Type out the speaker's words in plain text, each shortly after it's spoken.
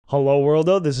Hello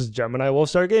worldo, this is Gemini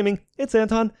Wolfstar Gaming, it's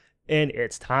Anton, and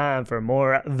it's time for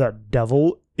more The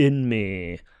Devil in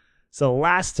Me. So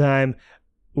last time,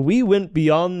 we went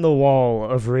beyond the wall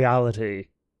of reality.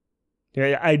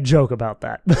 Yeah, I joke about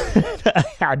that, but I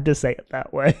had to say it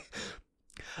that way.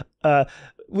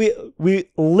 We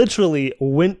literally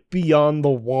went beyond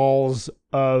the walls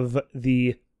of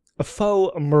the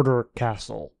faux murder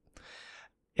castle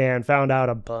and found out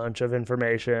a bunch of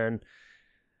information.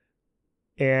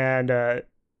 And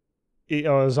it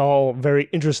was all very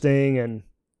interesting and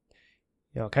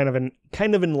kind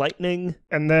of enlightening.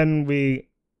 And then we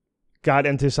got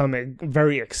into some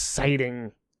very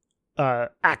exciting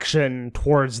action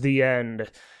towards the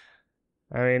end.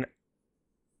 I mean,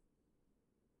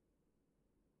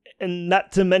 and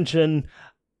not to mention,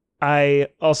 I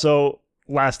also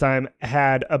last time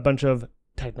had a bunch of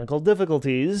technical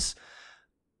difficulties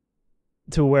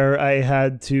to where I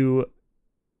had to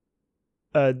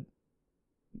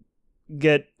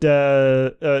get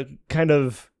kind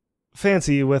of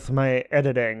fancy with my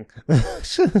editing.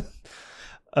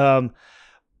 But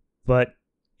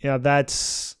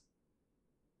that's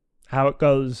how it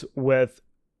goes with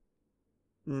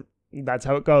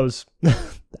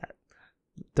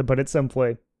to put it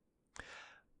simply.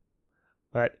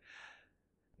 But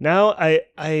now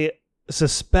I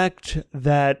suspect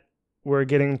that we're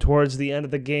getting towards the end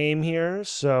of the game here,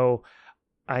 so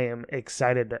I am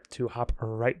excited to hop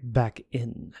right back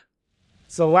in.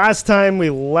 So last time we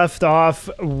left off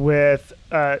with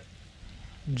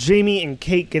Jamie and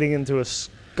Kate getting into a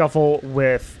scuffle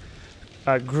with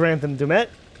Grantham Dumet,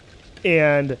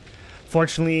 and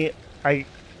fortunately I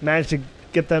managed to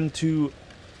get them to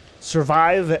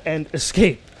survive and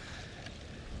escape.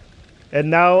 And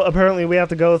now apparently we have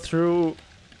to go through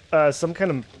some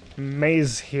kind of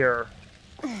maze here.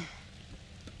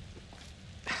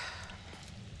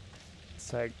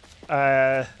 It's like,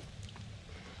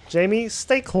 Jamie,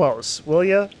 stay close, will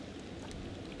ya?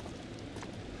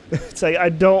 It's like, I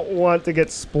don't want to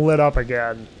get split up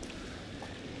again.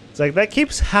 It's like, that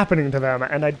keeps happening to them,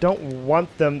 and I don't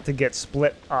want them to get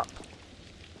split up.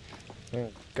 Oh,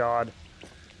 God.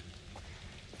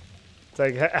 It's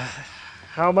like,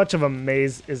 how much of a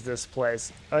maze is this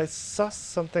place? I saw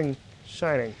something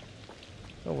shining.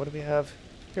 Oh, what do we have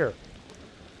here?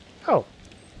 Oh.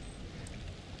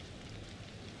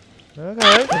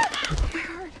 Okay.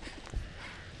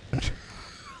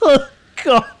 Oh,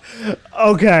 God.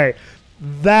 Okay.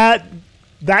 That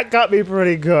got me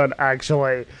pretty good,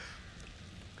 actually.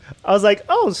 I was like,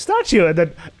 oh, statue, and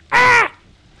then, ah!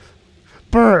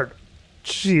 Bird.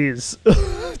 Jeez.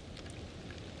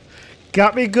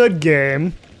 Got me good,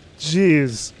 game.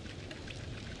 Jeez.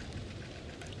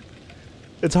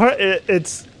 It's hard.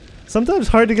 It's sometimes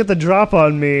hard to get the drop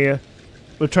on me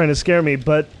with trying to scare me,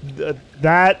 but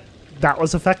that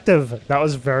was effective. That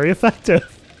was very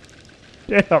effective.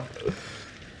 Damn.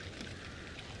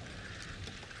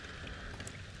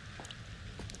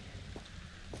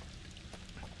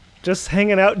 Just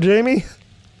hanging out, Jamie?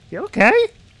 You okay?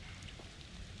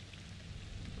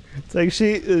 It's like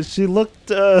she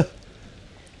looked out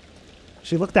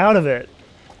of it.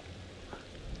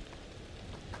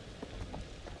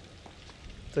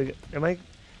 It's like, I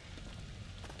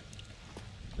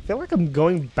feel like I'm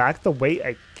going back the way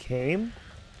I came.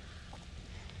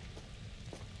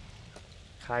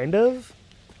 Kind of.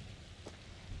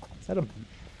 Is that a?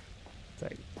 It's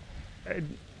like,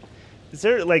 is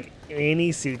there like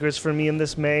any secrets for me in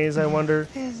this maze? I wonder.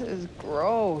 This is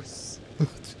gross.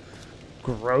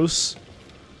 Gross.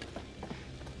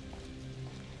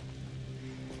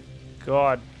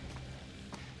 God.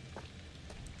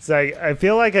 It's like, I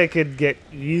feel like I could get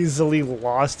easily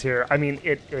lost here. I mean,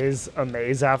 it is a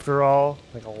maze after all.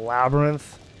 Like a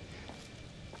labyrinth.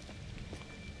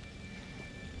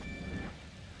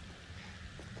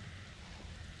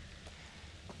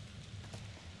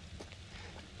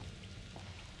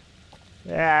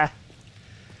 Yeah.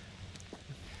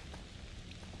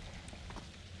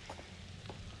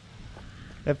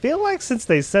 I feel like since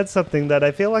they said something that I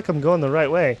feel like I'm going the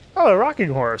right way. Oh, a rocking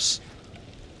horse.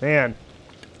 Man.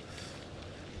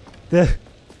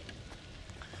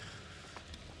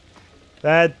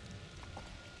 That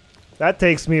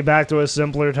takes me back to a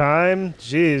simpler time.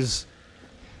 Jeez.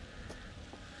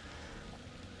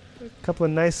 A couple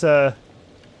of nice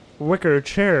wicker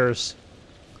chairs.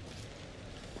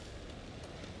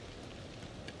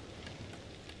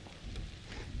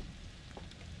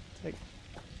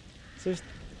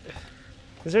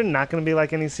 Is there not going to be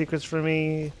like any secrets for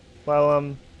me while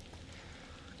I'm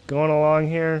going along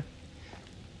here?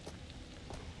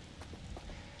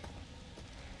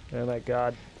 Oh my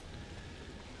god.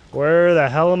 Where the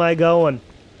hell am I going?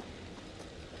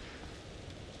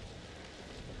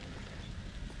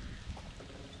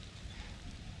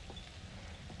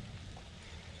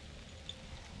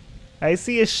 I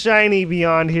see a shiny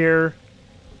beyond here.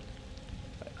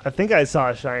 I think I saw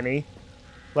a shiny.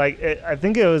 Like, I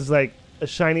think it was like a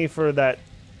shiny for that.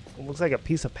 It looks like a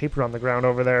piece of paper on the ground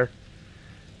over there.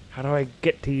 How do I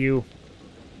get to you?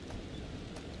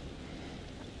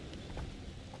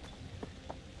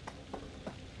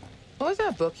 What was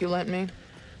that book you lent me?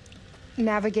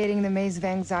 Navigating the Maze of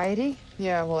Anxiety?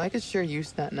 Yeah, well, I could sure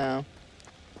use that now.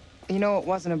 You know, it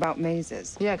wasn't about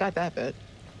mazes. Yeah, I got that bit.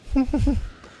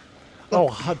 Oh,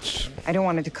 hutch. I don't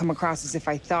want it to come across as if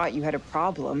I thought you had a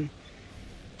problem.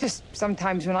 Just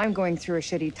sometimes when I'm going through a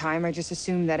shitty time, I just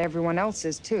assume that everyone else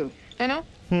is too. I know.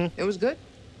 It was good.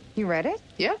 You read it?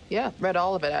 Yeah. Read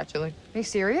all of it, actually. Are you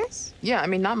serious? Yeah, I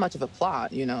mean, not much of a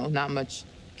plot, you know, not much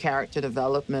character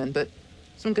development, but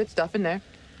some good stuff in there.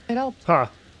 It helped. Huh.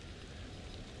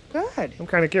 Good. I'm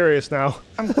kind of curious now.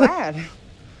 I'm glad.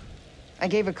 I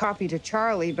gave a copy to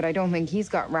Charlie, but I don't think he's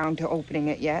got round to opening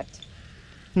it yet.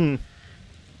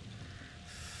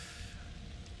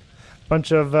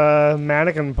 Bunch of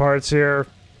mannequin parts here.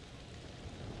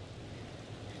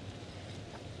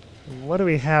 What do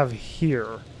we have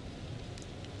here?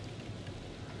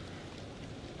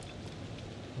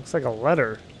 Looks like a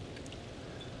letter.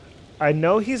 I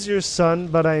know he's your son,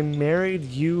 but I married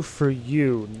you for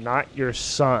you, not your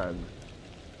son.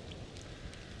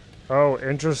 Oh,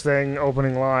 interesting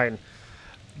opening line.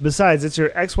 Besides, it's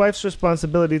your ex-wife's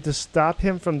responsibility to stop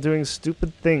him from doing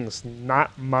stupid things,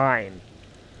 not mine.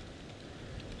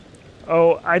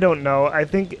 Oh, I don't know. I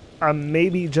think I'm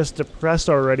maybe just depressed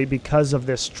already because of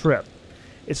this trip.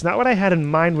 It's not what I had in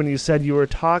mind when you said you were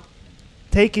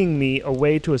taking me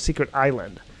away to a secret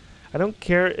island. I don't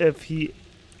care if he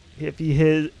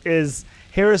is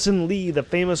Harrison Lee, the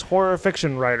famous horror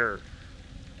fiction writer.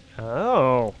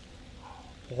 Oh.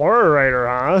 Horror writer,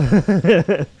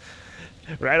 huh?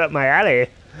 Right up my alley.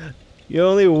 You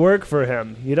only work for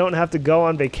him. You don't have to go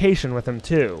on vacation with him,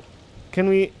 too. Can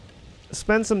we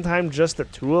spend some time just the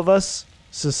two of us?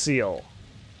 Cecile.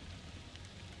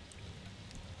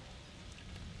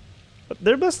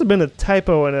 There must have been a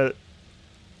typo in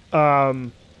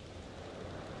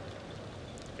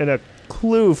a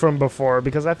clue from before,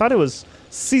 because I thought it was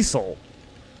Cecil.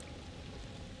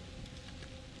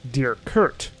 Dear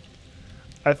Kurt,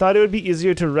 I thought it would be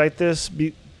easier to write this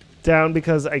down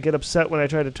because I get upset when I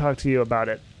try to talk to you about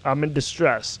it. I'm in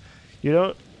distress. You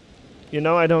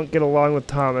know I don't get along with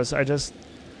Thomas. I just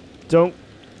don't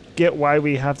get why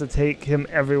we have to take him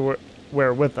everywhere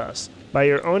with us. By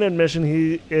your own admission,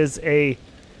 he is a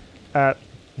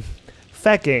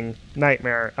fecking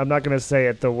nightmare. I'm not going to say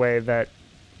it the way that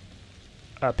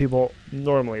people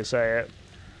normally say it.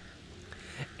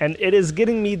 And it is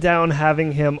getting me down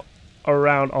having him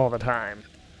around all the time.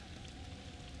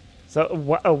 So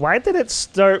why did it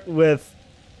start with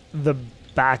the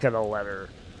back of the letter?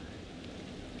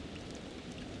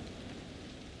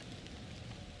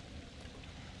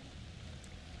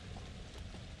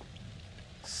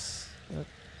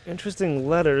 Interesting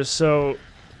letter. So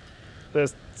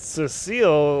the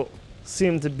Cecile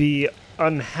seemed to be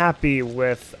unhappy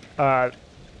with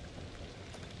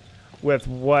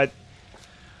what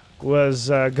was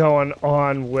going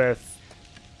on with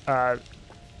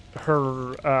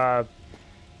her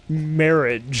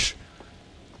marriage.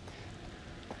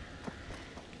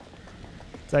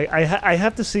 It's like I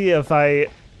have to see if I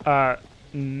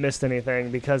missed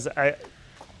anything, because it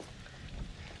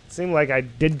seemed like I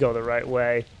did go the right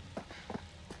way.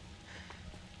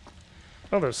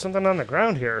 Oh, there's something on the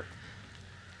ground here.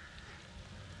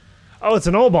 Oh, it's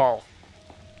an O-ball.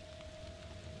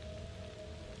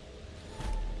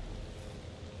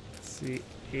 Let's see,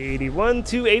 81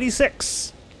 to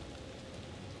 86.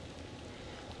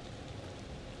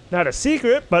 Not a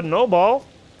secret, but an O-ball.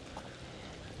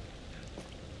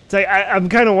 It's like, I'm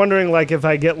kind of wondering, like, if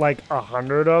I get like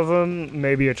 100 of them,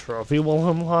 maybe a trophy will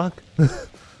unlock.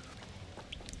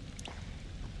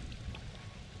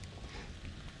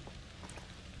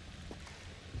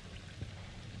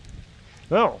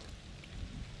 Oh.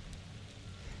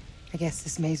 I guess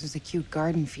this maze was a cute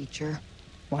garden feature.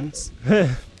 Once.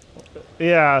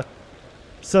 Yeah.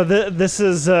 So this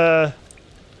is a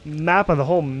map of the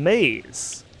whole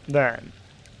maze, then.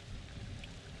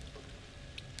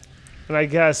 And I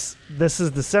guess this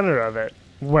is the center of it,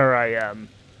 where I am.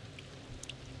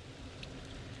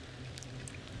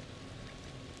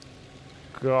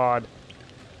 God.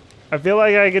 I feel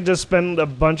like I could just spend a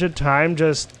bunch of time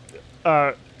just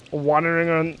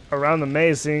wandering around the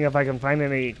maze, seeing if I can find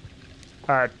any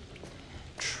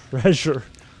treasure.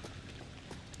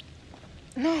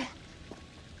 No.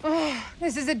 Oh,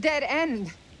 this is a dead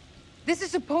end. This is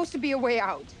supposed to be a way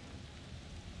out.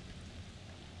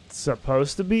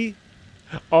 Supposed to be?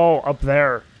 Oh, up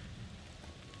there.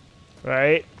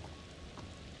 Right?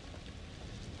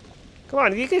 Come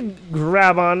on, you can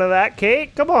grab onto that,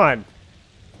 Kate. Come on.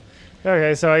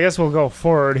 Okay, so I guess we'll go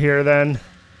forward here then.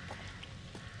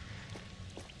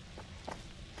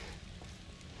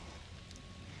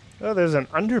 Oh, there's an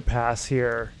underpass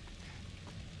here.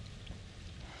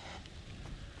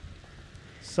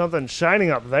 Something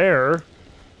shining up there.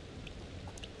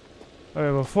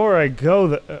 Okay, before I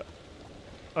go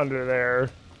under there.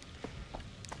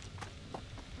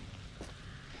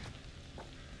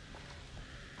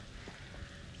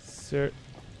 Sir,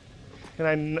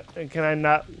 can I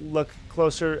not look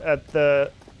closer at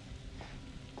the...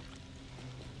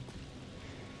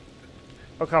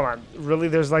 Oh, come on. Really?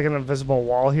 There's like an invisible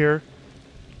wall here?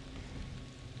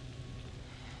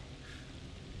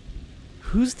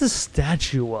 Who's the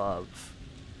statue of?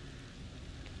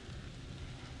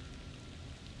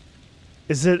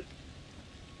 Is it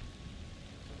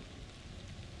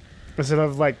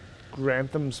of like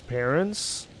Grantham's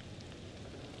parents?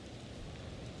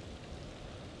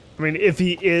 I mean, if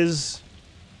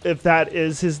that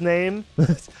is his name,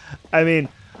 I mean,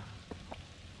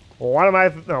 one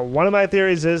of my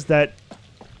theories is that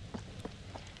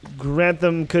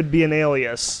Grantham could be an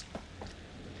alias.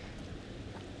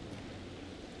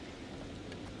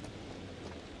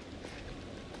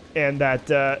 And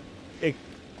that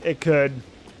it could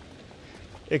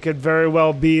very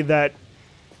well be that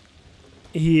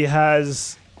he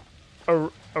has a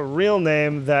real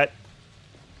name that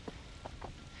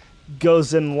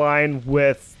goes in line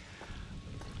with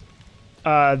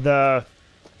the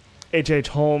H.H.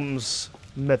 Holmes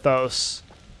mythos.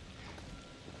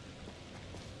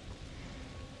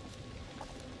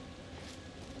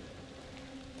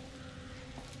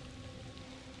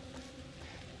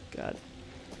 God,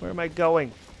 where am I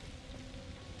going?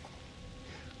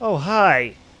 Oh,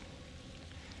 hi.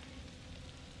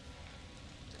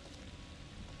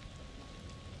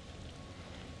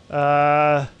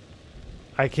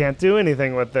 I can't do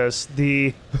anything with this.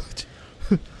 The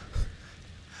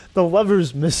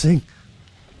lever's missing.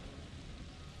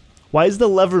 Why is the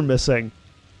lever missing?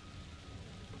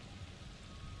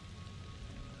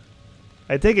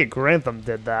 I take it Grantham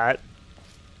did that.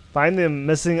 Find the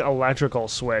missing electrical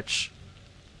switch.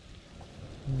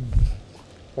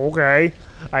 Okay.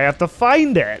 I have to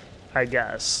find it, I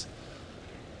guess.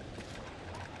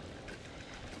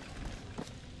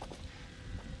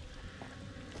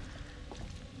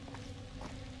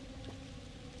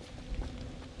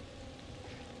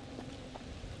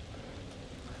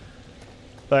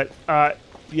 But,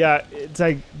 yeah, it's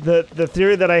like the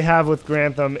theory that I have with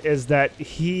Grantham is that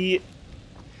he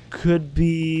could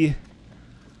be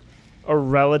a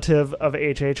relative of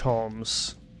H.H.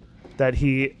 Holmes. That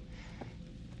he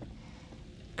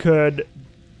could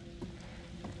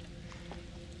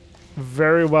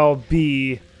very well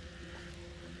be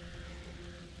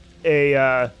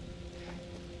a,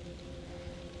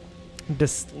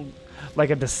 like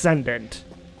a descendant.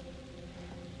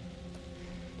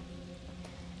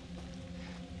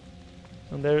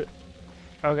 And there,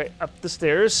 okay, up the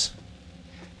stairs.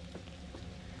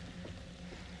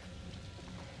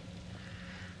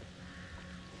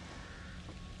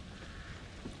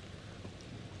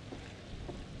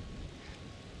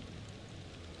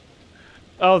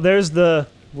 Oh, there's the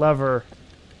lever.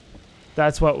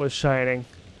 That's what was shining.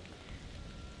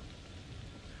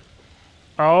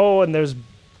 Oh, and there's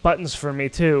buttons for me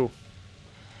too.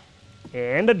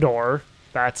 And a door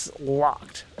that's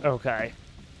locked. Okay.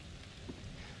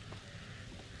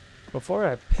 Before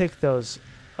I pick those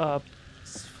up,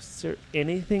 is there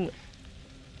anything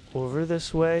over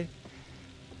this way?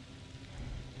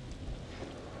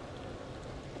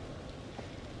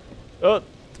 Oh,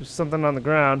 there's something on the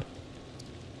ground.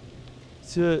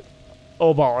 It's a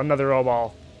O-ball, another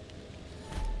O-ball.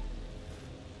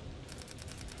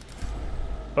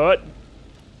 Oh,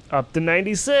 up to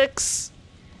 96.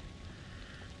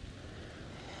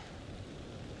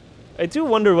 I do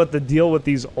wonder what the deal with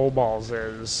these O-balls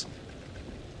is.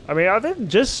 I mean, are they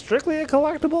just strictly a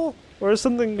collectible? Or is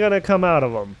something gonna come out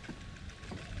of them?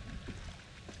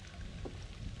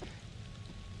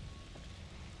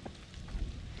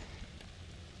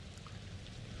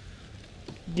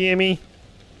 Gimme.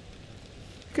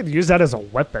 I could use that as a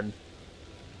weapon.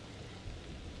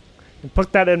 And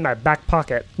put that in my back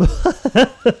pocket.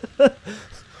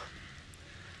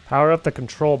 Power up the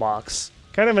control box.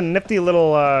 Kind of a nifty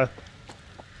little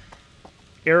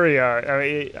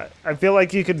area. I feel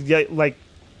like you could get like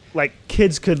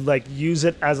kids could like use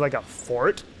it as like a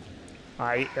fort.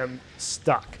 I am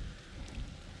stuck.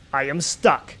 I am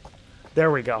stuck.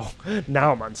 There we go.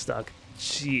 Now I'm unstuck.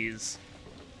 Jeez.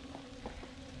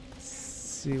 Let's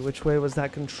see, which way was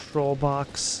that control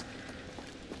box?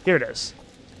 Here it is.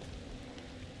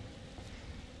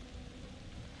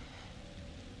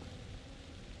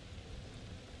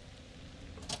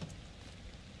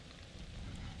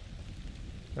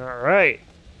 All right.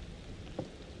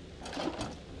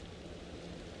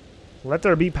 Let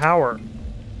there be power.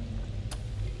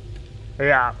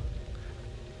 Yeah.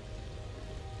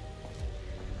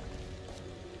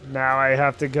 Now I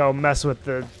have to go mess with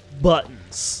the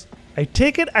buttons. I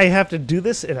take it I have to do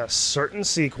this in a certain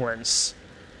sequence.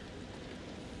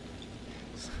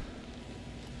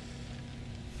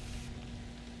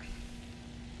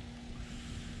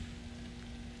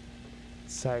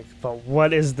 It's like, but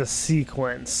what is the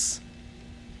sequence?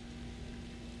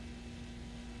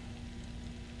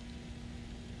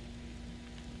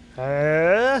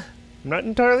 I'm not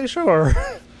entirely sure.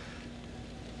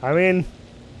 I mean,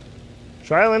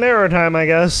 trial and error time, I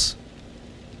guess.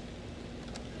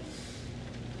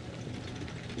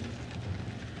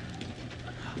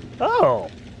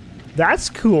 Oh, that's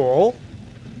cool.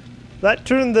 That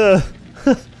turned the,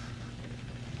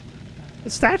 the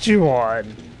statue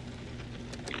on.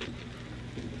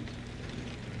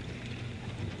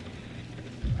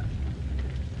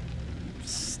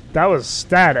 That was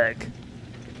static.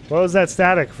 What was that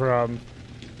static from?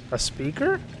 A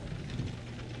speaker?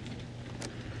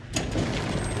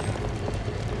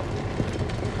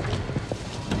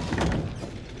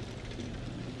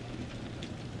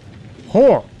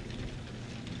 Huh.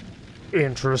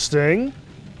 Interesting.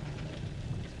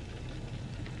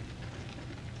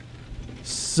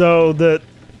 So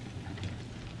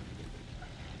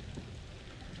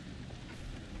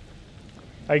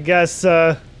I guess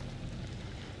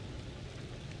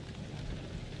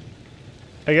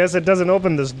it doesn't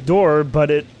open this door, but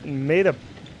it made a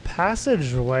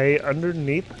passageway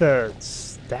underneath the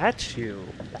statue.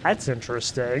 That's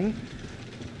interesting.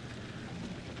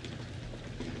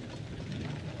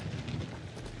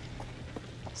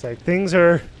 It's like things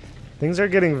are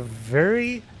getting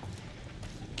very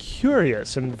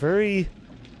curious and very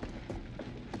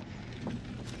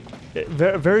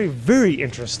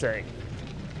interesting.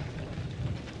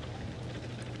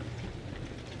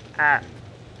 Ah.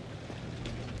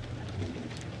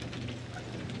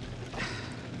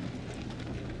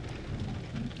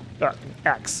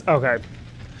 X. Okay.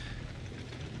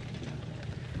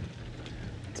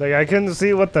 It's like I couldn't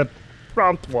see what the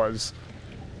prompt was.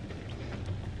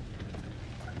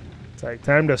 It's like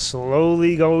time to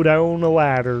slowly go down the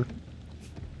ladder.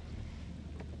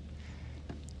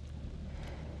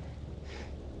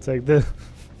 It's like the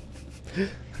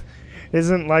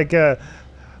isn't like a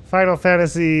Final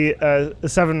Fantasy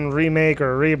VII remake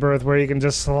or rebirth where you can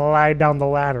just slide down the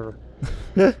ladder.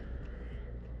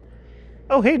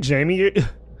 Oh, hey, Jamie, you're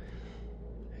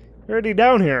already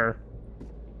down here.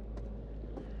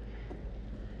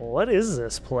 What is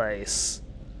this place?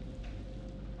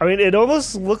 I mean, it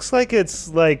almost looks like it's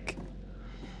like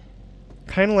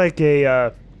kind of like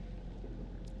a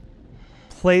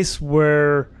place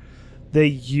where they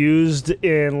used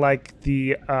in like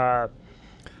the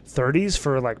 30s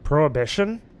for like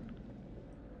Prohibition.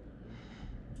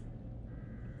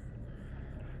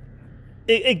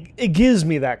 It gives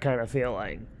me that kind of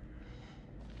feeling.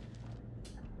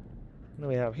 What do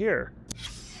we have here?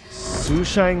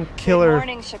 Sushan Killer. Good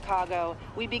morning, Chicago.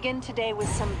 We begin today with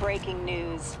some breaking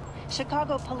news.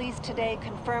 Chicago police today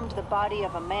confirmed the body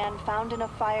of a man found in a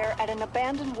fire at an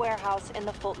abandoned warehouse in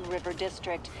the Fulton River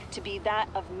District to be that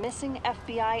of missing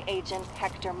FBI agent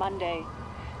Hector Monday.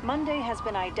 Monday has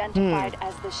been identified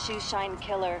as the Shoeshine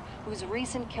Killer, whose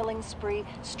recent killing spree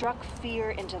struck fear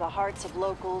into the hearts of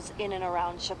locals in and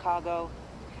around Chicago.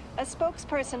 A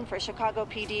spokesperson for Chicago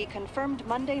PD confirmed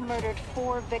Monday murdered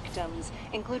 4 victims,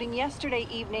 including yesterday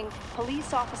evening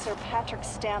police officer Patrick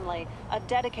Stanley, a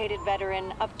dedicated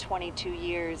veteran of 22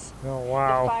 years. Oh,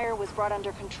 wow. The fire was brought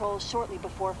under control shortly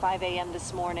before 5 a.m.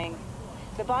 this morning.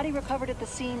 The body recovered at the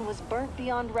scene was burnt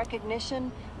beyond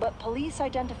recognition, but police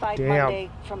identified Monday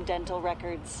from dental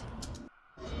records.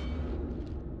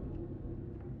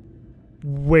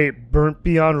 Wait, burnt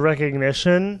beyond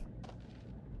recognition?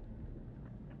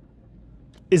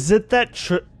 Is it that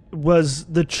was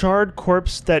the charred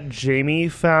corpse that Jamie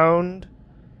found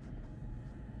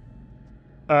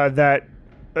that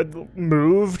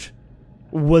moved?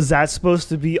 Was that supposed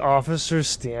to be Officer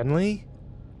Stanley?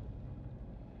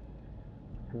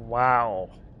 Wow.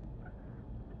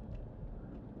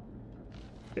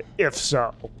 If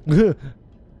so.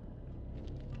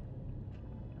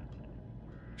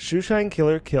 Shoeshine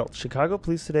killer killed. Chicago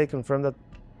police today confirmed that...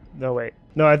 No, wait.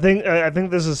 No, I think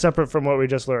this is separate from what we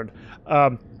just learned.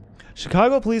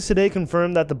 Chicago police today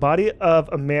confirmed that the body of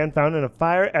a man found in a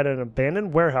fire at an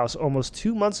abandoned warehouse almost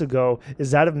 2 months ago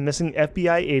is that of missing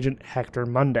FBI agent Hector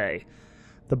Monday.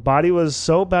 The body was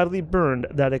so badly burned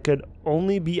that it could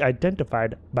only be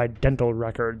identified by dental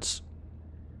records.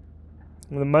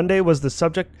 The Monday was the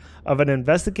subject of an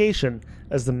investigation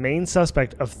as the main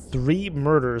suspect of 3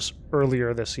 murders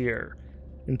earlier this year.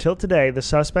 Until today, the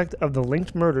suspect of the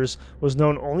linked murders was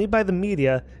known only by the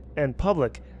media and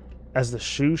public as the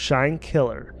Shoeshine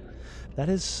Killer. That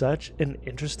is such an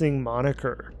interesting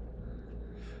moniker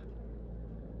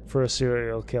for a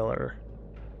serial killer.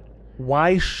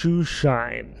 Why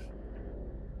Shoeshine?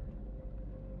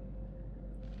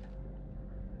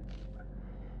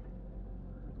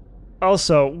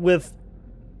 Also, with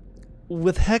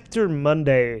Hector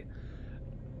Monday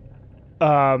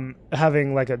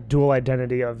having like a dual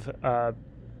identity of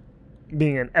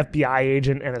being an FBI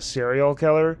agent and a serial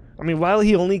killer. I mean, while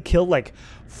he only killed like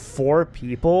 4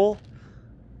 people,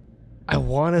 I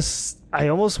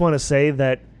almost want to say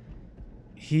that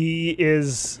he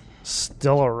is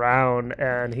still around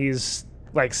and he's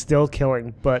like still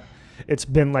killing, but it's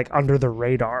been like under the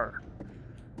radar.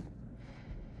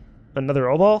 Another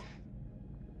Obal?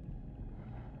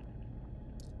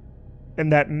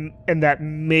 And that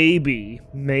maybe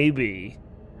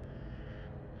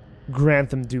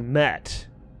Grantham Dumet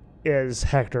is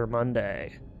Hector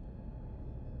Monday.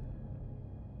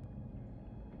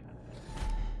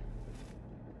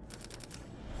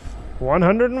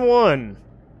 $101.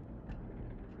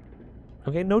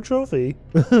 Okay, no trophy.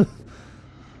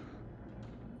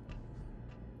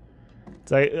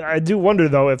 So I do wonder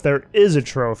though if there is a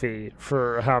trophy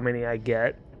for how many I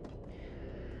get.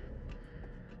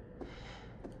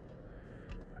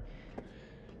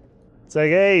 It's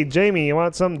like, hey, Jamie, you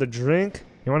want something to drink?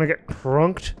 You want to get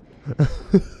crunked?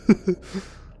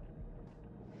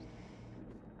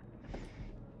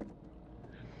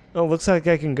 Oh, looks like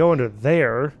I can go into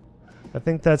there. I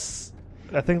think that's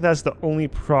the only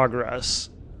progress.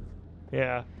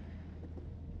 Yeah.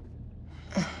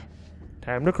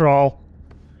 Time to crawl.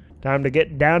 Time to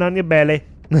get down on your belly.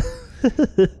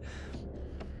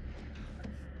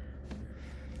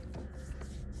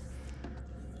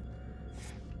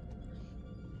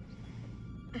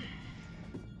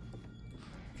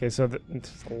 Okay, so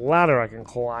there's a ladder I can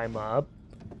climb up.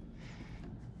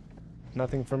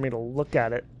 Nothing for me to look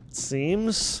at, it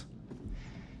seems.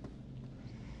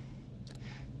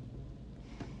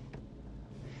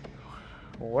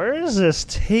 Where is this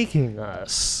taking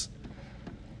us?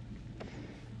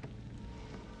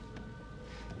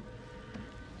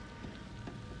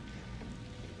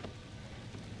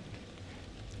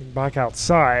 Back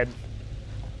outside.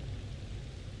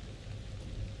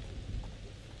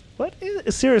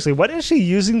 Seriously, what is she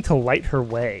using to light her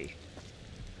way?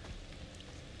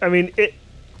 I mean,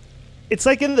 it's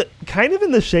like kind of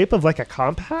in the shape of like a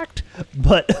compact,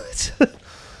 but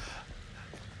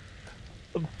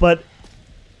but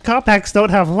compacts don't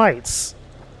have lights,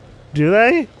 do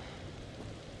they?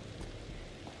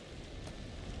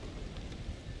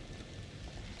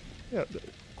 Yeah,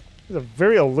 it's a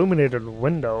very illuminated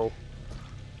window.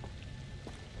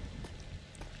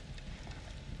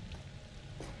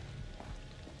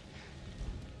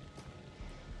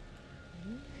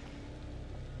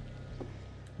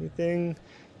 Anything?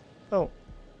 Oh, what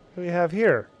do we have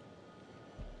here?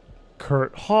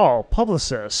 Kurt Hall,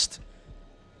 publicist.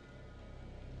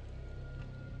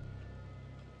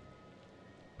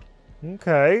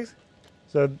 Okay.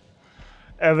 So,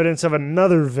 evidence of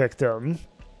another victim.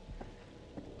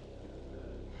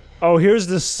 Oh, here's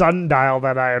the sundial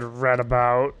that I had read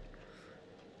about.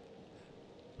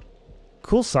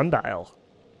 Cool sundial.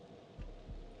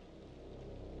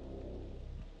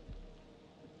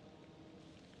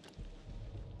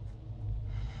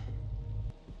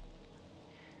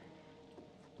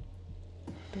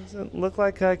 Doesn't look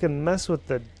like I can mess with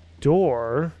the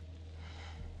door.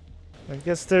 I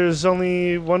guess there's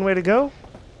only one way to go?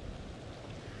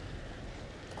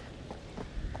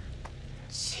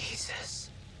 Jesus.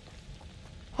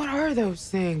 What are those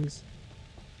things?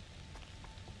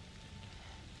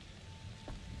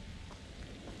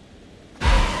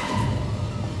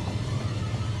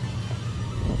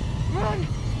 Run!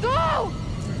 Go!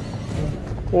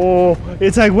 Oh,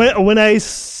 it's like when I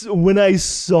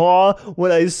saw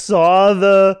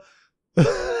the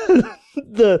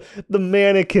the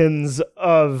mannequins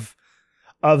of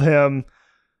him,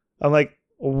 I'm like,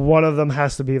 one of them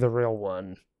has to be the real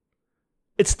one.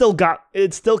 It still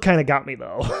kind of got me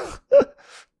though.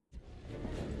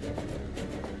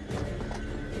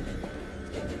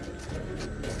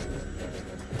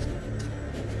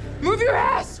 Move your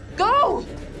ass! Go!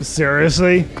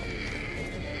 Seriously?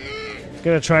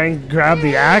 Gonna try and grab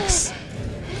the axe?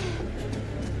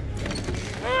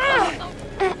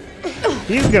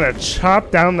 He's gonna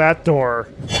chop down that door.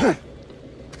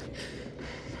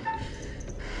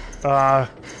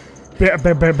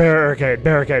 Barricade.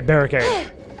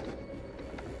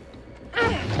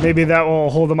 Maybe that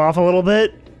will hold him off a little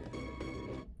bit.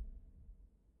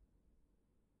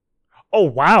 Oh,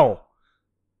 wow.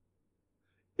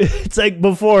 It's like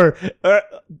before,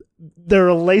 their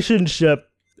relationship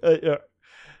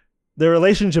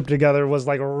together was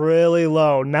like really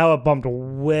low. Now it bumped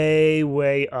way,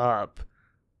 way up.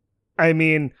 I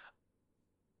mean,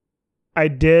 I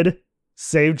did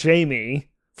save Jamie,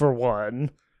 for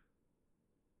one.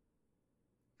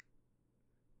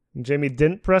 Jamie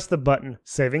didn't press the button,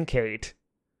 saving Kate.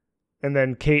 And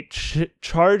then Kate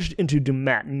charged into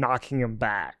Dumet, knocking him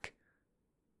back.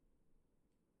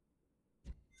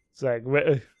 It's like,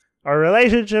 our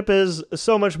relationship is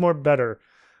so much more better.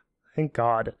 Thank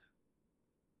God.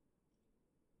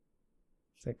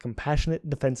 It's like compassionate,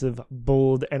 defensive,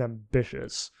 bold, and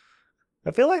ambitious.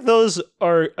 I feel like those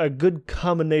are a good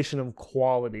combination of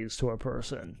qualities to a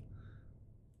person.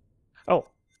 Oh.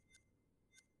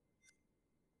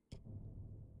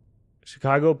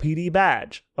 Chicago PD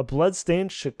badge. A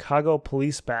bloodstained Chicago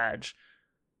police badge.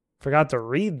 Forgot to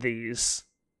read these.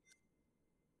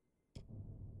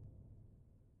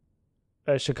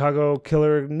 A Chicago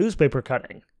killer newspaper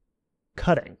cutting.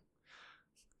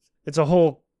 It's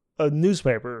a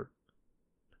newspaper.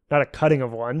 Not a cutting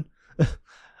of one.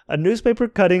 A newspaper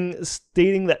cutting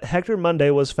stating that Hector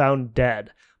Monday was found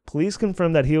dead. Police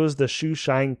confirmed that he was the shoe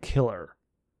shine killer.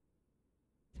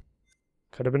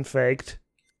 Could have been faked.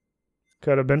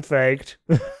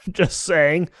 Just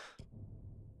saying.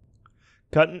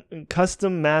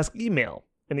 Custom mask email.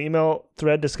 An email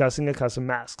thread discussing a custom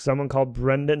mask. Someone called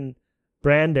Brandon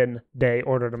Day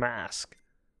ordered a mask.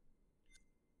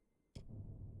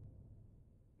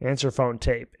 Answer phone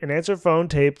tape. An answer phone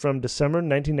tape from December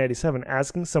 1997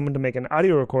 asking someone to make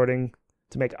audio recordings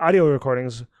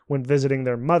when visiting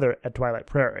their mother at Twilight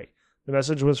Prairie. The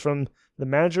message was from the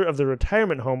manager of the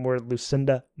retirement home where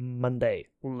Lucinda Monday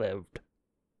lived.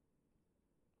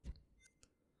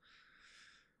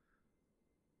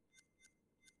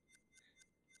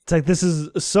 It's like this is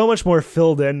so much more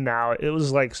filled in now. It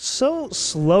was like so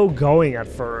slow going at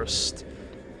first.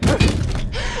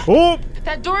 Oh!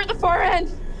 That door at the far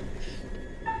end!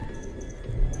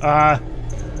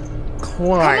 Climb.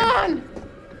 Come on!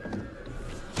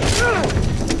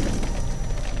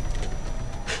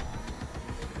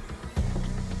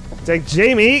 It's like,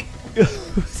 Jamie,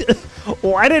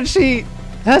 why did she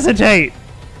hesitate?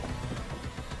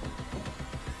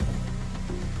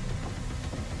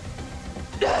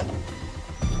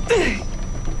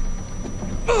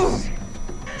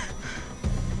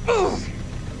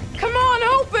 Come on,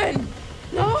 open!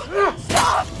 No!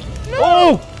 Stop! No!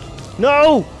 Oh!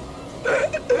 No!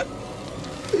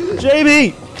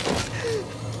 Jamie!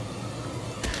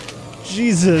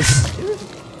 Jesus.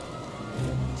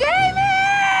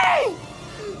 Jamie!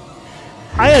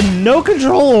 I had no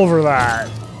control over that.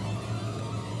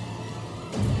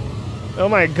 Oh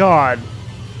my God.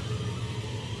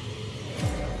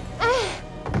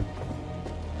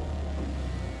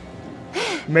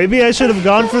 Maybe I should have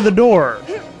gone for the door.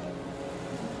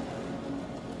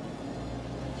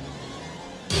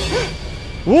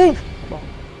 Woo!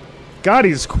 God,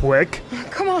 he's quick.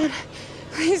 Come on.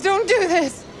 Please don't do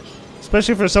this.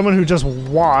 Especially for someone who just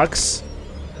walks.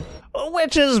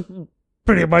 Which is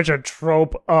pretty much a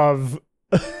trope of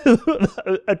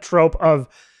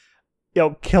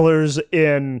killers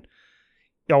in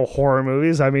horror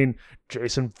movies. I mean,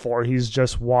 Jason Voorhees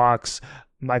just walks.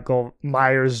 Michael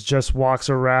Myers just walks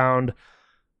around.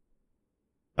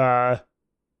 Those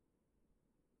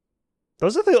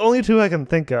are the only two I can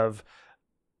think of.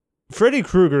 Freddy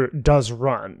Krueger does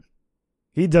run.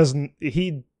 He doesn't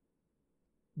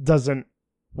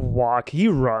walk, he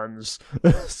runs.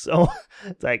 So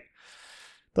it's like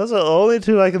those are the only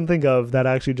two I can think of that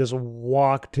actually just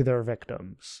walk to their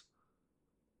victims.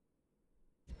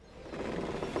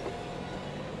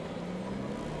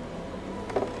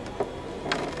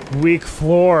 Weak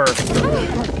floor.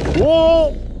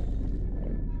 Whoa!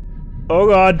 Oh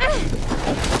God.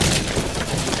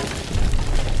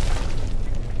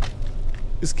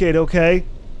 Is Kate okay?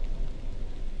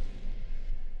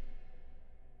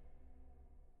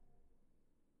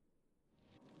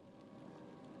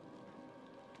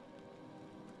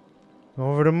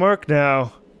 over to Mark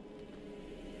now.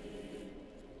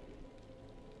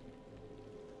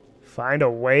 Find a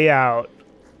way out.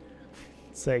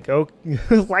 It's like, oh,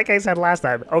 like I said last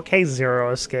time, okay,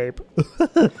 Zero Escape.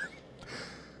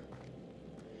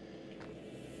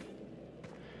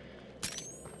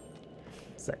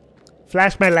 It's like,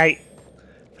 flash my light.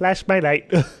 Flash my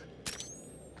light. And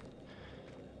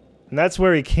that's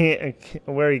where he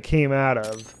came out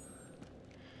of.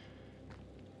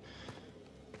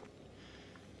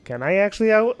 Can I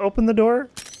actually open the door?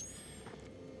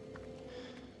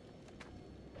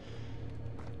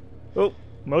 Oh,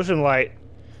 motion light.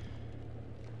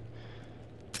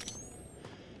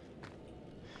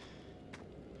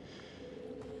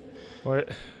 What?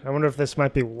 I wonder if this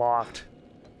might be locked.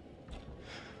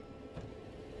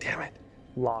 Damn it.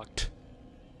 Locked.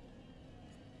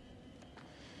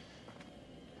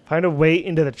 Find a way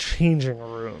into the changing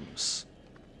rooms.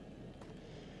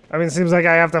 I mean, it seems like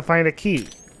I have to find a key.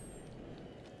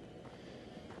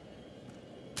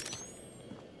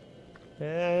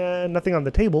 Nothing on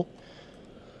the table.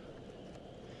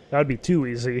 That would be too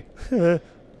easy. I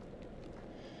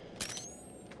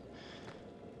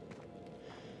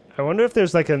wonder if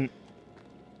there's like an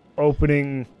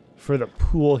opening for the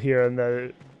pool here and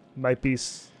there might be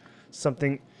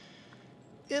something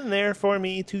in there for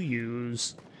me to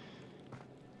use.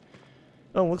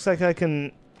 Oh, looks like I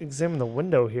can examine the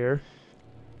window here.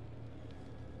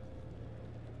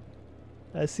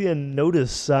 I see a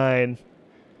notice sign.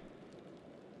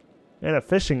 And a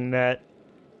fishing net.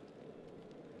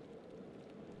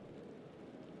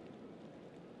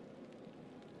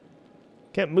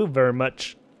 Can't move very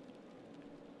much.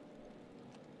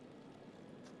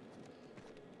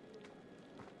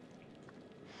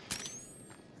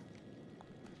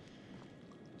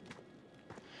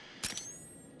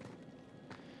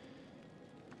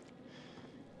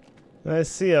 I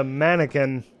see a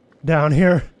mannequin down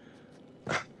here.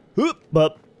 Oop,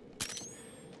 but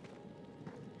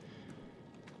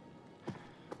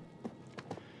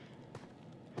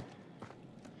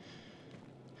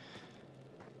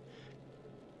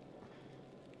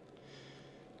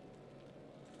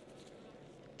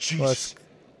Jeez.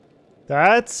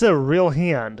 That's a real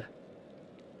hand.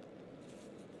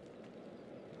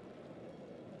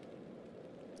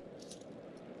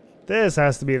 This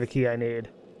has to be the key I need.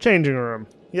 Changing room.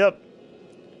 Yep.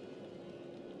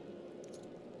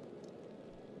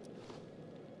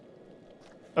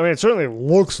 I mean, it certainly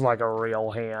looks like a real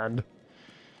hand.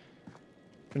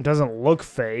 It doesn't look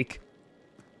fake.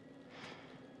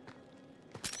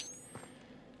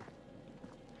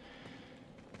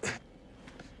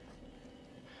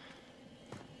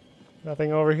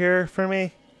 Nothing over here for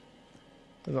me?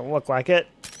 Doesn't look like it.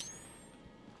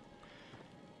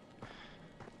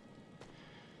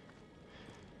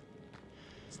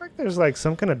 It's like there's like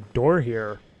some kind of door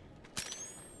here.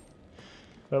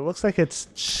 But it looks like it's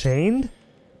chained?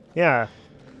 Yeah.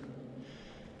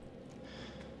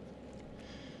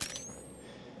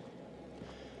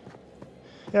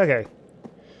 Okay.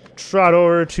 Trot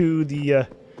over to the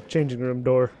changing room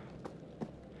door.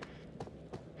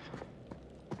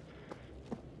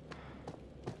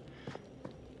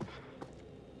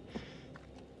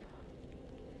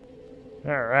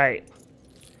 Alright.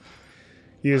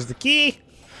 Use the key.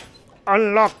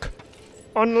 Unlock.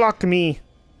 Unlock me,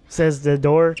 says the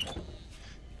door.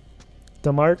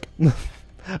 To Mark.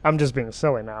 I'm just being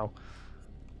silly now.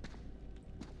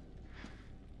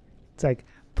 It's like,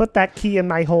 put that key in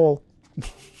my hole.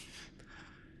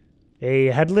 A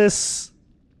headless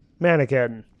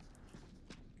mannequin.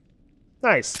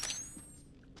 Nice.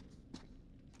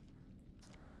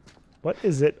 What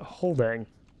is it holding?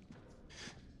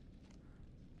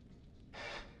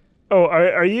 Oh,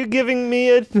 are you giving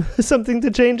me something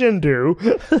to change into?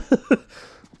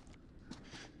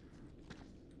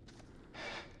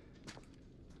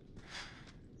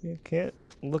 You can't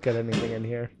look at anything in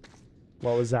here.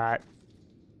 What was that?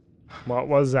 What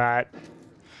was that?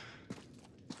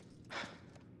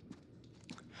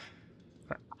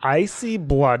 I see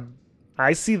blood.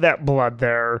 I see that blood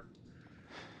there.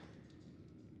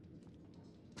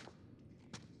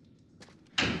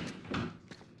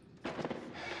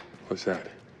 What's that?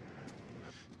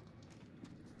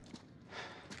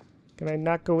 Can I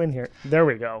not go in here? There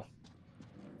we go.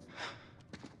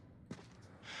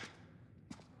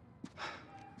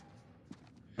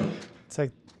 It's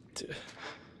like,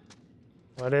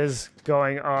 what is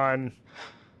going on?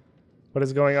 What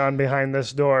is going on behind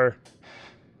this door?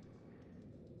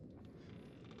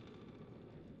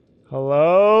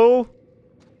 Hello?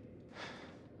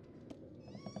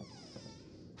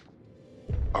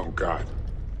 Oh, God.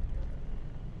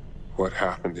 What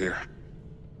happened here?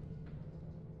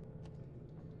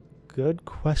 Good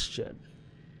question.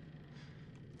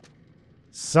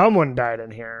 Someone died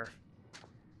in here.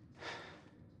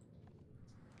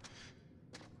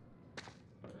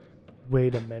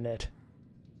 Wait a minute.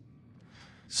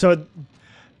 So,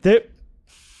 they're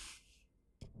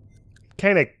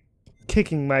kind of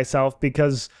kicking myself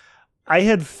because I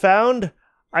had found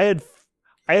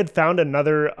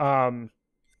another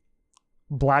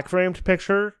black framed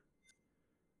picture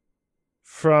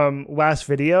from last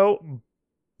video,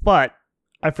 but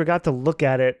I forgot to look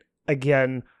at it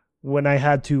again when I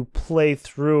had to play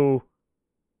through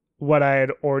what I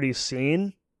had already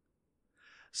seen.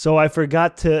 So I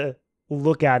forgot to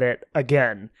look at it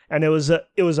again, and it was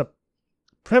a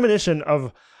premonition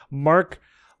of Mark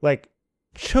like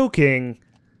choking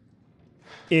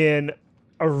in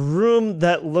a room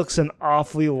that looks an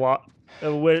awfully lot,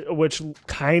 which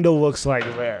kind of looks like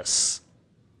this.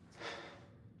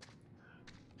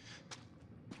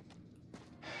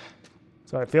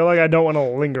 So I feel like I don't want to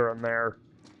linger in there.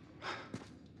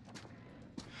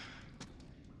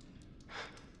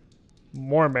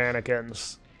 More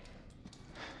mannequins.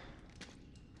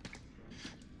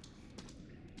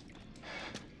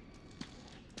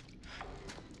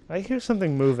 I hear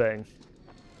something moving.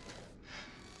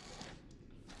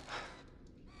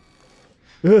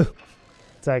 Ugh.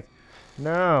 It's like,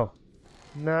 no,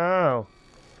 no,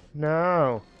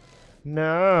 no,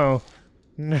 no,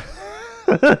 no.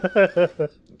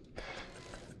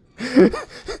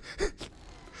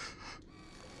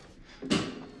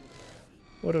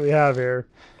 What do we have here?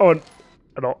 Oh, an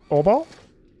ball?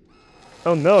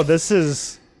 Oh no, this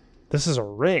is a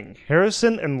ring.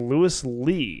 Harrison and Lewis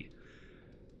Lee.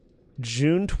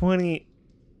 June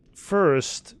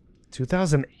 21st,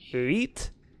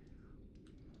 2008?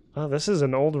 Oh, this is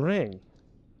an old ring.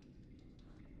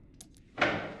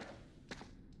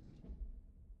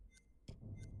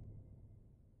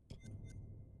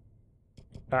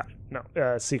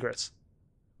 No, secrets.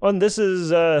 Oh, and this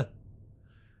is,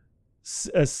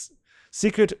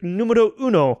 secret numero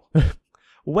uno.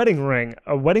 Wedding ring.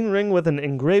 A wedding ring with an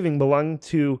engraving belonging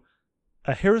to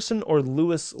a Harrison or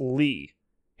Lewis Lee.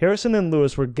 Harrison and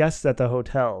Lewis were guests at the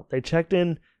hotel. They checked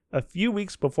in a few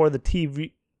weeks before the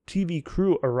TV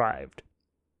crew arrived.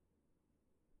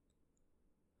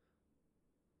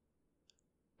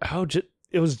 Oh,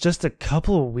 it was just a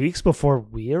couple of weeks before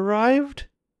we arrived?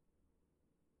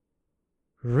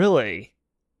 Really?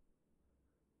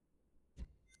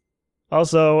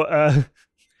 Also,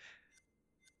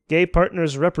 gay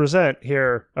partners represent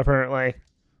here, apparently.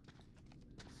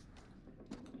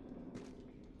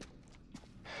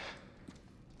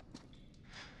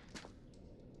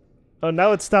 Oh,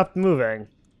 now it stopped moving.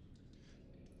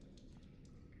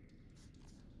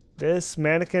 This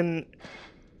mannequin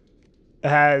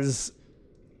has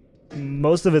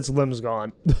most of its limbs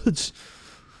gone.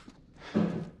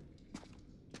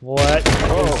 What?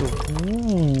 Oh.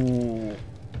 Ooh.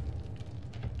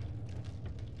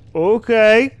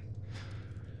 Okay.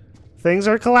 Things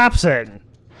are collapsing.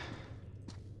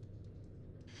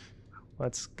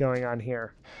 What's going on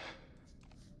here?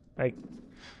 I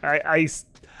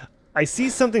see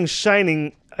something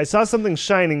shining. I saw something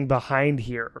shining behind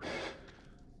here.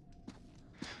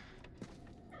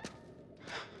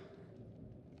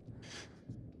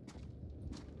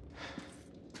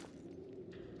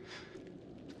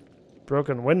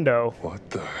 Broken window. What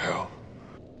the hell?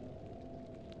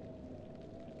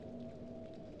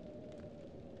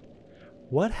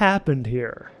 What happened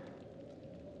here?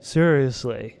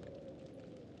 Seriously.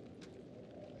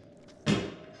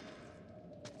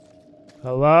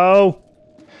 Hello?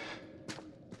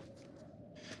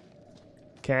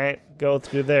 Can't go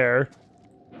through there.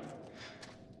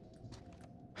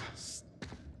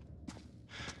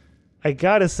 I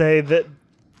gotta say that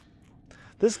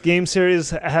this game series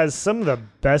has some of the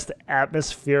best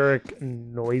atmospheric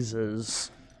noises.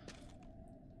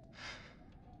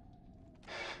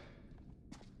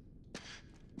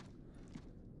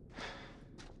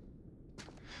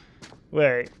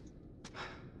 Wait.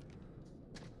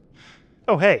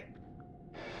 Oh, hey.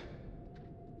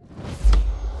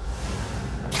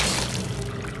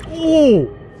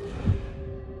 Ooh!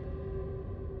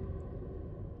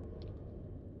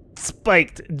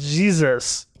 Spiked.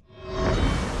 Jesus.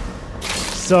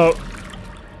 So,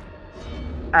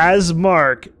 as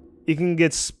Mark, you can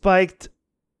get spiked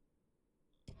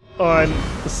on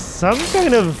some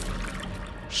kind of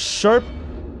sharp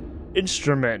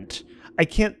instrument. I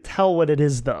can't tell what it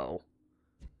is, though.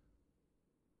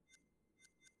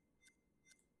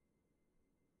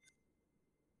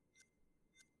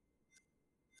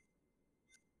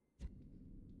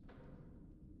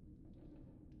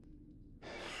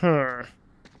 Huh.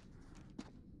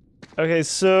 Okay,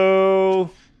 so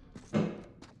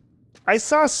I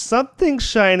saw something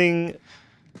shining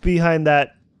behind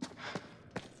that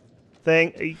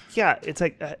thing. Yeah, it's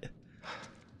like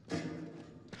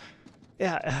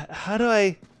yeah, how do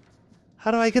I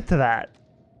get to that?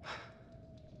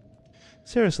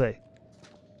 Seriously.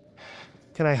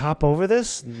 Can I hop over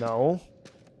this? No.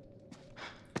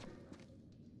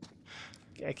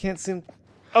 I can't seem...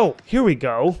 Oh, here we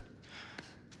go.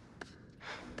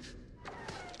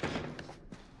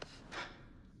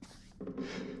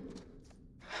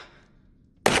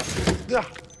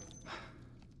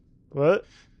 What?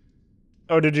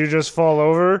 Oh, did you just fall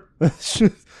over? It's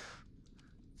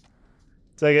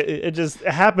like it just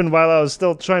happened while I was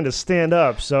still trying to stand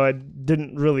up, so it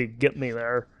didn't really get me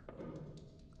there.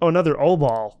 Oh, another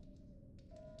O-ball.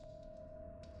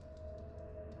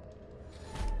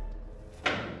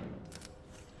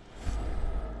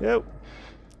 Yep.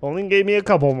 Only gave me a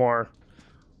couple more.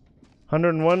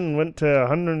 101 and went to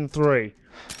 103.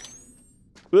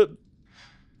 Whoop.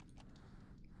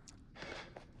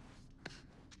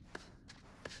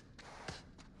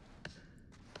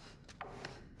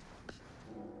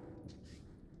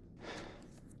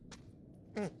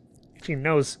 She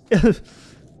knows.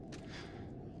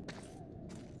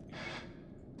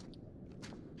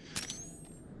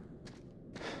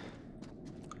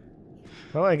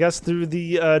 Well, I guess through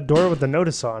the door with the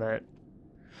notice on it.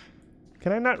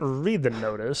 Can I not read the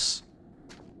notice?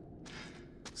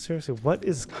 Seriously, what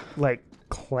is, like,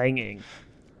 clanging?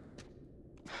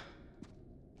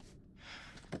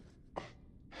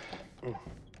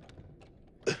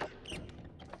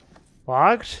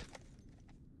 Locked?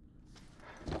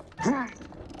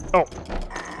 Oh.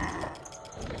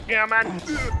 Yeah, man.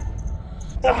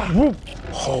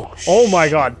 Oh, oh my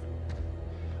god.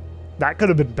 That could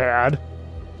have been bad.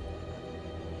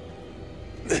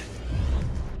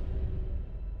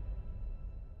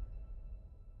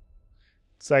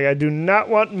 It's like I do not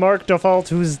want Mark to fall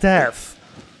to his death.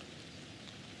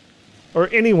 Or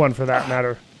anyone for that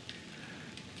matter.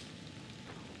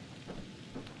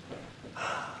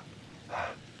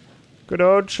 Good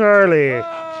old Charlie.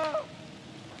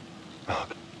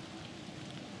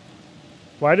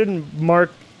 Why didn't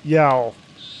Mark yell,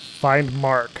 "Find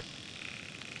Mark"?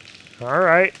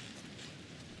 Alright.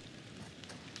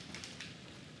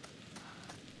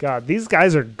 God, these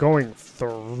guys are going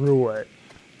through it.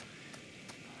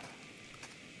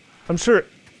 I'm sure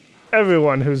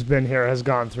everyone who's been here has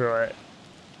gone through it.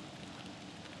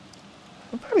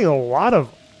 I'm finding a lot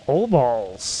of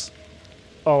O-balls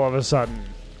all of a sudden.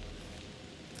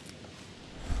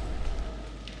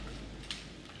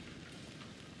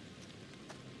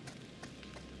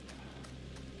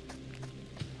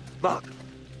 Mark!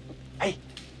 Hey!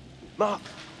 Mark!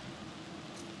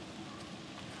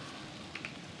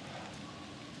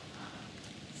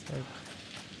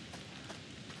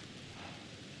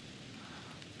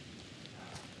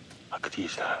 I could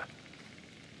use that.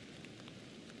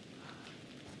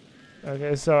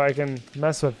 Okay, so I can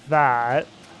mess with that.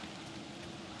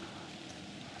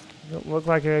 Don't look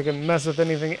like I can mess with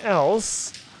anything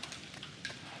else.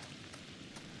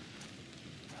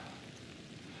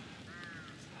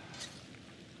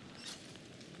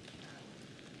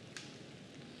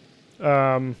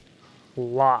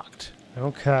 Locked.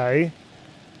 Okay.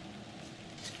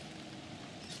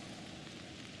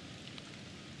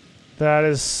 That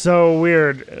is so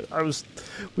weird.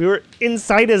 We were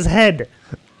inside his head.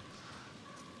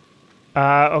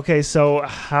 Okay, so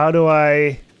how do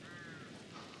I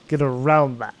get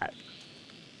around that?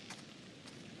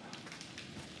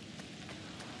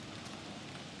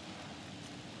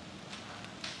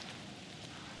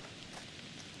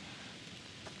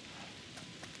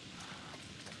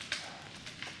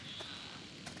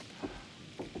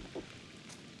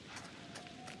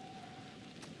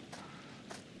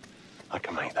 I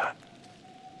can make that.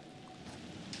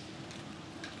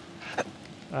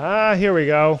 Ah, here we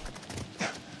go.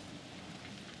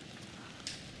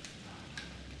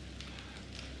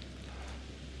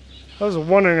 I was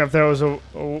wondering if there was a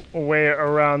way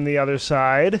around the other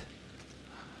side.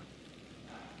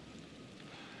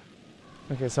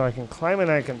 Okay, so I can climb and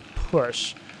I can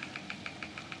push.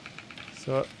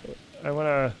 So I want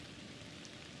to...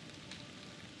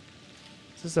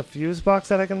 Is this a fuse box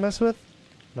that I can mess with?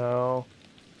 No.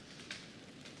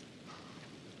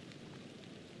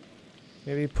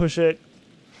 Maybe push it.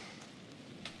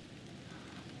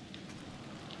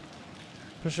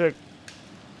 Push it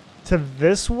to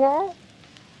this wall?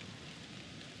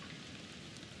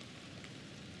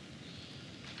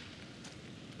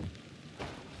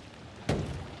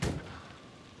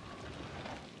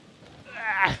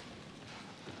 Ah.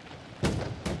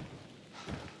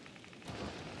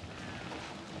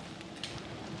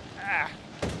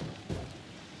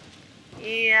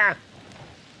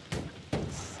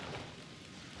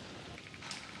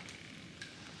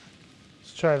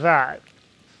 try that.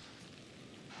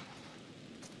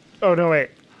 Oh no,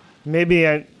 wait. Maybe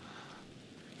I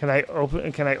can I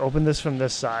open this from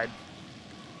this side?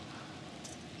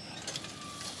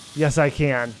 Yes, I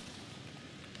can.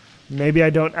 Maybe I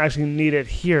don't actually need it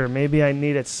here. Maybe I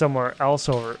need it somewhere else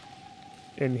over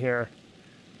in here.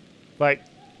 Like,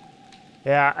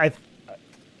 yeah,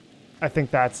 I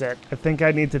think that's it. I think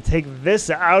I need to take this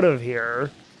out of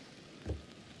here.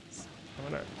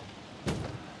 I'm gonna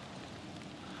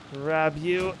grab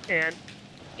you and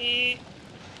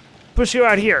push you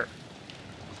out here.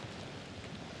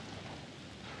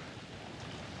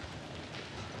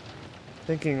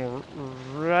 Thinking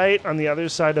right on the other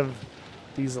side of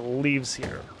these leaves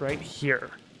here. Right here.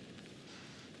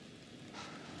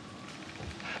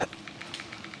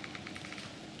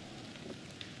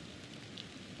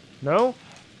 No?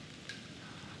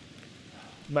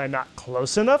 Am I not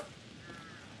close enough?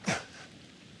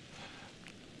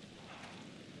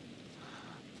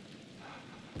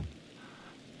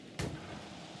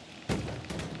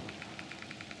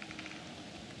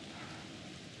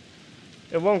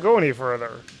 It won't go any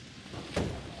further.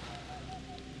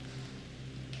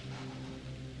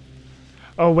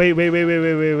 Oh,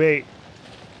 wait.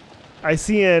 I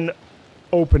see an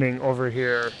opening over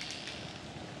here.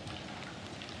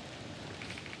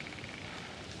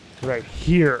 Right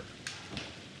here.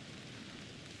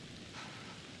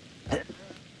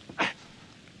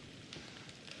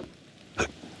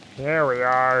 There we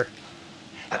are.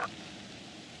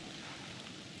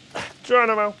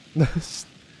 Geronimo.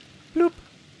 Bloop.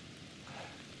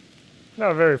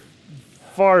 Not a very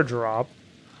far drop.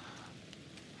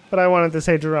 But I wanted to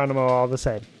say Geronimo all the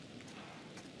same.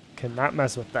 Cannot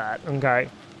mess with that. Okay.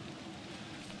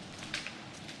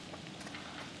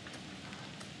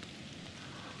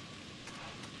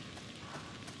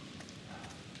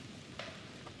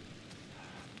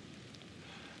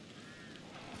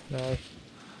 No.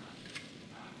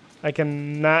 I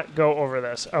cannot go over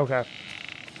this. Okay.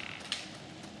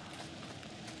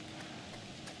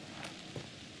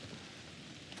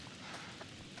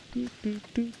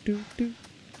 Do.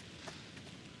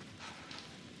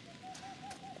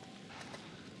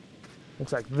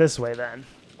 Looks like this way then.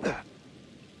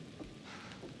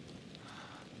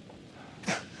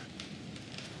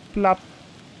 Plop.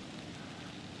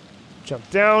 Jump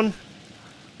down.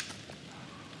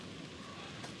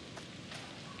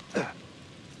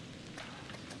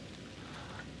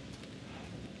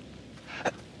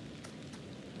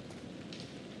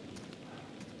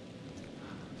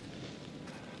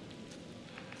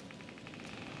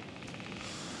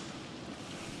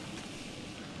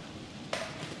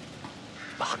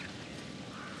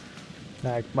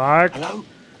 Like Mark. Hello?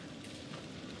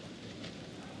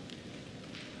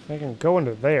 I can go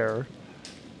into there.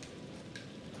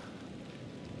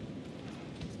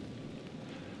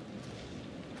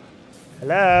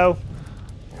 Hello?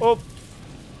 Oh.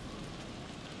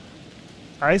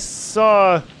 I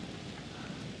saw,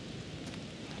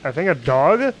 I think, a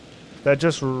dog that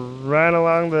just ran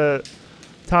along the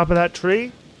top of that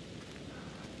tree.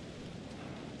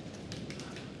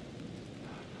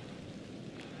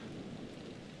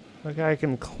 Okay, I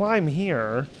can climb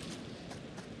here.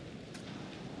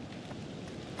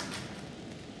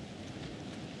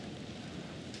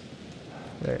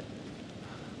 Wait.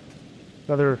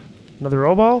 Another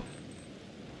oboe?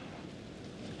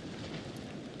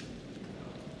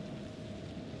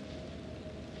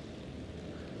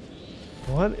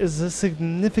 What is the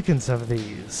significance of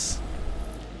these?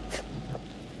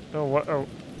 Oh, what? Oh,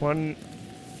 one.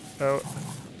 Oh,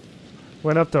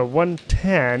 went up to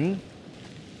 110.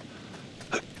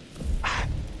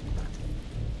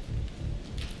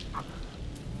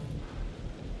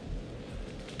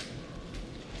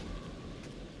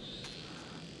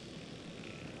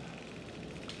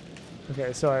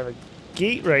 Okay, so I have a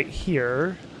gate right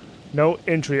here. No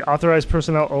entry. Authorized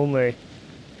personnel only.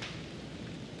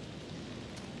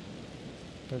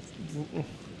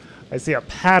 I see a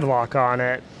padlock on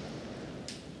it.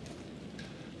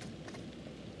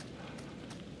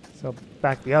 So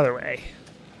back the other way.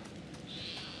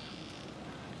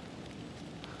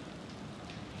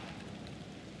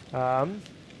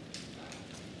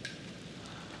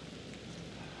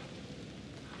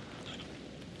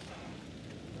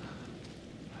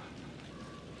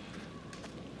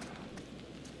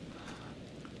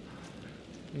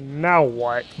 Now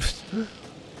what?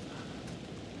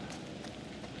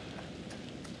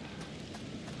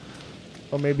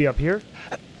 Oh, maybe up here?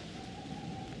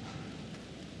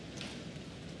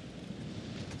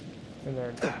 And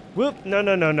then, whoop,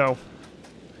 no.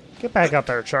 Get back up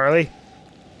there, Charlie.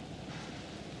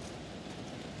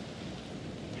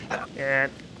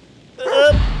 And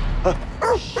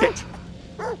Shit!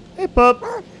 hey, pup.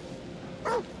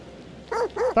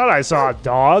 Thought I saw a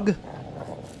dog.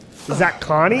 Is that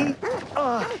Connie?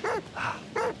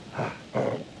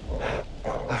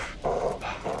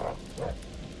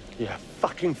 Yeah,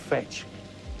 fucking fetch.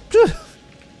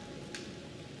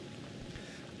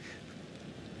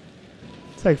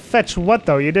 It's like, fetch what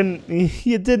though? You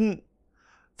didn't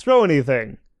throw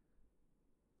anything.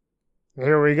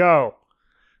 Here we go.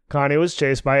 Connie was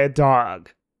chased by a dog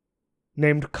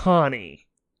named Connie.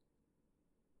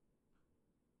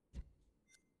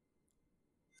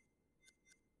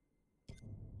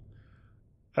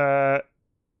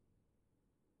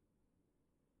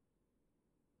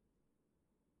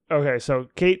 Okay, so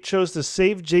Kate chose to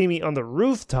save Jamie on the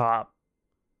rooftop.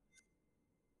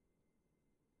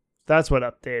 That's what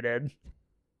updated.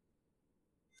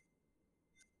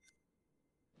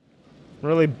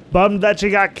 Really bummed that she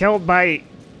got killed by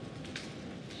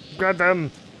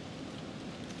Grantham.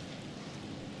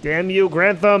 Damn you,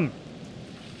 Grantham.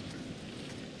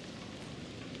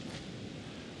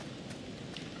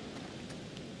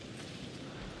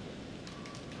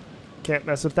 Can't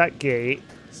mess with that gate,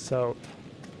 so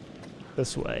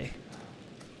this way.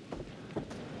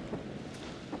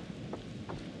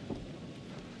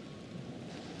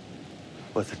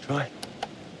 Worth a try.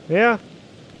 Yeah.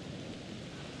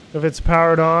 If it's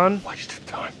powered on. Waste of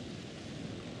time.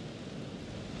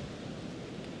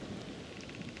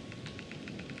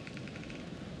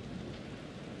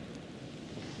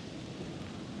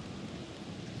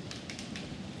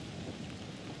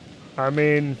 I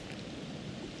mean,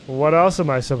 what else am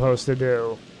I supposed to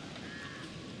do?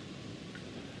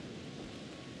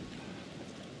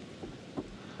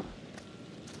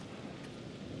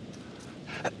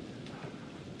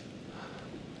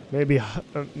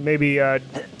 Maybe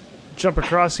jump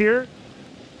across here?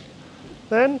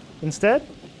 Then, instead?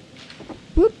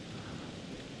 Whoop.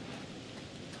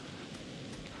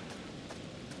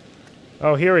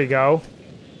 Oh, here we go.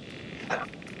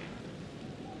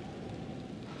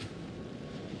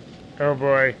 Oh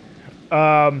boy.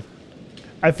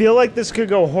 I feel like this could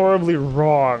go horribly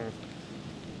wrong.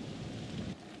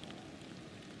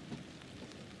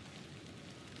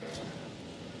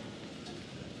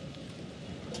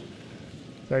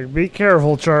 Like, be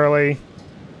careful, Charlie.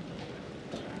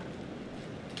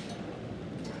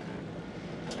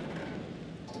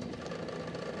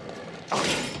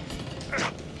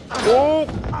 Oh!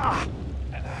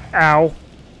 Ow.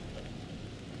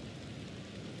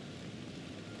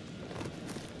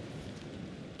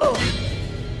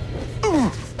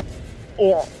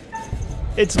 Oh.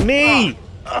 It's me!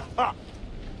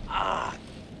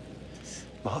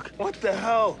 Mark? What the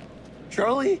hell?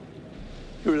 Charlie?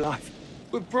 You're alive.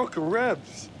 With broken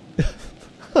ribs.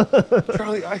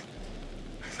 Charlie, I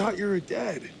thought you were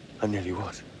dead. I nearly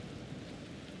was.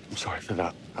 I'm sorry for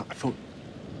that. I thought...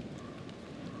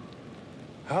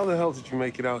 How the hell did you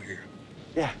make it out here?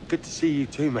 Yeah, good to see you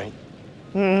too, mate.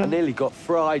 I nearly got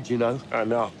fried, you know. I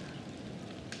know.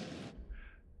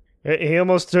 He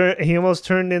almost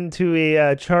turned into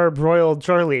a charbroiled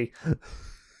Charlie.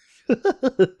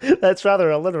 That's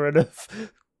rather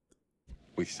alliterative.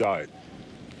 We saw it.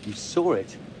 You saw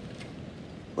it?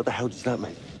 What the hell does that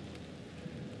mean?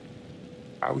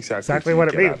 How Exactly what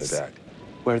it get out means. of that?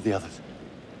 Where are the others?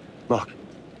 Mark,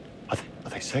 are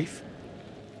they safe?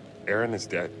 Aaron is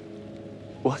dead.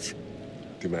 What?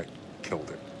 Dumet killed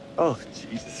her. Oh,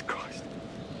 Jesus Christ.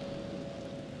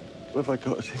 What have I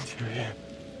got us into here?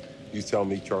 You tell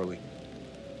me, Charlie.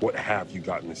 What have you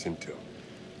gotten us into?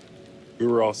 We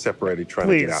were all separated trying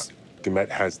to get out.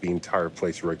 Dumet has the entire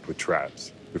place rigged with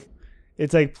traps.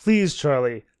 It's like, please,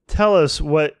 Charlie, tell us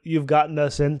what you've gotten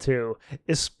us into,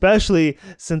 especially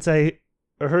since I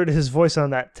heard his voice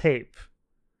on that tape.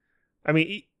 I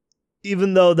mean,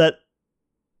 even though that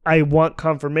I want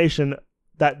confirmation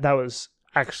that that was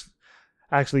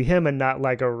actually him and not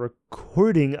like a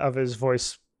recording of his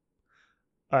voice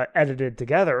edited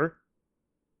together.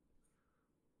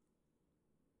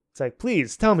 It's like,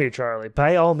 please, tell me, Charlie,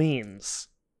 by all means.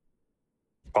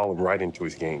 Follow him right into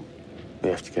his game. We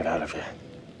have to get out of here.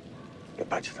 Get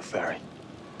back to the ferry.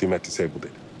 Dumet disabled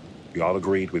it. We all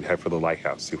agreed we'd head for the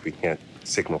lighthouse, see if we can't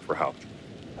signal for help.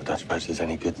 I don't suppose there's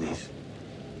any good news.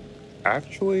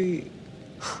 Actually,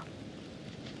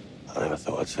 I never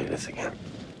thought I'd see this again.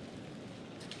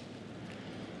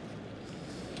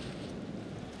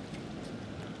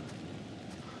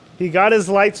 He got his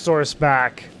light source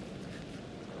back.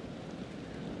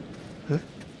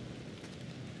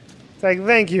 It's like,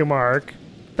 thank you, Mark.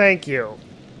 Thank you.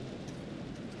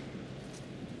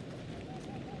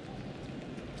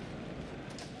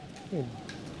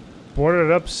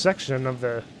 boarded up section of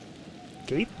the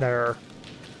gate there.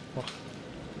 Oh.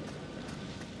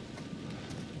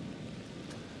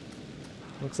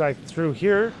 Looks like through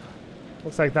here.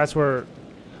 Looks like that's where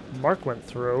Mark went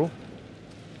through.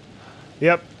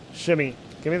 Yep, shimmy.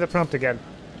 Give me the prompt again.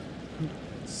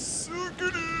 Suck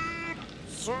it in!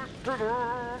 Suck it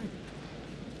in!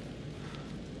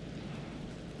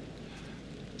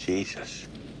 Jesus.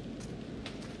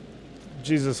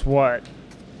 Jesus what?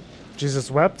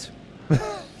 Jesus wept?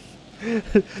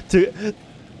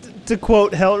 to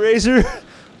quote Hellraiser?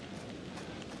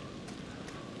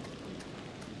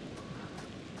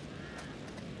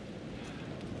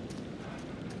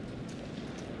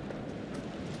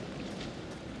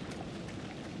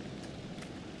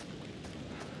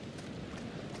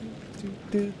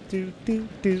 do.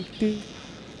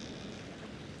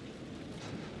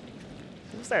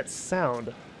 What was that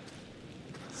sound?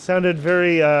 Sounded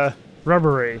very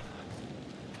rubbery.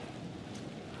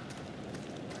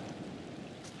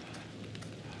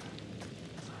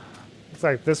 It's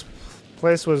like this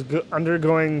place was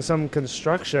undergoing some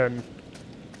construction.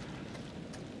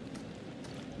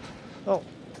 Oh,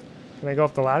 can I go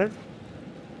up the ladder?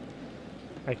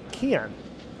 I can.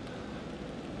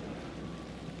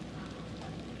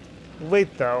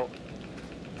 Wait though.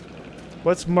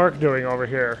 What's Mark doing over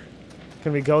here?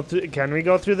 Can we go through? Can we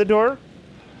go through the door?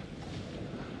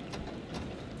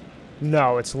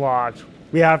 No, it's locked.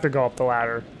 We have to go up the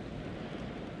ladder.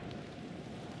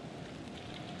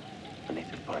 I need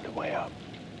to find a way up.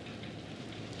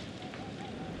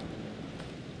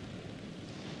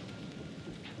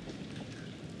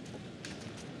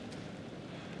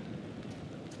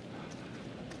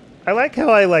 I like how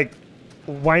I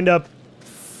wind up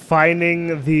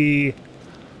finding the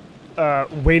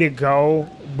way to go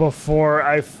before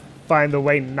I find the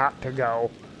way not to go.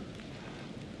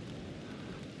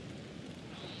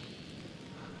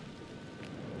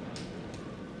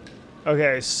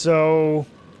 Okay, so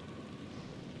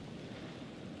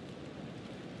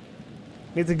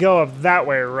need to go up that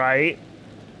way, right?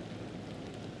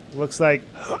 Looks like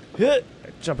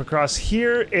jump across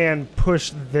here and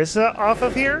push this off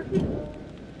of here.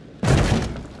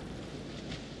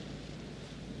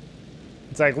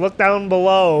 It's like, look down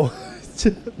below,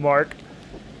 Mark.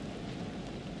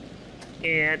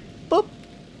 And boop.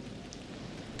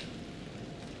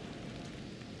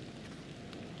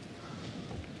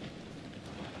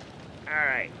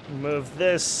 Alright, move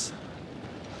this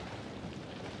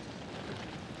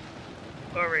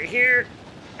over here.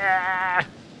 Ah.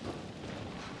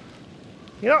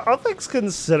 You know, all things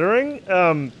considering,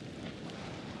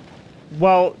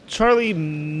 while Charlie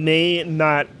may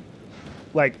not,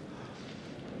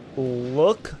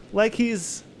 look like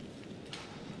he's...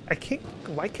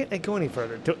 Why can't I go any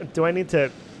further? Do I need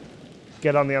to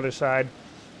get on the other side?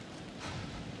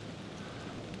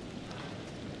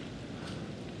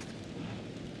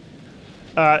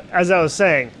 As I was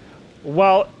saying,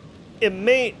 while it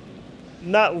may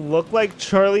not look like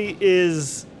Charlie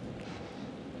is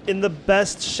in the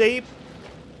best shape,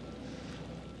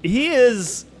 he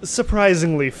is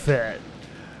surprisingly fit.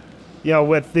 You know,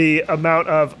 with the amount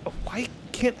of... Why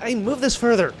can't I move this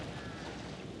further?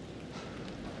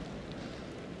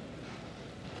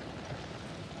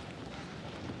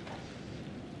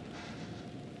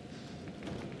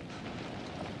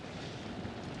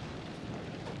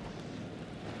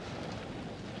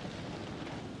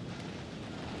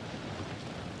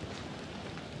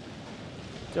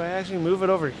 Do I actually move it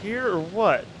over here or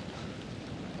what?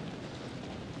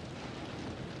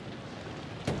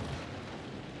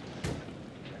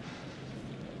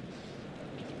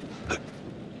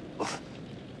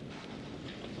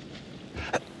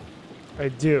 I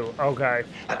do. Okay.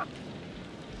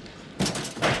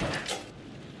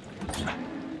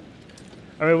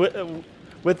 I mean,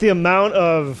 with the amount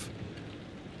of,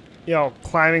 you know,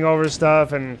 climbing over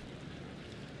stuff and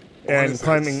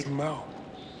climbing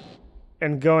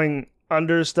and going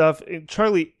under stuff,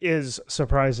 Charlie is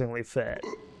surprisingly fit.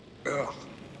 Ugh.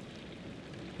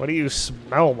 What do you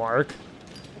smell, Mark?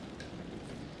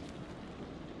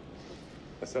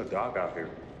 I saw Doc out here.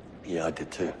 Yeah, I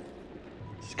did too.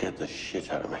 Scared the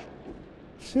shit out of me.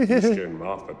 You scared him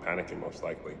off by panicking, most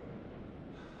likely.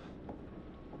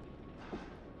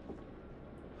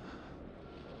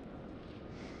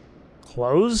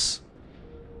 Clothes?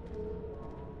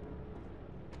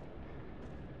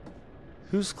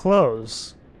 Whose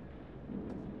clothes?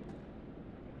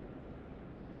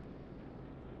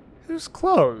 Whose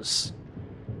clothes?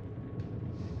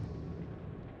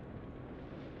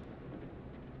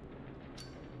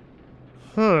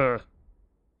 Huh.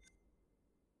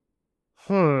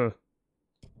 Huh.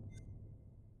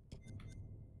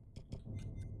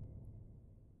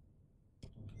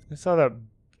 I saw that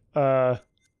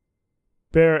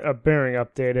bearing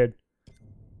updated.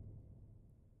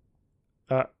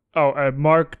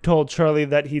 Mark told Charlie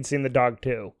that he'd seen the dog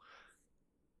too.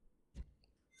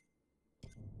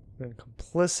 Then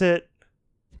complicit.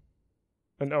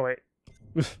 And oh wait.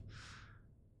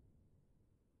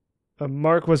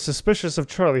 Mark was suspicious of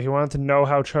Charlie. He wanted to know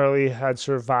how Charlie had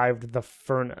survived the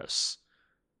furnace.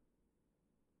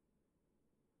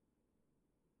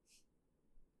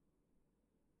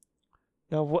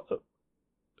 Now,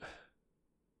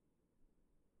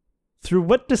 through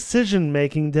what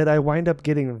decision-making did I wind up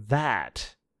getting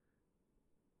that?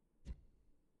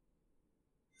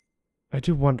 I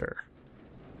do wonder.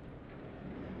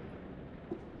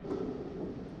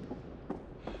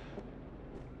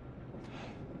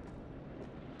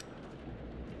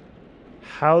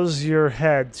 How's your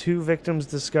head? 2 victims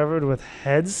discovered with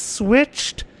heads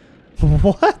switched?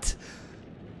 What?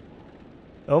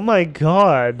 Oh my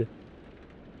god.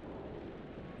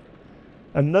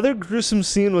 Another gruesome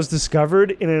scene was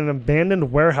discovered in an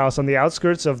abandoned warehouse on the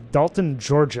outskirts of Dalton,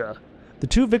 Georgia. The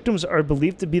 2 victims are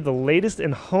believed to be the latest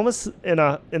in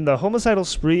the homicidal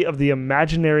spree of the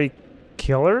imaginary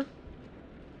killer?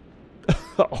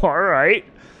 Alright.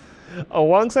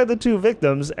 Alongside the 2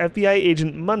 victims, FBI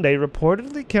agent Monday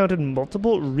reportedly counted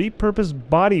multiple repurposed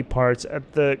body parts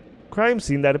at the crime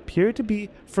scene that appeared to be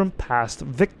from past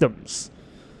victims.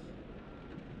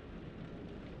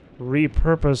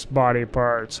 Repurposed body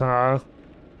parts, huh?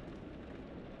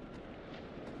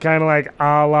 Kind of like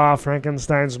a la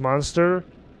Frankenstein's monster.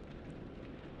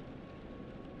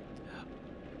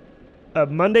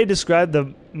 Monday described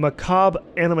the macabre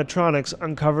animatronics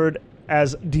uncovered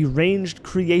as deranged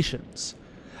creations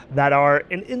that are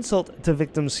an insult to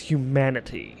victims'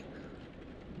 humanity.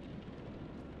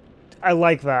 I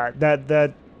like that.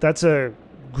 That's a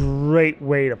great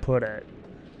way to put it.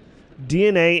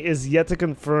 DNA is yet to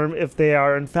confirm if they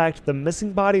are in fact the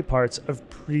missing body parts of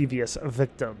previous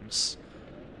victims.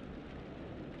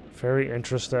 Very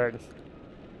interesting.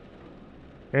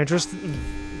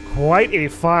 Quite a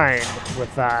find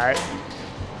with that.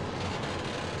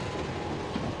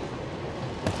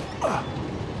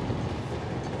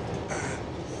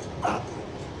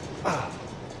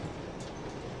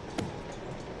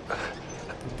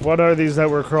 What are these that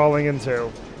we're crawling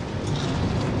into?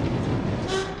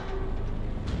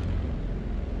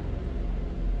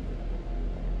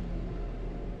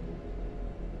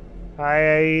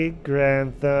 Hi,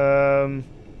 Grantham.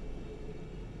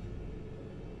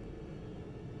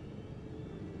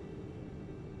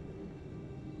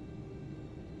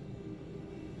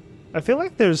 I feel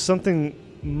like there's something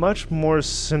much more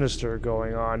sinister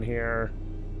going on here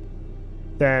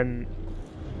than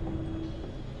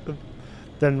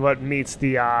what meets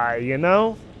the eye, you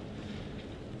know?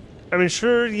 I mean,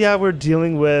 sure, yeah, we're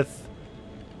dealing with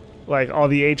like all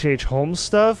the H.H. Holmes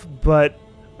stuff, but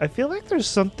I feel like there's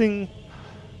something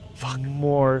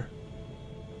more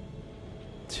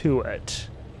to it.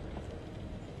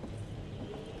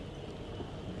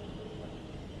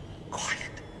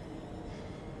 Quiet.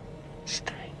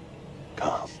 Stay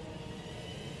calm.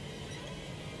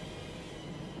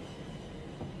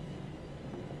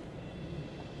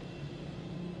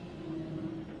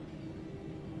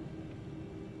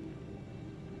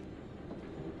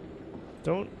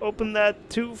 Don't open that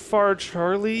too far,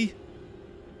 Charlie.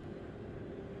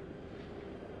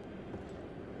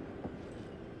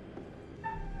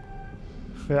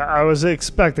 Yeah, I was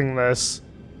expecting this.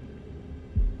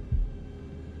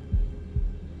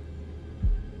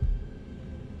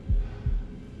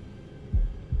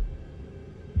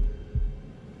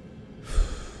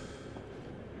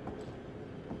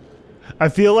 I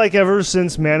feel like ever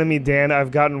since Man-O-Me Dan,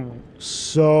 I've gotten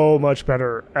so much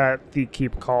better at the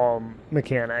keep calm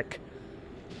mechanic.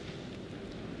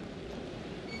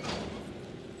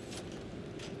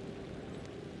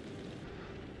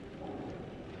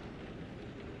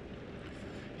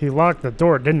 He locked the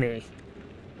door, didn't he?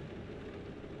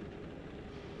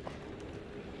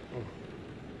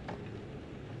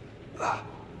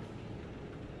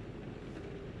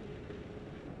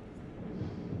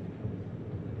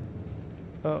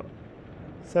 Oh,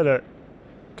 is that a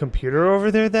computer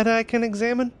over there that I can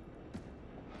examine?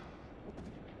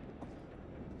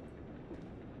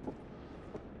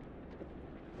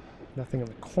 Nothing in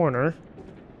the corner.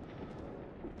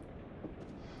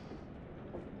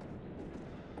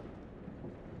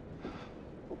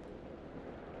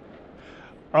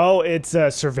 Oh, it's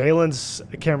surveillance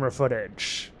camera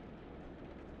footage.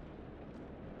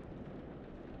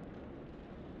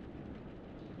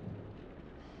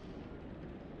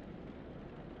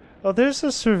 Oh, there's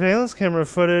a surveillance camera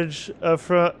footage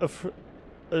from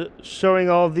showing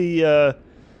all the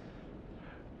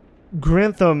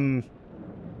Grantham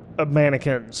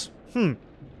mannequins.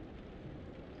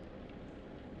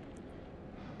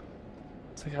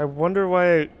 It's like, I wonder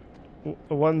why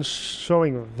one's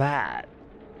showing that.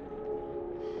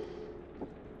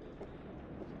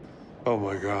 Oh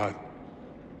my God.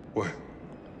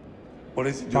 What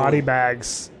is he doing? Body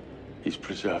bags. He's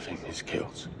preserving his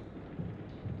kills.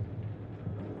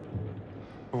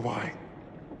 Why?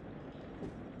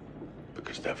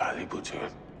 Because they're valuable to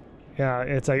him. Yeah,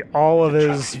 it's like all of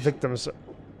his victims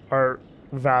are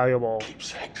valuable.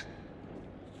 Keepsakes.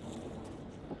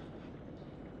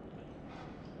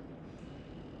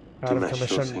 Out of Dinesh sure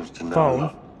commission seems to know a phone.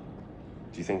 lot.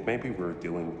 Do you think maybe we're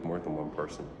dealing with more than one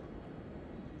person?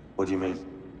 What do you mean?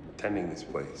 Tending this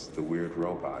place, the weird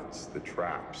robots, the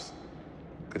traps.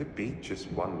 Could it be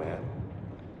just one man?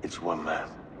 It's one man.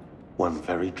 One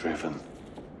very driven,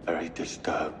 very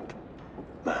disturbed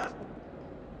man.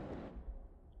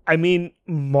 I mean,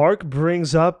 Mark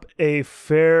brings up a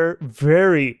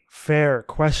very fair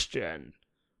question.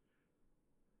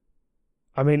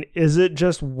 I mean, is it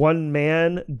just one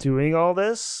man doing all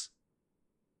this?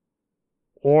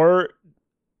 Or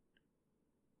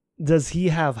does he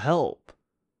have help?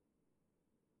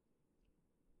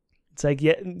 It's like,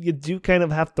 yeah, you do kind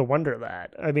of have to wonder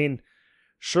that. I mean,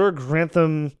 sure,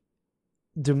 Grantham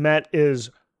Dumet is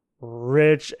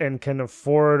rich and can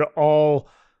afford all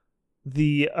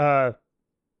the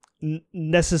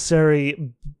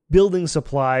necessary building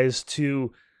supplies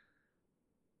to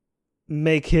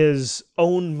make his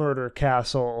own murder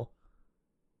castle.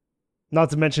 Not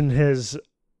to mention his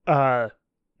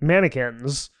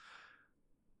mannequins.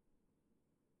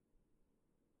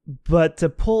 But to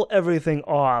pull everything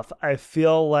off, I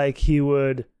feel like he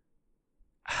would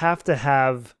have to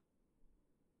have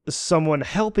someone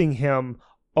helping him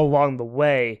along the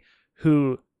way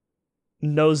who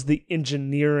knows the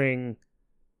engineering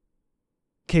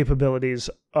capabilities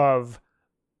of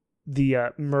the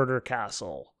murder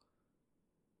castle.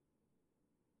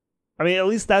 I mean, at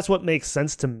least that's what makes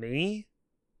sense to me.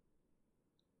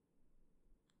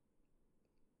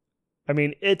 I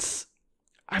mean, it's...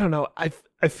 I don't know.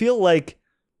 I feel like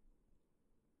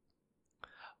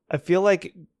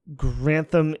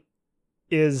Grantham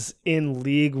is in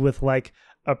league with like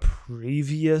a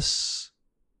previous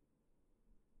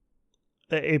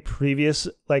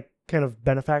like kind of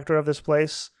benefactor of this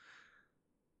place,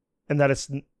 and that it's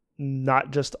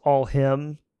not just all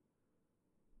him.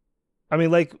 I mean,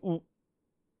 like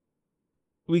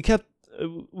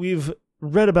we've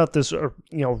read about this, or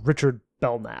Richard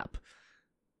Belknap.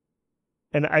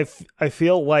 And I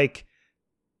feel like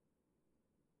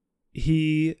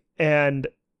I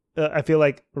feel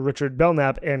like Richard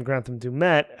Belknap and Grantham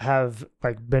Dumet have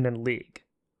like been in league.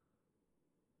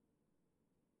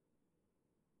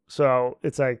 So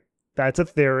it's like, that's a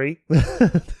theory.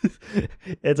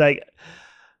 It's like,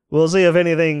 we'll see if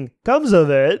anything comes of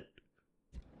it.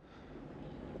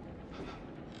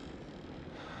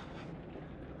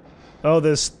 Oh,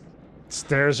 the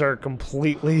stairs are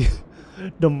completely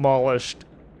demolished.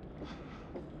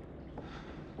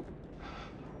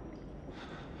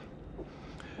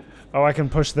 Oh, I can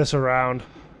push this around.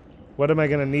 What am I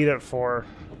going to need it for?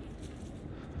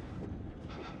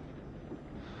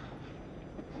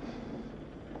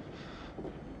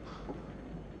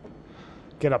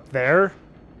 Get up there?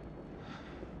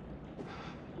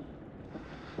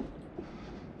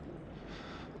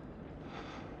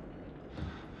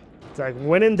 It's like,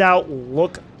 when in doubt,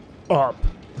 look up.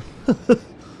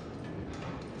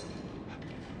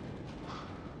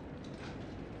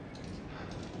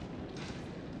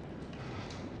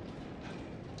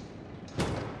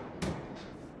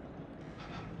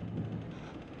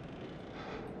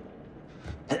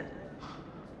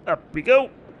 Up we go.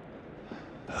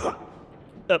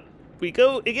 Up we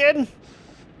go again.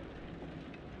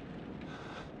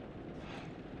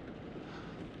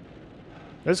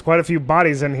 There's quite a few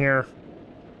bodies in here.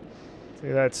 See,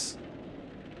 that's...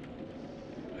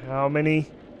 how many?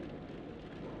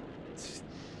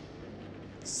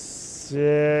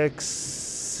 6,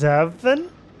 7?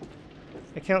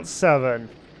 I count 7.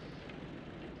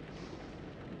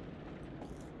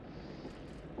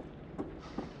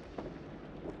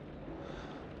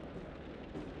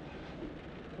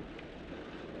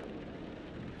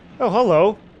 Oh,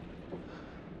 hello.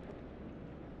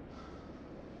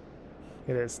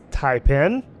 It is type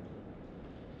in.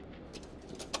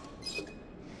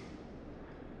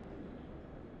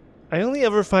 I only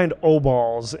ever find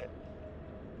O-balls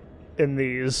in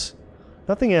these.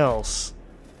 Nothing else.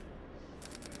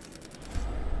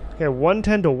 Okay,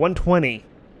 110 to 120.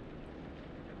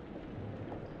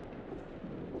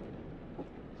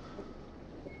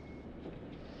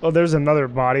 Oh, there's another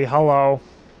body. Hello.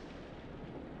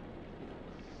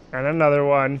 And another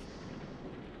one.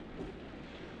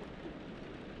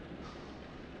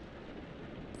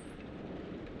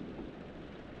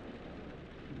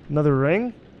 Another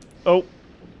ring? Oh.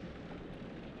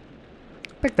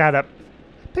 Pick that up.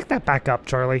 Pick that back up,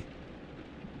 Charlie.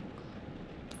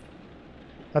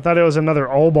 I thought it was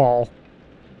another O-ball.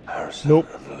 Harrison Nope.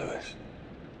 and Lewis.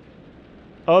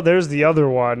 Oh, there's the other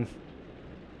one.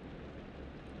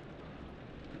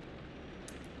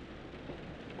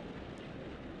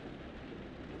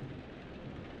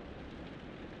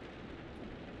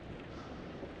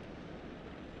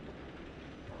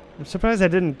 I'm surprised I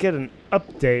didn't get an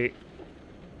update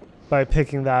by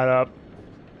picking that up.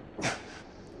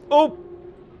 Oh!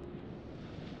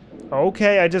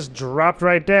 Okay, I just dropped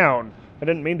right down. I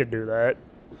didn't mean to do that.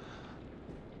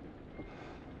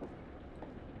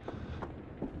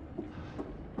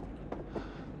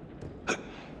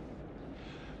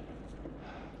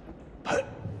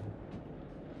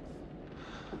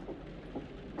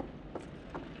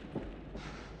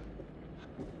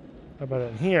 How about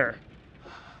in here?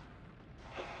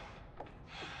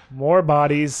 More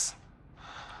bodies.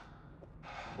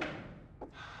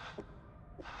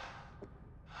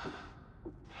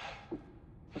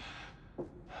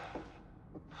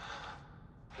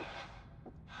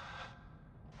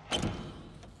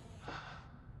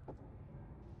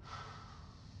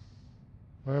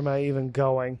 Where am I even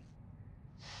going?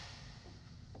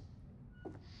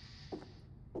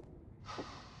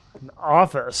 An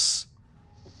office.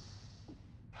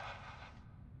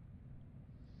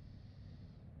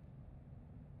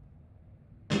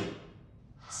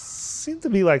 Seems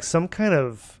to be like some kind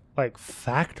of like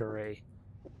factory.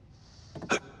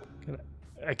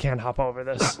 I can't hop over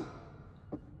this.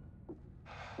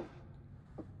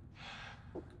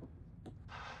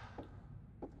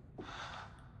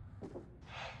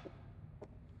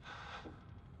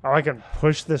 Oh, I can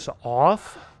push this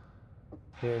off?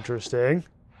 Interesting.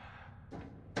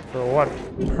 For what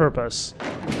purpose?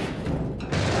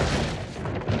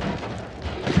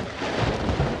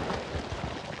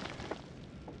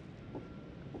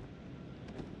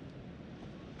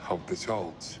 Hope this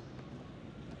holds.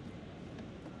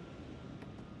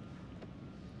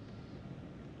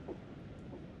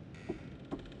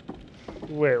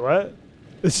 Wait, what?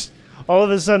 All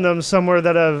of a sudden I'm somewhere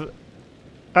that I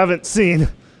haven't seen.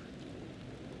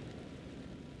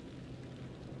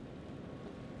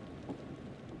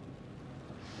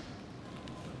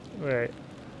 Wait.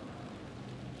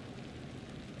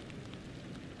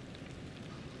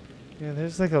 Yeah,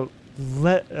 there's like a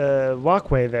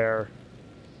walkway there.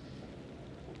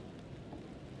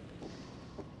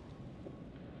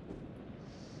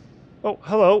 Oh,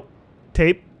 hello.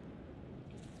 Tape.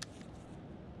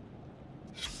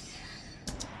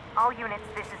 All units,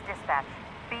 this is dispatch.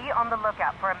 Be on the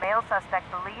lookout for a male suspect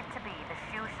believed to be the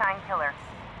Shoe Shine Killer.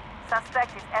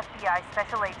 Suspect is FBI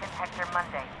Special Agent Hector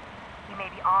Monday. He may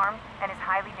be armed and is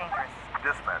highly dangerous.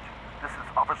 Dispatch, this is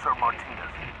Officer Martinez.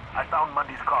 I found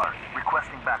Mundy's car,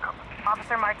 requesting backup.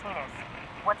 Officer Martinez,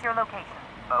 what's your location?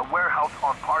 A warehouse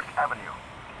on Park Avenue,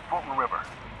 Fulton River.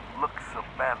 Looks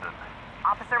abandoned.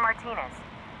 Officer Martinez,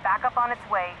 backup on its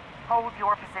way. Hold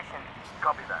your position.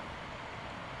 Copy that.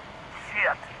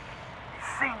 Shit! He's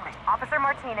seen me! Officer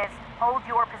Martinez, hold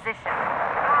your position.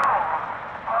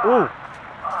 Ooh.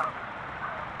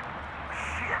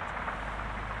 Shit!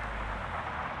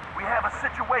 We have a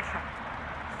situation.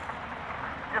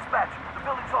 Dispatch, the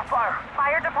building's on fire.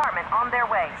 Fire department on their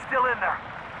way. He's still in there.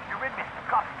 You read me?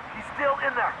 Copy. He's still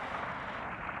in there.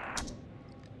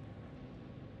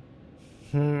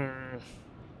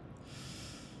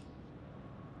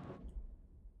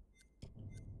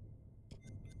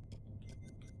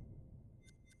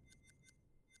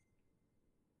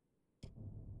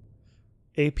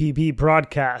 APB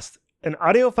broadcast. An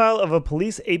audio file of a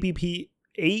police APB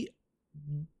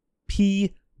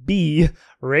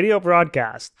radio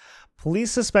broadcast.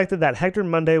 Police suspected that Hector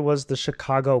Monday was the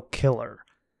Chicago killer.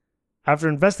 After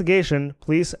investigation,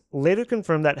 police later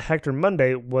confirmed that Hector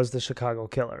Monday was the Chicago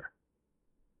killer.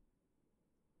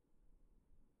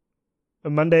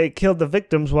 Monday killed the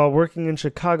victims while working in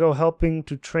Chicago helping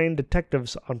to train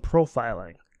detectives on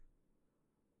profiling.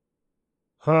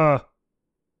 Huh.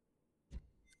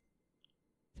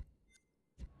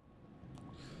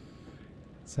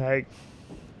 It's like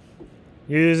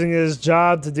using his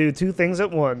job to do two things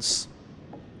at once.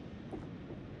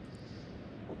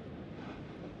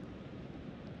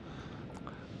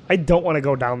 I don't want to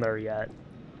go down there yet.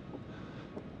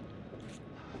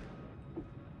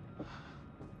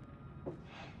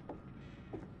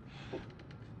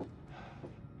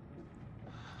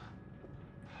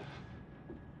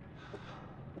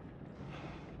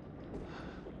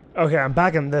 Okay, I'm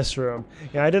back in this room.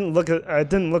 Yeah, I didn't look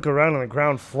around on the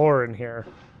ground floor in here.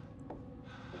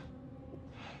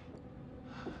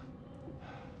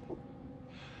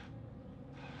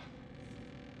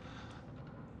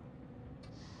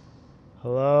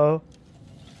 Hello?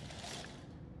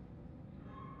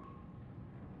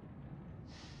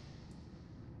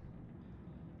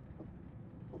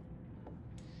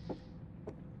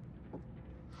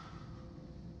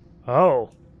 Oh.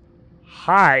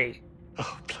 Hi.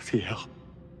 Oh, bloody hell.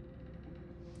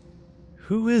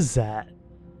 Who is that?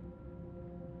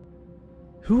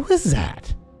 Who is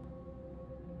that?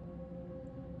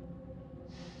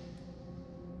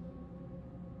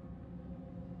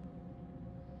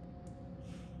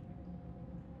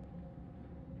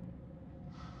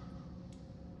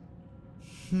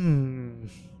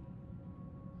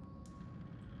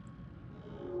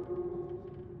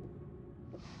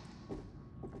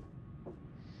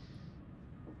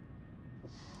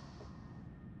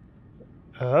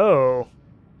 Oh.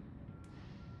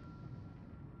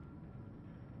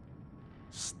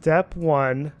 Step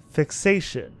 1,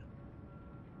 fixation.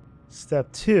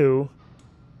 Step 2,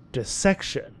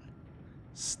 dissection.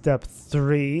 Step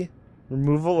 3,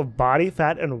 removal of body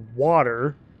fat and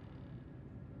water.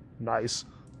 Nice.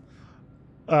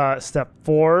 Step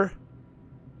 4,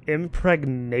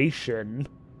 impregnation.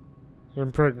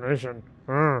 Impregnation.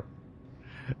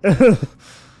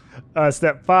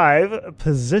 Step 5,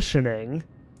 positioning.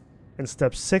 And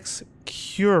step 6,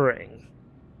 curing.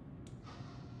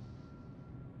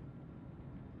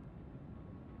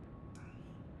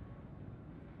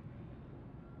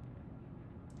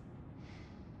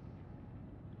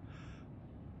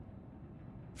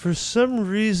 For some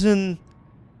reason,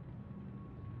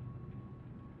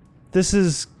 this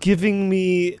is giving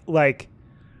me, like,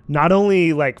 not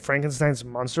only, like, Frankenstein's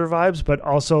monster vibes, but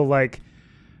also, like,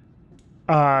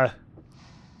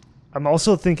 I'm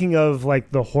also thinking of,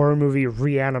 like, the horror movie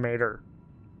Reanimator.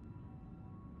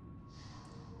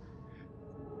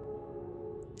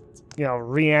 You know,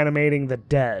 reanimating the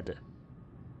dead.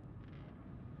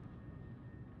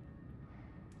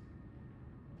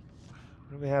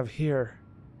 What do we have here?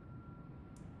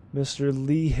 Mr.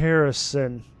 Lee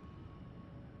Harrison.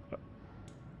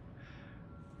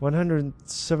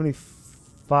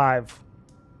 175.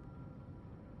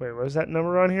 Wait, what is that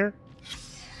number on here?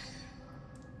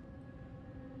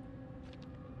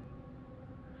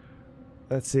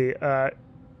 Let's see.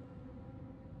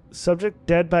 Subject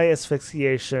dead by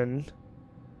asphyxiation.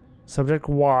 Subject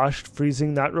washed.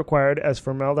 Freezing not required as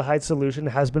formaldehyde solution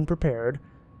has been prepared.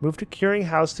 Move to curing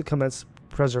house to commence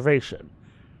preservation.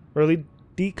 Early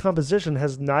decomposition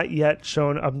has not yet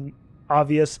shown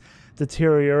obvious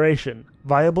deterioration.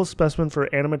 Viable specimen for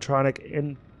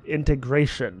animatronic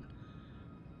integration.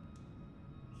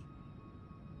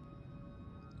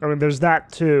 I mean, there's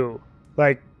that too.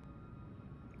 Like,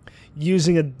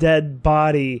 using a dead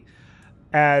body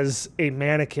as a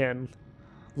mannequin,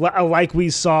 like we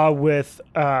saw with,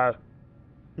 I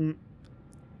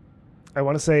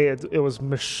want to say it was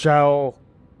Michelle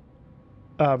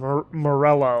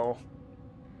Morello.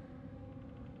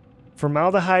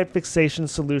 Formaldehyde fixation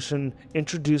solution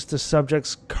introduced to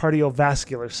subject's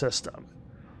cardiovascular system.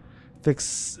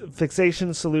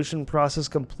 Fixation solution process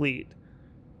complete,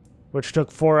 which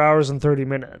took 4 hours and 30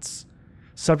 minutes.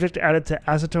 Subject added to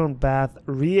acetone bath,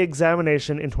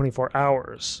 re-examination in 24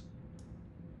 hours.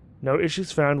 No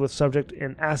issues found with subject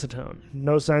in acetone.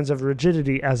 No signs of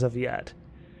rigidity as of yet.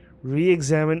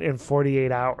 Re-examine in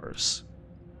 48 hours.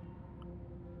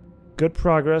 Good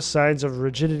progress, signs of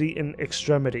rigidity in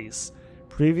extremities.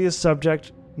 Previous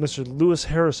subject, Mr. Lewis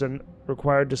Harrison,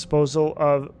 required disposal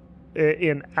of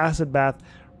in acid bath.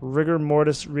 Rigor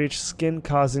mortis reached skin,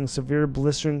 causing severe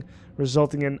blistering,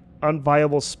 resulting in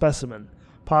unviable specimen.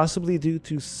 Possibly due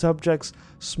to subject's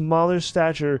smaller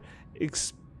stature,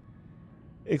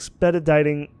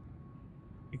 expediting.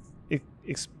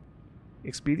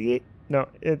 Expediate? No,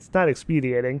 it's not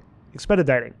expediating.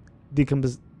 Expediting.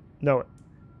 No,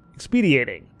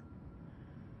 expediating.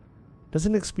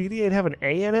 Doesn't expediate have an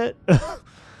A in it?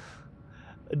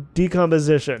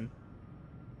 Decomposition.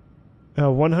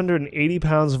 180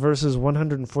 pounds versus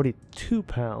 142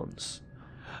 pounds.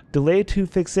 Delay to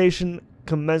fixation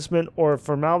commencement or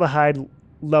formaldehyde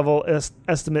level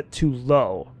estimate too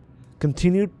low.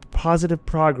 Continued positive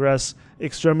progress.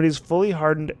 Extremities fully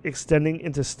hardened, extending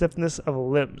into stiffness of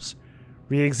limbs.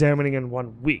 Re-examining in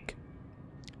 1 week.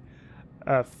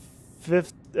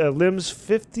 Limbs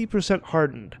 50%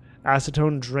 hardened.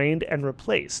 Acetone drained and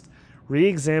replaced.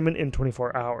 Re-examine in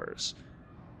 24 hours.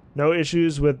 No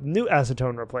issues with new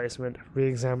acetone replacement.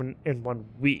 Re-examine in 1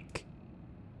 week.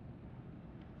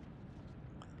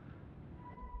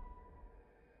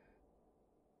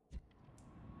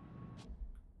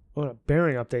 Oh, a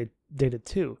bearing update dated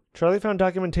too. Charlie found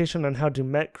documentation on how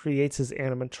Dumet creates his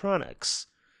animatronics.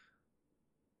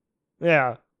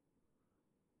 Yeah.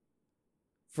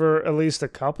 For at least a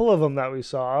couple of them that we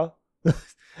saw.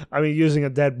 I mean, using a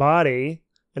dead body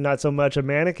and not so much a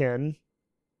mannequin.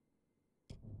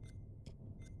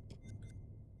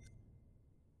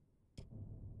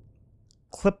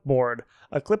 Clipboard.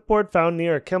 A clipboard found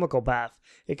near a chemical bath.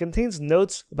 It contains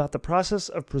notes about the process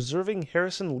of preserving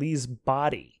Harrison Lee's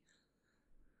body.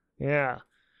 Yeah.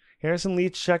 Harrison Lee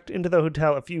checked into the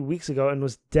hotel a few weeks ago and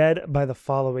was dead by the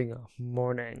following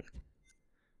morning.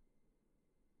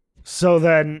 So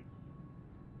then...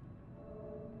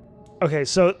 Okay,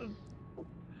 so...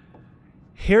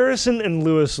 Harrison and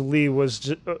Lewis Lee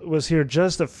was here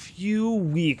just a few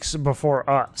weeks before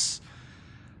us.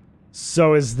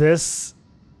 So is this...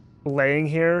 laying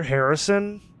here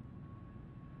Harrison?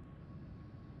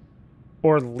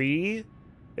 Or Lee?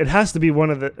 It has to be one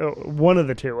of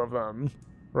the two of them,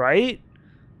 right?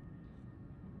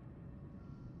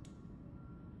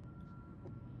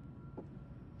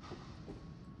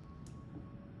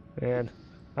 Man,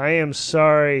 I am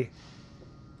sorry.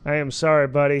 I am sorry,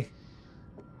 buddy.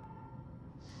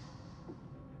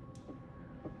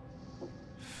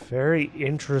 Very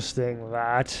interesting,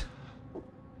 that.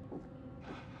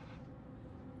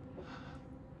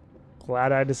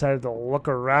 Glad I decided to look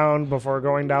around before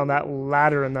going down that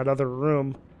ladder in that other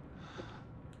room.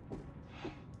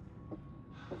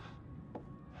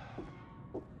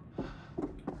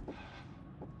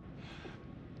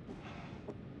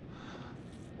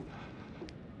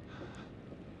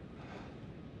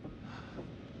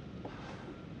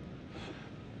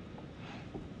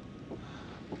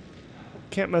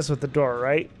 Can't mess with the door,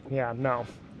 right? Yeah, no.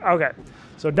 Okay,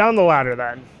 so down the ladder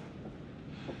then.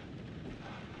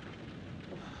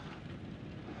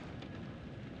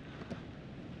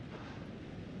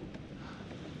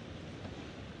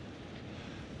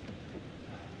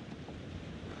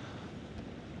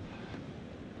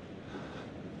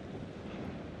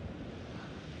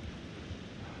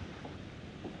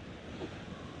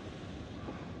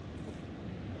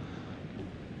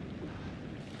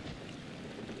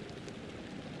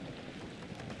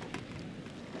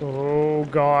 Oh,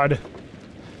 God.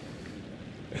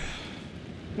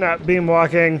 Not beam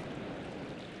walking.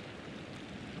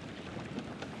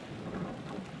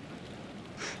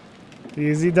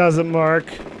 Easy does it,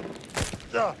 Mark.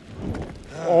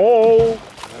 Oh.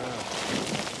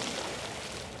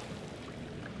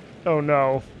 Oh,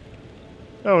 no.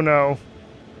 Oh, no.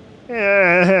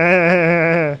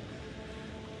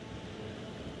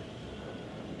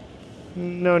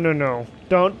 No, no, no.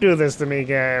 Don't do this to me,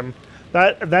 game.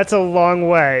 That's a long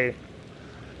way.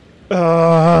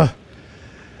 I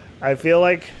feel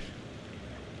like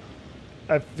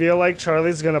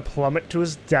Charlie's gonna plummet to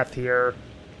his death here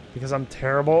because I'm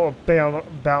terrible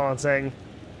at balancing.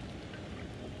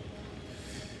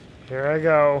 Here I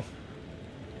go.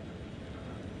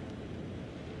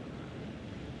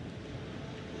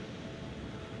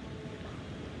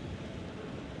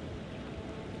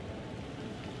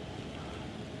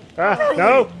 Ah,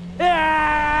 no!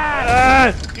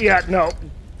 Yeah, no.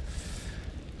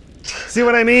 See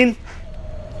what I mean?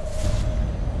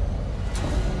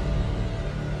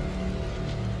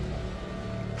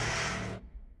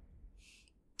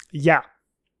 Yeah.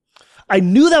 I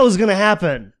knew that was gonna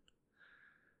happen.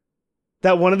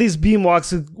 That one of these beam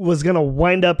walks was gonna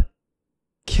wind up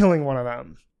killing one of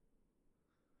them.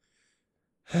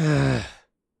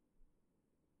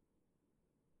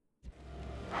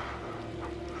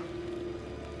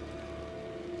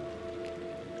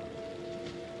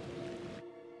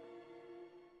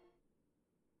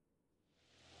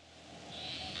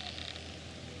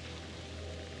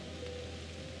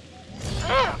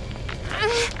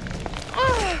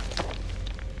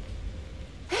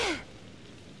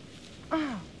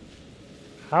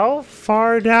 How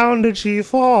far down did she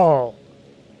fall?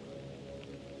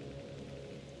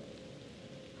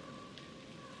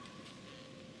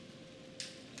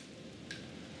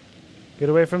 Get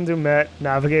away from Dumet,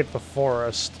 navigate the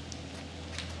forest.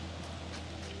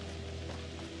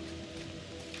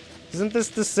 Isn't this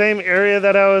the same area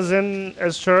that I was in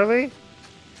as Charlie?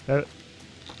 I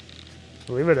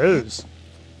believe it is.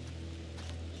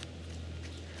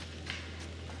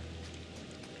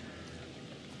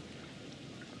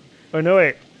 Oh, no,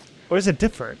 wait. Or is it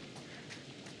different?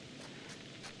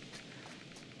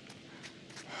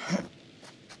 I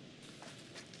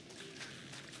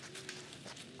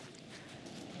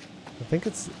think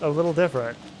it's a little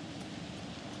different.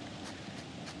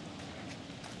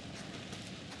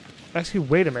 Actually,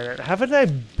 wait a minute. Haven't I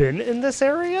been in this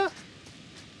area?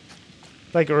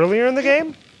 Like earlier in the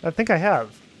game? I think I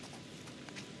have.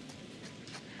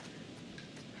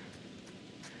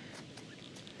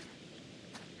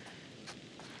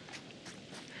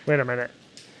 Wait a minute.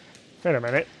 Wait a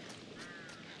minute.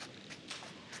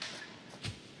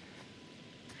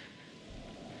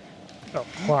 Oh,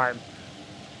 climb.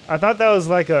 I thought that was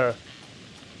like a...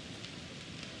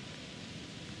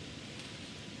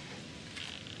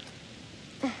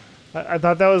 I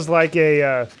thought that was like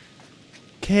a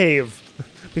cave.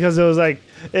 Because it was like...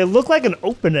 It looked like an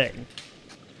opening.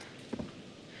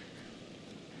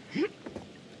 Is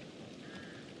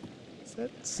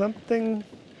that something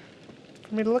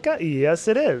for me to look at? Yes,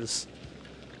 it is.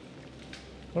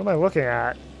 What am I looking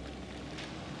at?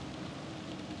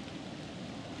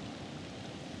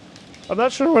 I'm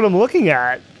not sure what I'm looking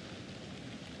at.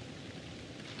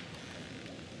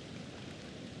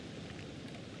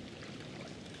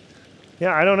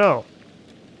 Yeah, I don't know.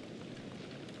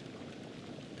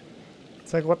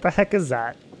 It's like, what the heck is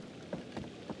that?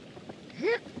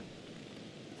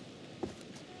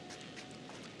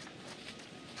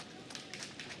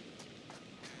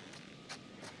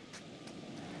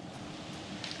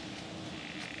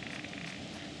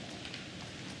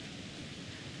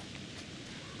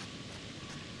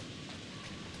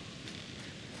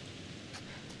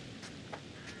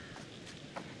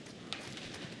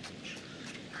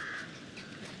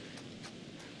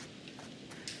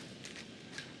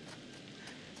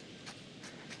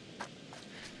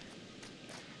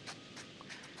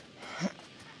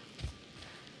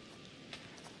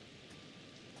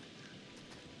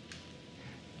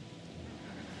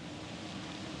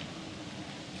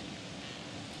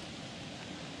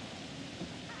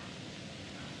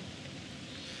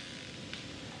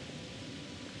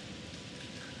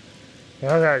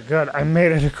 Okay, good. I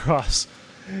made it across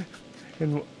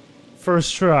in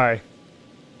first try.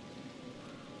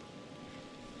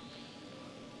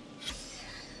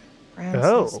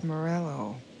 Francis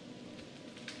Morello.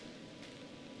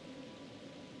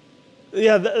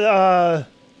 Yeah,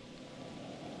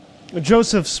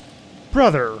 Joseph's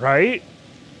brother, right?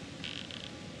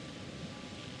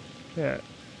 Yeah.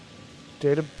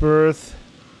 Date of birth,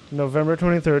 November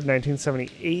 23rd,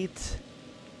 1978.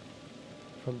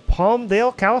 From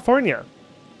Palmdale, California.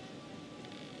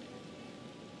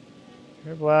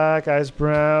 Hair black, eyes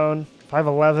brown,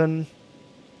 5'11".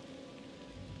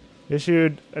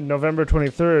 Issued November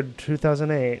 23rd,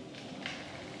 2008.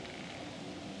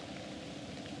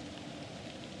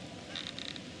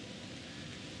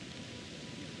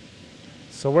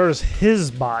 So where's his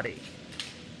body?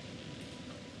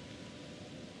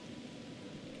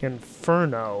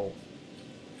 Inferno.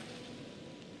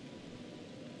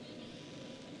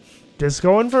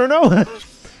 Disco Inferno?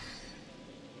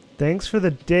 Thanks for the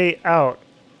day out,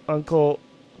 Uncle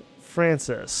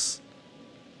Francis.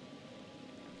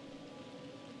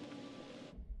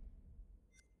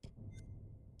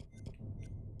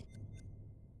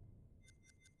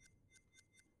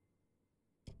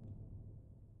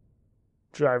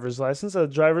 Driver's license. A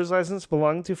driver's license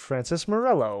belonging to Francis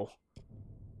Morello.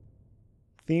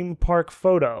 Theme park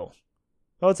photo.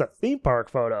 Oh, it's a theme park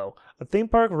photo. A theme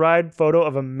park ride photo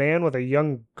of a man with a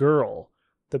young girl.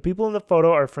 The people in the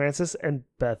photo are Francis and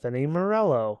Bethany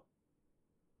Morello.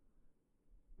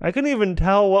 I couldn't even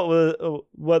tell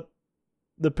what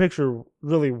the picture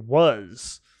really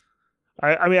was.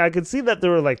 I mean, I could see that there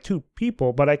were like two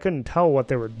people, but I couldn't tell what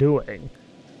they were doing.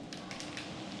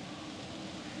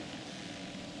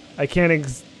 I can't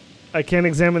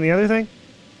examine the other thing?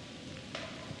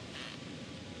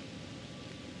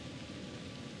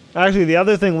 Actually, the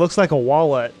other thing looks like a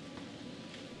wallet,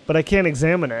 but I can't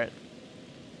examine it.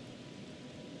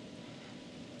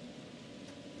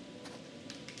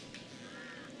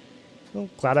 Well,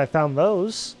 glad I found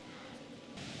those.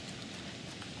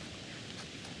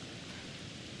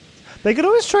 They could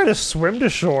always try to swim to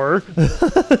shore.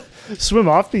 Swim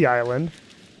off the island.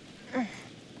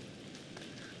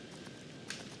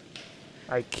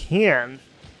 I can.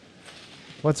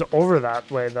 What's over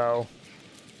that way, though?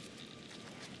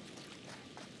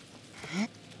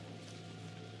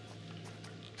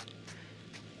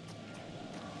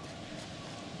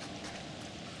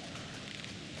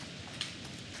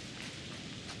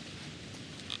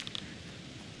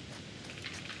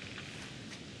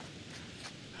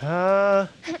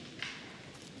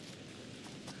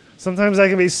 Sometimes I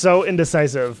can be so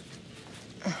indecisive.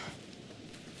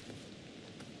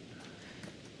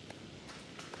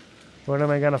 What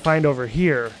am I gonna find over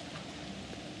here?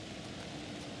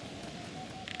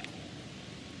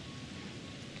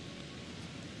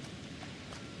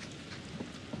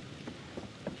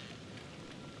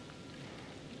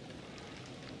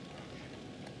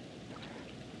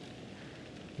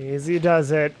 Easy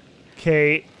does it,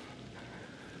 Kate.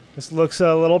 This looks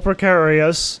a little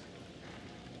precarious.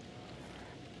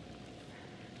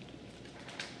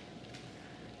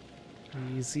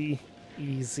 Easy,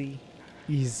 easy,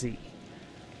 easy.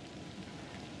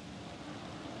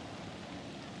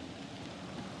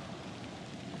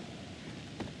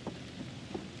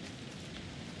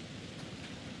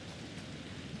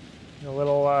 A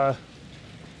little,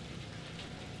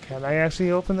 can I actually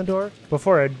open the door?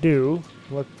 Before I do,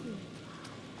 look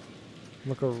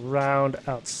around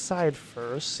outside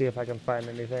first, see if I can find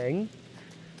anything.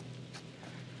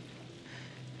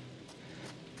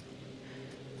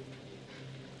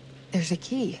 There's a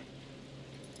key.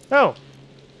 Oh.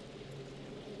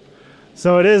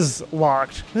 So it is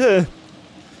locked.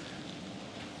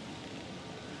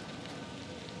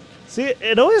 See,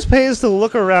 it always pays to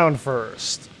look around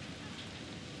first.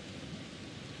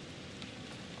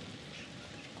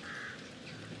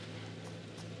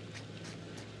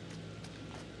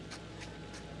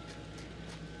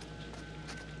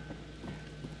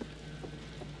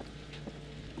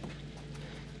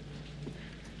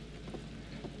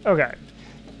 Okay.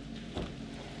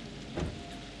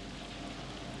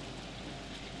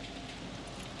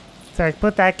 So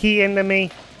put that key into me,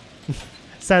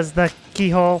 says the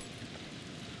keyhole.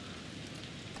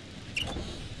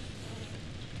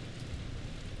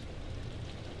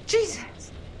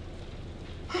 Jesus!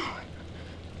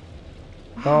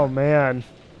 Oh man.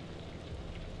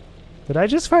 Did I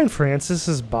just find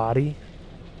Francis's body?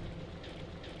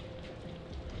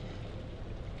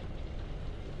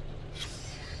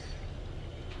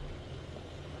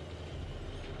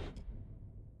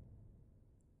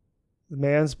 The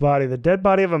man's body. The dead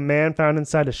body of a man found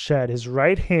inside a shed. His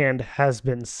right hand has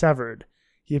been severed.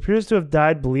 He appears to have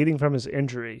died bleeding from his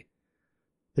injury.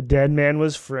 The dead man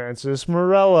was Francis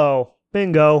Morello.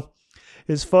 Bingo.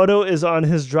 His photo is on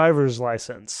his driver's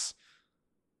license.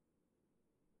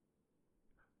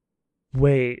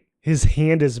 Wait, his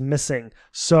hand is missing.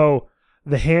 So,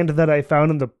 the hand that I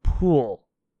found in the pool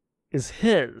is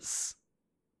his.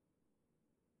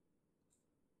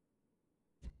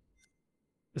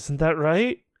 Isn't that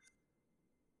right?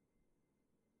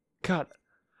 God.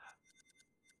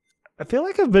 I feel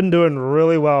like I've been doing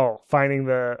really well finding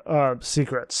the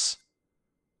secrets.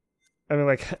 I mean,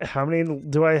 like, how many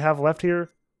do I have left here?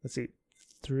 Let's see.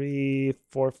 3,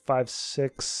 4, 5,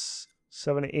 6,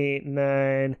 7, 8,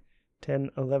 9, 10,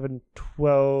 11,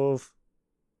 12.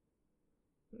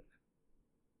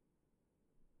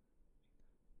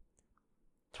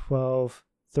 12,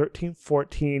 13,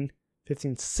 14,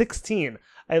 15, 16.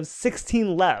 I have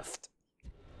 16 left.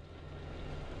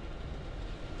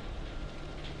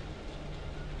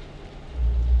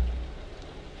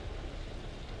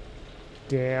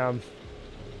 Damn.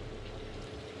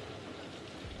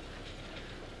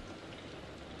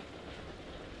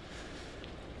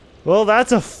 Well,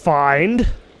 that's a find.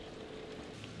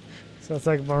 So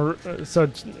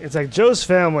it's like Joe's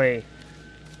family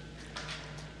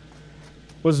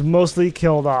was mostly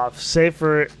killed off, save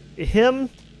for him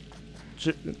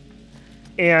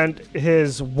and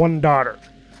his one daughter.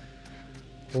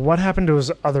 What happened to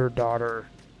his other daughter?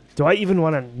 Do I even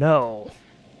want to know?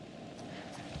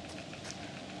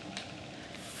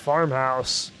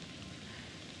 Farmhouse.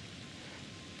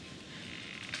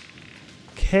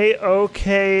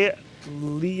 KOK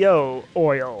Leo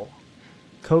oil.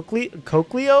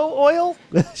 Cocleo oil?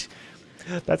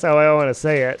 That's how I want to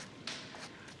say it.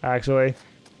 Actually.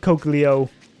 Cocleo.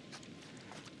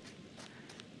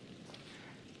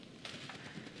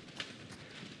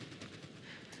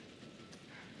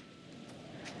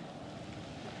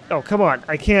 Oh, come on.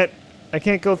 I can't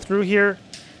go through here.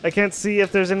 I can't see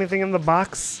if there's anything in the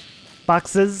boxes.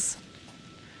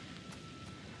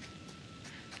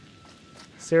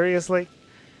 Seriously?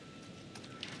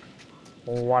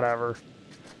 Whatever.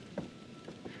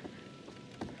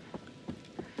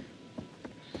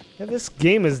 Yeah, this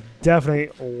game is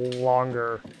definitely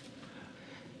longer.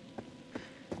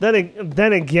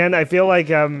 Then again, I feel like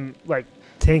I'm like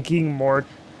taking more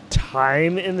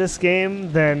time in this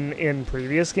game than in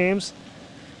previous games.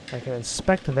 I can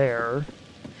inspect there.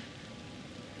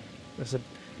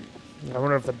 I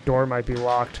wonder if the door might be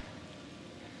locked.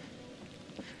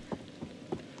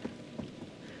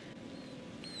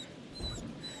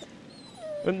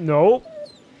 Nope.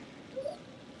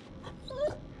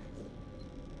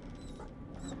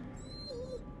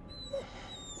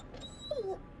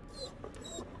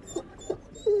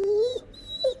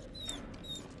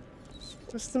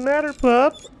 What's the matter,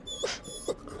 pup?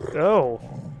 Oh.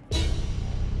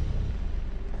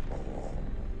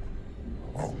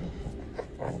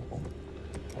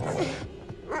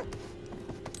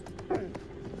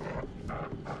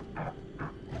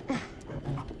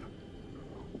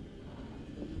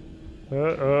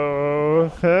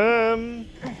 Uh-oh.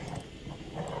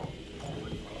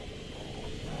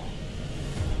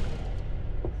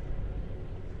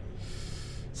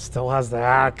 Still has the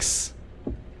axe.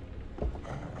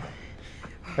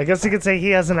 I guess you could say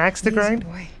he has an axe to grind.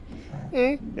 Boy.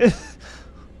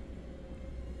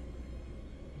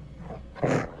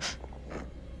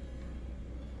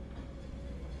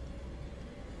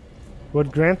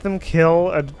 Would Grantham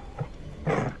kill an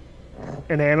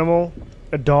animal?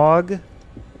 A dog?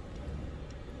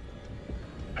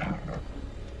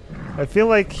 I feel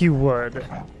like he would.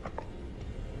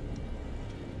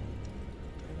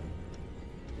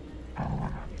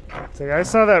 It's like, I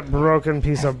saw that broken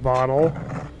piece of bottle.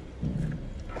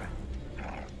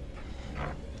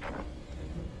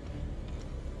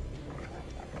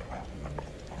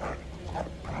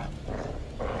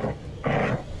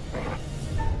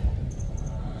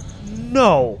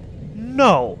 No.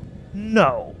 No.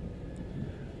 No.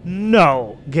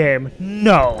 No, game.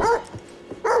 No.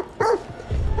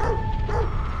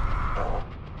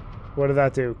 What did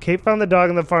that do? Kate found the dog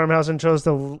in the farmhouse and chose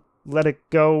to let it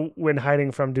go when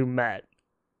hiding from Dumet.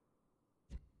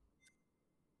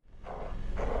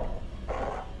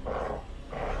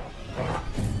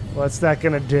 What's that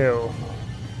gonna do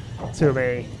to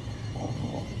me?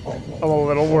 I'm a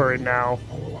little worried now.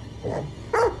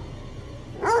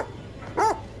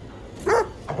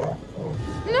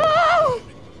 No!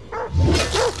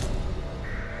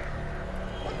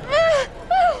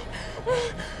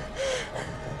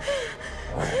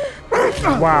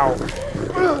 Wow.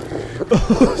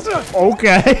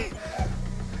 Okay.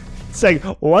 It's like,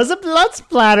 was a blood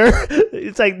splatter?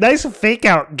 It's like, nice fake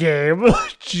out game.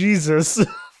 Jesus.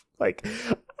 Like,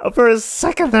 for a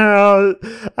second there,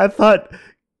 I thought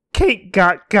Kate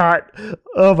got.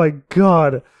 Oh my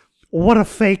god. What a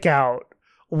fake out.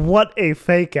 What a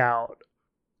fake out.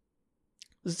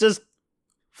 It's just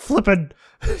flipping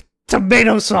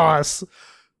tomato sauce.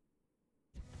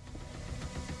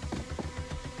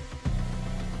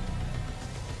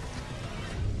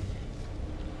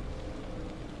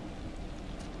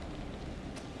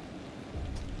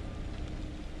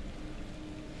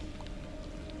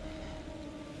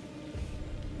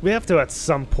 We have to, at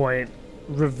some point,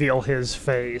 reveal his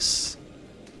face.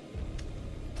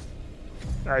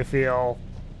 I feel.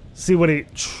 See what he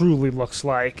truly looks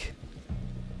like.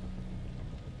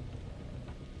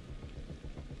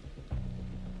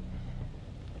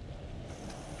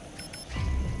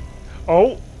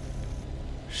 Oh!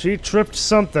 She tripped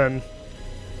something.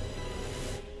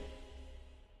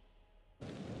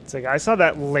 It's like, I saw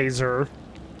that laser.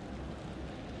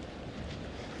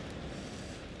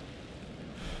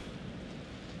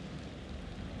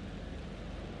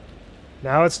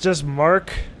 Now it's just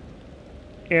Mark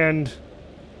and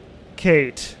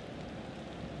Kate.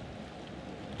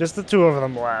 Just the two of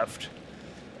them left.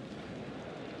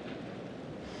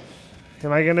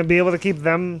 Am I gonna be able to keep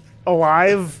them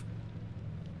alive?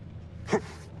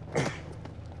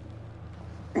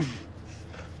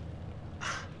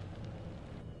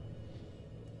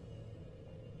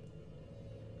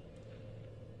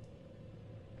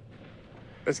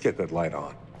 Let's get that light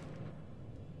on.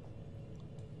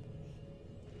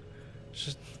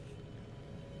 Just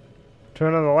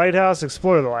turn on the lighthouse,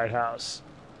 explore the lighthouse.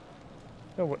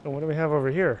 Oh, what do we have over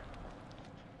here?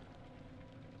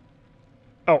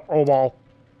 Oh, ball.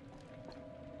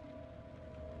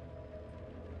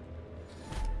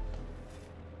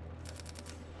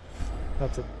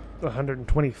 That's a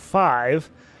 125.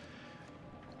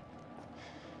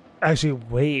 Actually,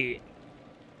 wait.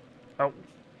 Oh,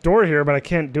 door here, but I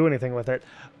can't do anything with it.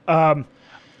 I'm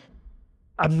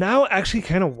now actually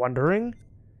kind of wondering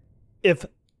if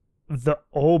the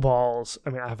O-balls, I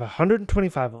mean, I have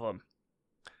 125 of them.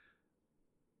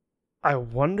 I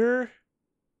wonder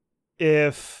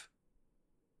if...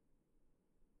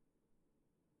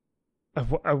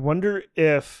 I wonder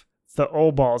if the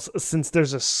O-balls, since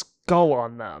there's a skull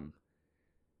on them,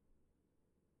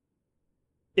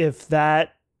 if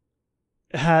that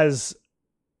has...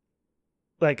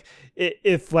 Like,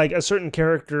 if like a certain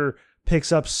character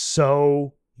picks up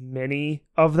so many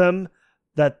of them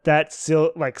that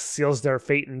seals their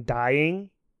fate in dying.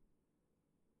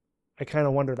 I kind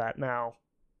of wonder that now.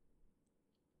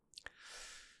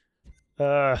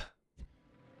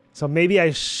 So maybe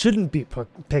I shouldn't be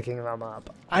picking them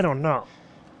up. I don't know.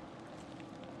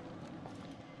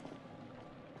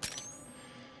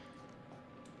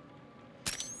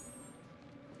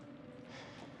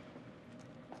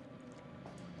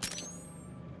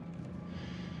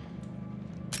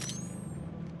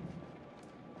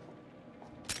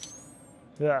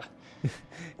 Yeah.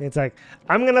 It's like,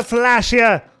 I'm gonna flash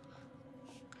you.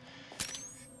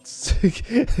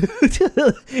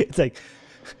 It's like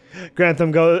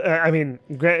Grantham goes.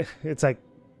 It's like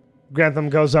Grantham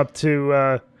goes up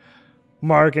to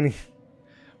Mark, and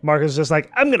Mark is just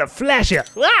like, "I'm gonna flash you!"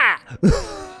 Ah!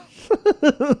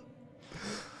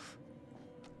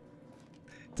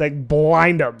 It's like,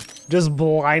 blind him. Just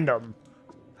blind him.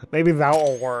 Maybe that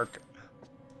will work.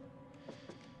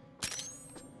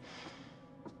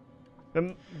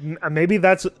 Maybe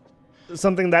that's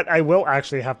something that I will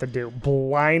actually have to do.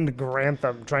 Blind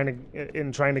Grantham trying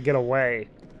to get away.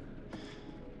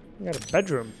 We got a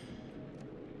bedroom.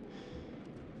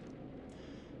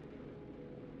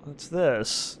 What's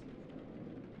this?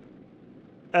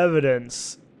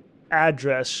 Evidence.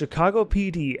 Address. Chicago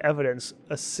PD. Evidence.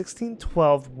 A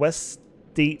 1612 West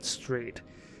State Street.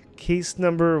 Case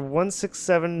number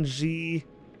 167G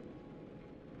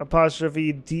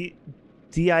apostrophe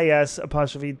DIS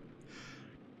apostrophe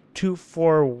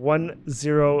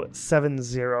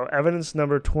 241070. Evidence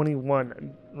number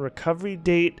 21. Recovery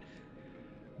date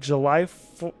July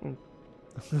 4th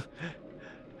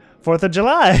of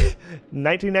July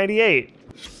 1998.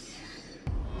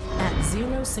 At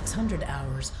 0600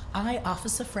 hours, I,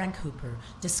 Officer Frank Hooper,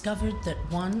 discovered that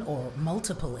one or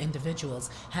multiple individuals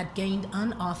had gained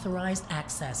unauthorized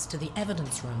access to the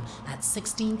evidence room at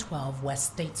 1612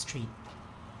 West State Street.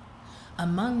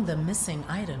 Among the missing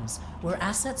items were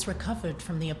assets recovered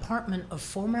from the apartment of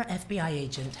former FBI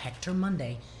agent Hector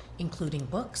Monday, including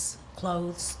books,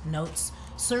 clothes, notes,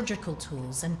 surgical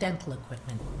tools, and dental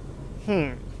equipment.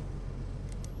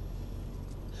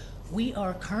 We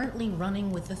are currently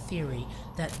running with the theory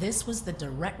that this was the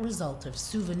direct result of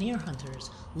souvenir hunters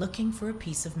looking for a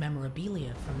piece of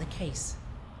memorabilia from the case.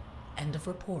 End of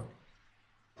report.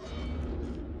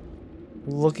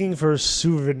 Looking for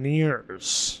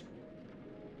souvenirs.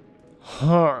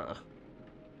 Huh.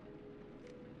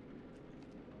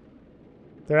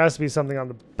 There has to be something on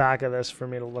the back of this for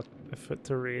me to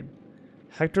read.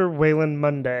 Hector Wayland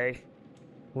Monday.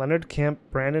 Leonard Camp,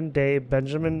 Brandon Day,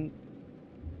 Benjamin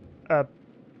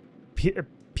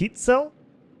Pietzel?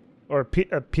 Or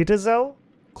Pietzel?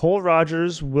 Cole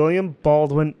Rogers, William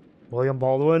Baldwin. William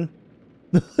Baldwin?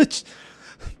 The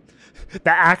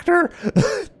actor?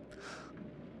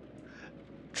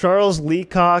 Charles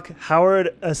Leacock,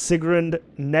 Howard Sigrand,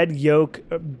 Ned Yoke,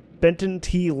 Benton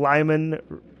T. Lyman,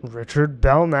 Richard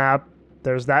Belknap,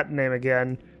 there's that name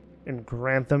again, and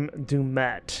Grantham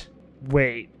Dumet.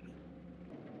 Wait.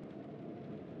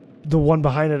 The one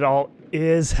behind it all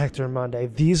is Hector Monday.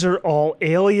 These are all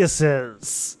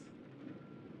aliases.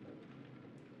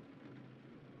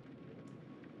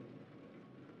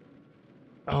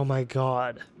 Oh my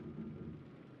god.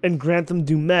 And Grantham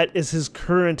Dumet is his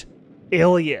current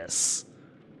alias.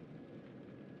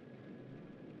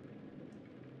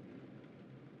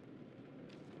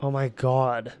 Oh my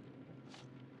god.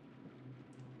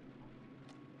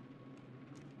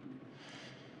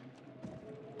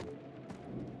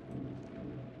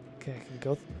 Okay, I can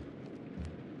go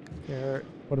here.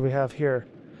 What do we have here?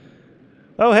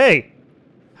 Oh, hey!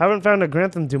 Haven't found a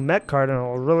Grantham Dumet card in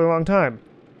a really long time.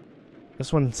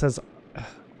 This one says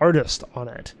artist on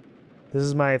it. This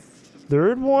is my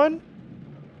third one?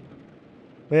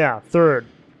 Yeah, third.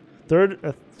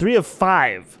 3 of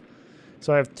 5.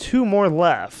 So I have 2 more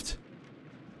left.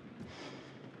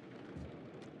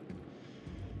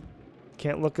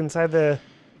 Can't look inside the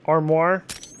armoire.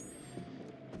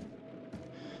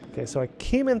 Okay, so I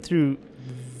came in through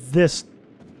this.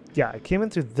 Yeah, I came in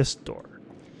through this door.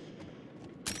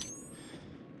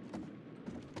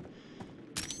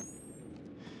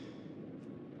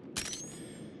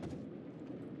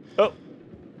 Oh.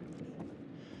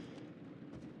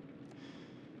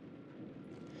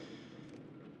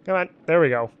 Come on, there we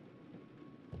go.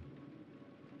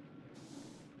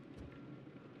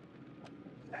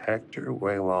 Hector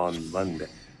Waylon Monday.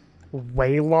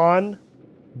 Waylon?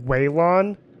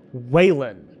 Waylon?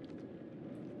 Wayland.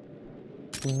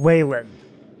 Wayland.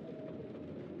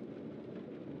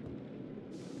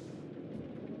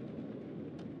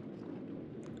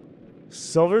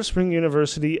 Silver Spring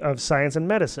University of Science and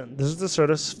Medicine. This is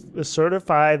to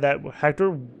certify that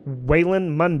Hector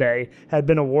Wayland Monday had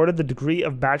been awarded the degree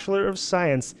of Bachelor of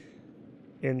Science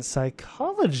in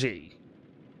Psychology.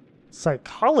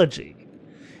 Psychology.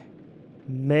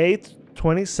 May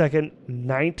 22nd,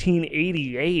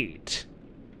 1988.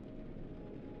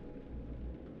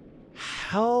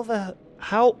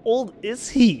 How old is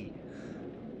he?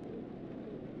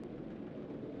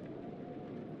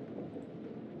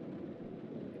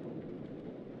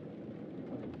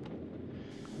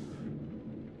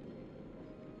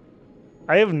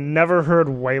 I have never heard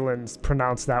Wayland's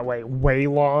pronounced that way.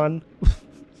 Waylon.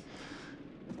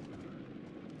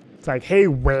 It's like, hey,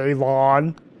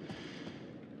 Waylon.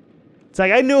 It's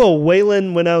like, I knew a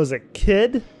Waylon when I was a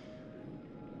kid.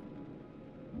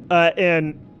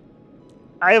 And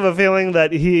I have a feeling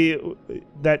that he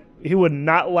would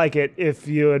not like it if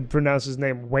you had pronounced his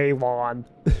name Waylon.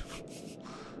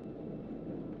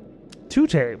 2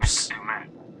 tapes. Matt,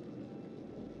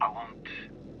 I want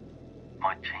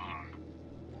my team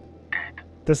dead.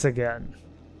 This again.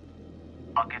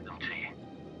 I'll get them to you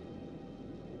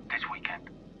this weekend.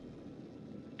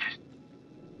 Just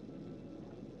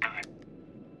do it.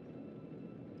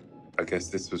 I guess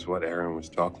this was what Aaron was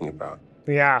talking about.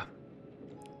 Yeah.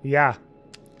 Yeah.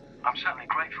 I'm certainly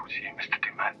grateful to you, Mr.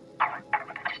 Dumat.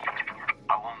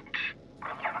 I want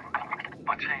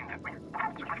my team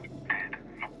dead.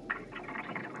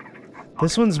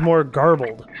 This one's more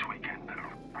garbled. This weekend.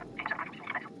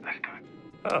 Let's do it.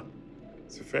 Oh,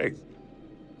 it's a fake.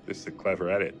 Just a clever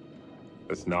edit.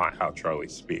 That's not how Charlie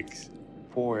speaks.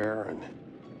 Poor Aaron.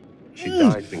 She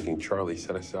died thinking Charlie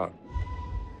set us up.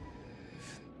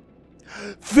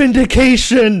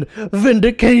 Vindication!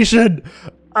 Vindication!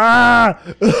 Ah!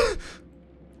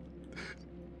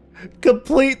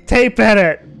 Complete tape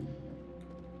edit!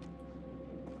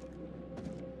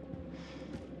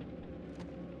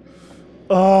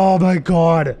 Oh my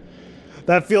god.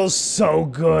 That feels so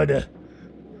good.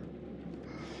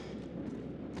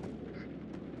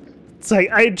 It's like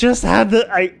I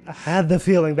had the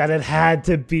feeling that it had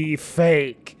to be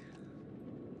fake.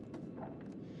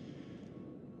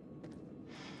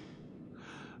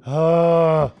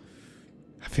 Oh,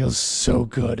 that feels so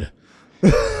good.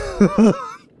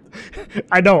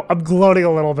 I know, I'm gloating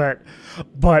a little bit,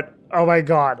 but oh my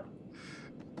god.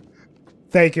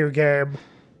 Thank you, game,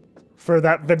 for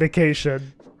that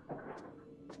vindication.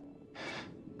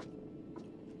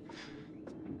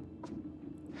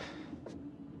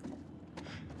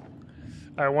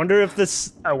 I wonder if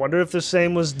the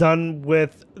same was done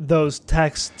with those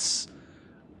texts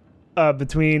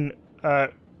between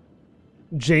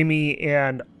Jamie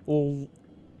and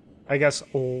I guess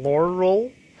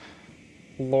Laurel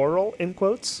in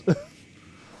quotes.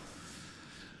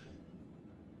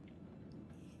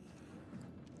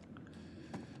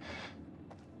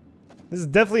 This is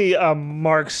definitely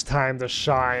Mark's time to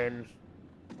shine.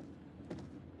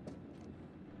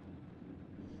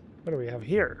 What do we have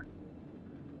here?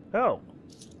 Oh.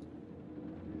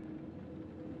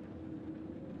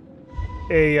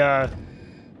 A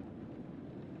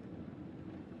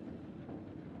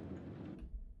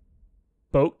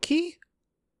boat key?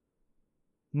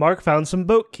 Mark found some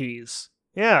boat keys.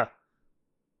 Yeah.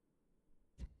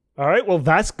 Alright, well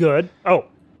that's good. Oh.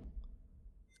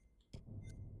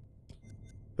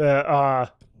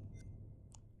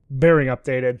 Bearing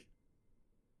updated.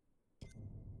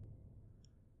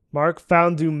 Mark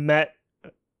found Dumet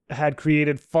had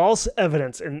created false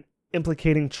evidence in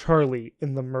implicating Charlie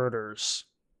in the murders.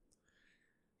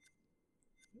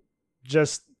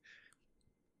 Just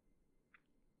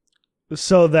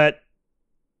so that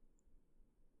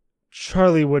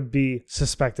Charlie would be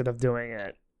suspected of doing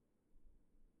it.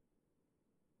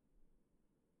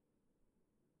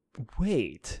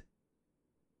 Wait.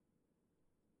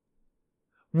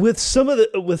 With some of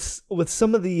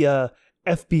the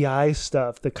FBI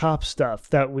stuff, the cop stuff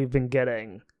that we've been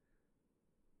getting,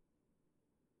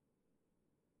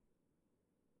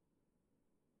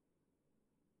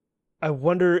 I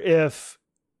wonder if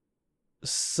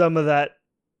some of that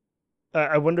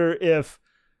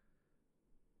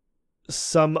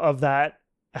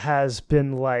has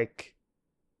been like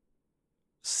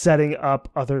setting up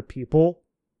other people.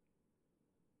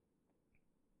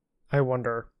 I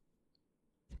wonder.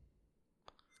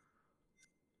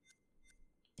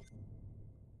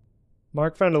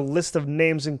 Mark found a list of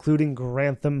names including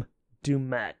Grantham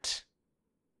Dumet.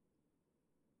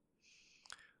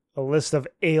 A list of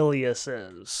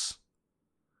aliases.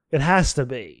 It has to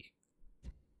be.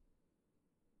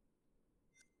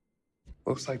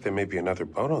 Looks like there may be another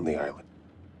boat on the island.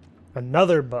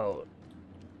 Another boat.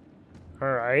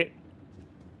 All right.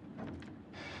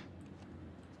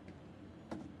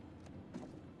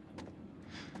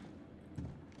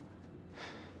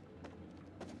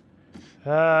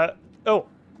 Oh.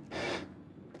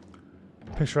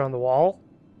 Picture on the wall.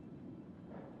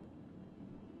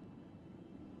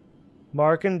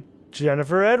 Mark and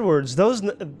Jennifer Edwards. Those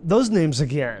names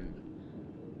again.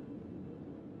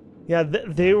 Yeah,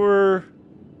 they were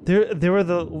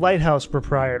the lighthouse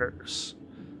proprietors.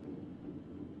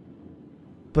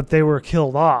 But they were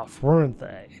killed off, weren't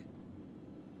they?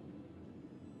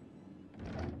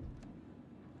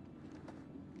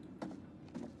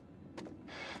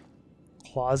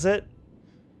 Closet?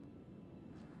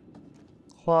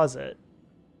 closet.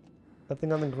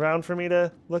 Nothing on the ground for me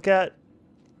to look at?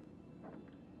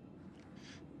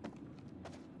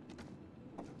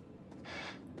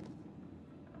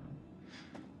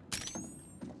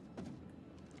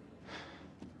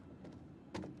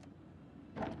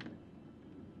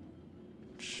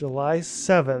 July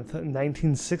 7th,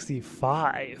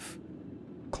 1965.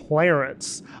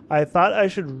 Clarence, I thought I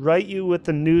should write you with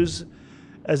the news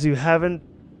as you haven't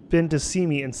been to see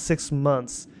me in 6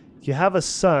 months. You have a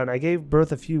son. I gave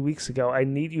birth a few weeks ago. I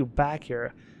need you back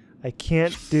here. I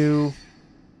can't do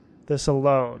this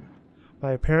alone.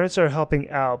 My parents are helping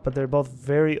out, but they're both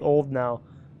very old now.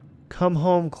 Come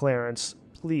home, Clarence,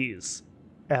 please.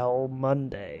 L.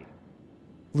 Monday.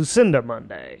 Lucinda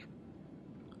Monday.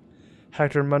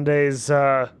 Hector Monday's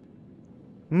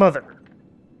mother.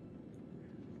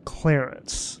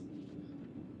 Clarence.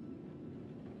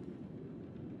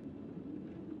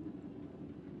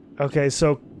 Okay,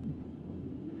 so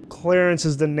Clarence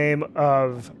is the name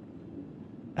of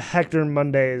Hector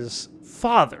Monday's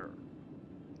father.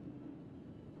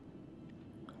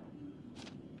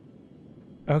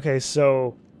 Okay,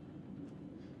 so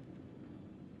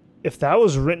if that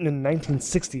was written in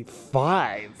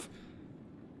 1965,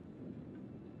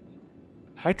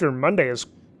 Hector Monday is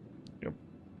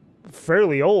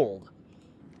fairly old.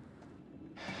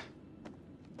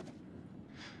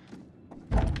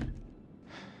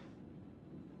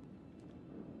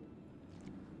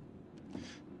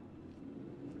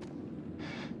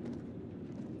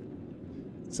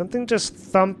 Something just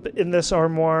thump in this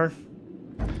armoire.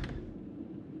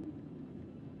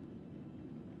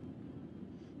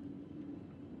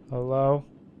 Hello?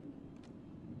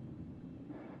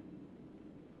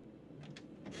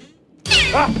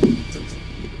 Ah!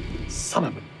 Son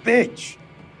of a bitch!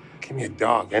 Give me a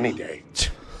dog any day.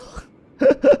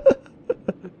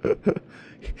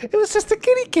 It was just a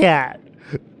kitty cat.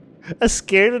 A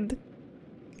scared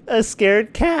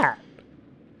cat.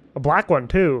 A black one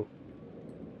too.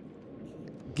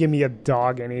 Give me a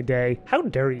dog any day. How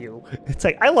dare you? It's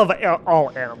like, I love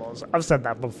all animals. I've said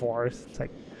that before. It's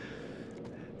like,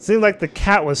 it seemed like the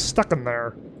cat was stuck in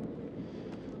there.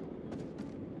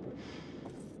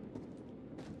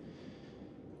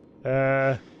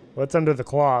 What's under the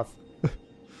cloth?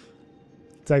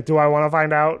 It's like, do I want to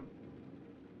find out?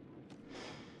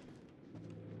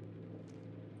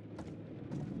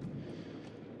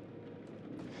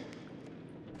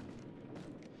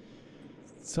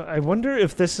 So I wonder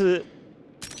if this is...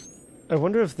 I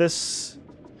wonder if this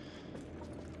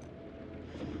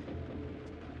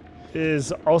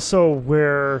is also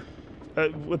where...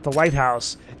 with the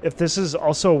lighthouse. If this is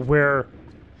also where...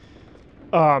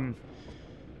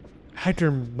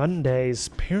 Hector Monday's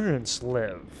parents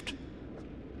lived.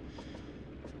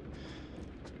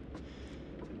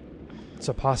 It's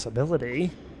a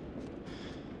possibility.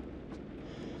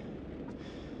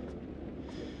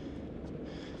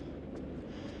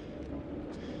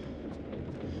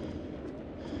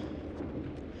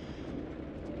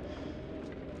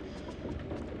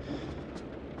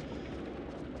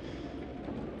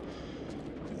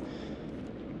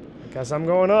 I guess I'm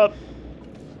going up.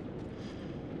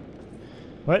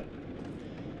 What?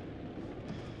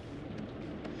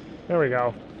 There we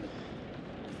go.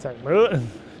 It's like,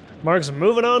 Mark's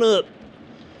moving on up.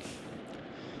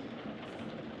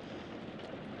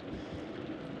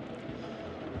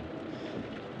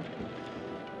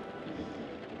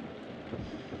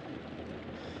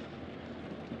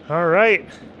 All right.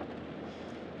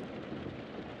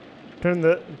 Time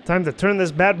to turn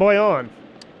this bad boy on.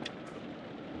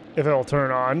 If it'll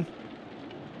turn on.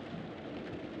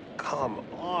 Come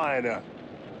on.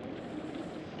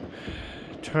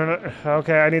 Turn it.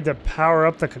 Okay, I need to power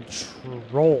up the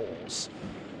controls.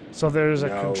 So there's a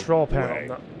control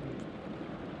panel.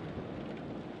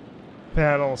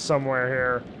 Panel somewhere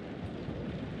here.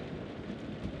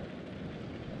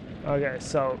 Okay,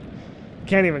 so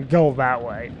can't even go that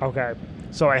way. Okay,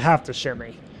 so I have to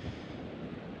shimmy.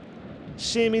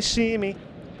 Shimmy, shimmy,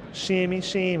 shimmy,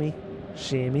 shimmy,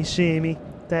 shimmy, shimmy,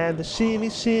 then the shimmy,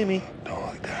 shimmy. Don't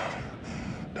look down.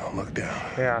 Don't look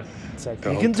down. Yeah, it's like,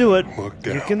 you can do it.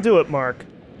 You can do it, Mark.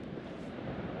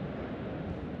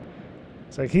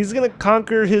 It's like he's gonna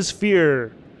conquer his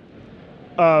fear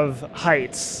of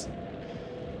heights.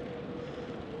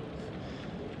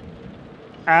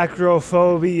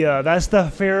 Acrophobia, that's the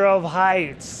fear of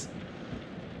heights.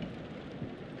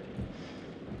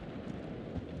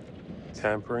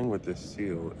 Tampering with the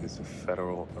seal is a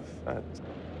federal offense.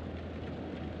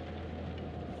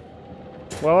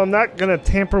 Well, I'm not gonna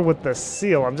tamper with the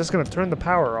seal. I'm just gonna turn the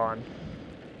power on.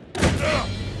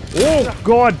 Oh,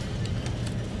 God!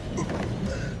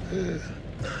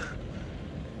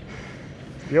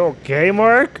 You okay,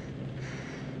 Mark?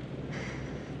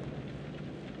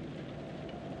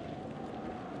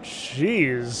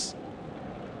 Jeez.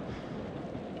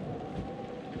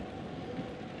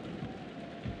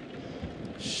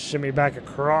 Shimmy back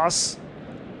across.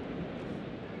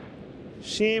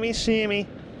 Shimmy, shimmy,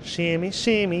 shimmy,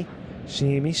 shimmy,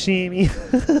 shimmy, shimmy.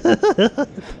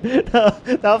 Now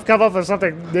I've come up with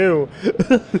something new.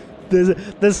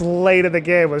 this late in the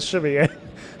game with shimmy.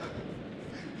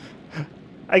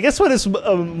 I guess when it's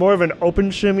more of an open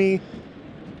shimmy,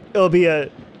 it'll be a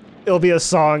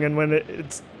song, and when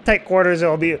it's tight quarters,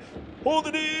 it'll be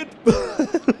holding it.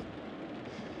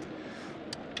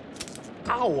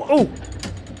 Ow! Oh,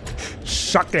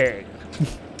 shocking!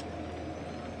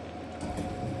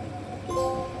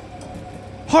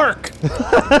 Hark!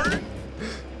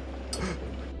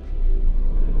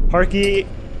 Harky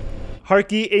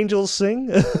angels sing.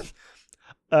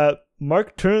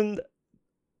 Mark turned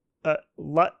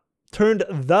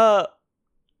the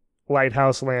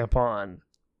lighthouse lamp on.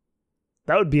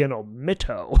 That would be an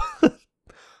omito.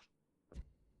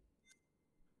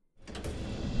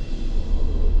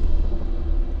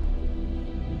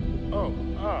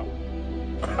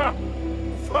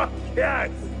 Fuck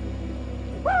yes!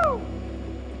 Woo!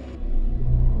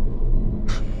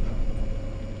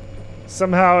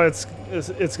 Somehow it's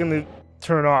gonna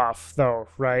turn off though,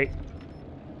 right?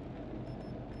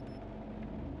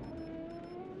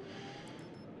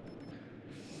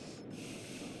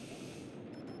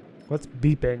 What's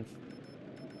beeping?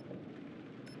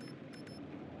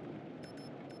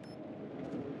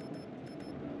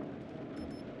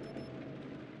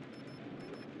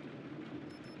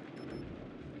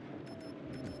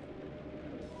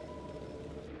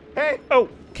 Hey! Oh,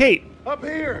 Kate! Up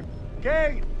here! Kate!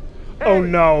 Hey. Oh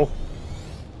no!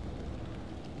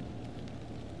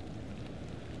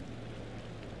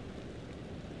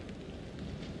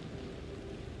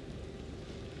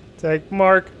 It's like,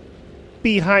 Mark,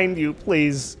 behind you,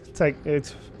 please.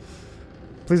 It's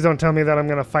please don't tell me that I'm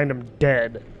gonna find him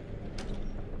dead.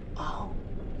 Oh,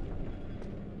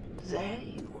 there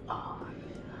you are.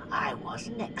 I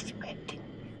wasn't expecting you.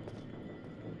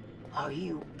 Are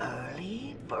you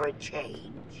early for a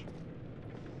change?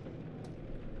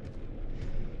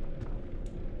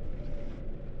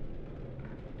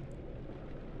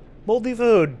 Moldy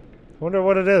food. Wonder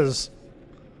what it is.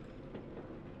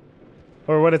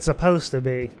 Or what it's supposed to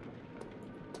be.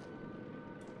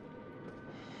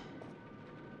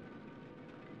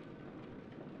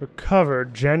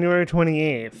 Recovered January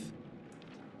 28th.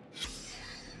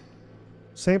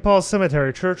 St. Paul's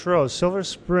Cemetery, Church Road, Silver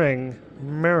Spring,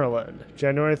 Maryland,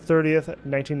 January 30th,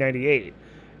 1998.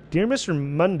 Dear Mr.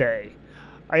 Monday,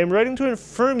 I am writing to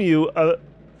inform you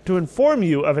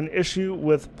of an issue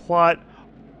with plot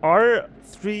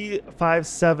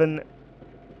R357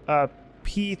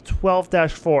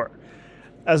 P12-4.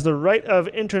 As the right of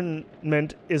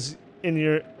interment is in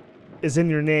your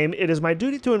name, it is my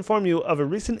duty to inform you of a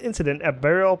recent incident at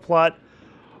burial plot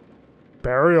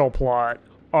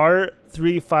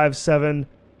R357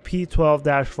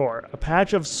 P12-4. A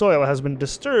patch of soil has been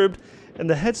disturbed and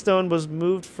the headstone was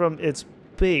moved from its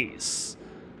base.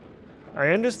 I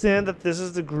understand that this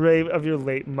is the grave of your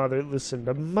late mother,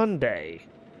 Lucinda Monday.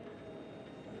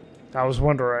 I was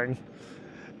wondering.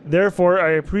 Therefore, I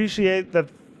appreciate that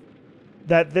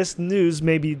this news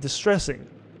may be distressing.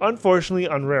 Unfortunately,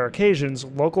 on rare occasions,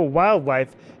 local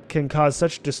wildlife can cause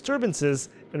such disturbances,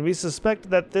 and we suspect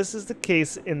that this is the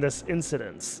case in this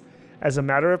incident. As a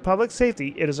matter of public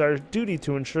safety, it is our duty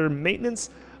to ensure maintenance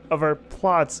of our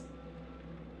plots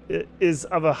is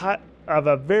of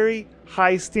a very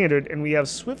high standard, and we have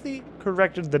swiftly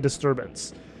corrected the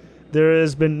disturbance. There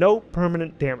has been no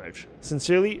permanent damage.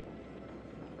 Sincerely,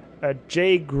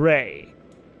 J. Gray,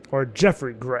 or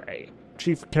Jeffrey Gray,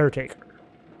 Chief Caretaker.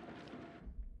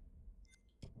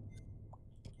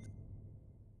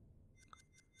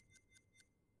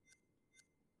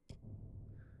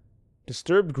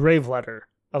 Disturbed grave letter.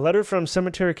 A letter from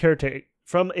cemetery caretaker.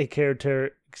 From a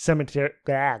caretaker. Cemetery.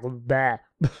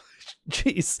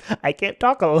 Jeez, I can't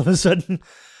talk all of a sudden.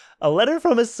 A letter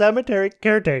from a cemetery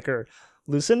caretaker.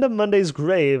 Lucinda Monday's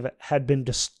grave had been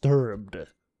disturbed.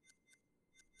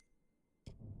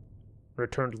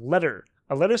 Returned letter.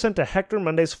 A letter sent to Hector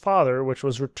Monday's father, which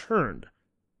was returned.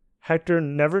 Hector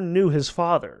never knew his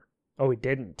father. Oh, he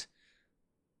didn't.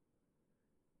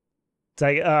 It's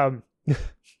like,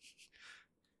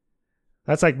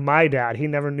 that's like my dad. He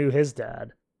never knew his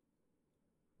dad.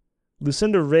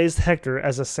 Lucinda raised Hector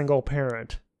as a single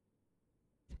parent.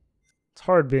 It's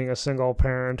hard being a single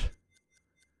parent,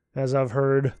 as I've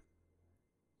heard.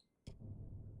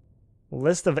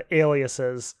 List of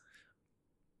aliases.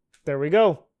 There we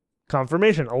go.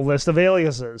 Confirmation. A list of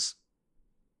aliases.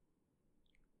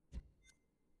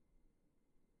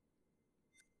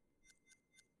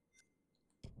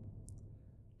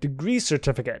 Degree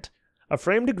certificate. A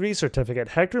framed degree certificate.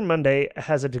 Hector Monday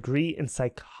has a degree in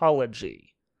psychology.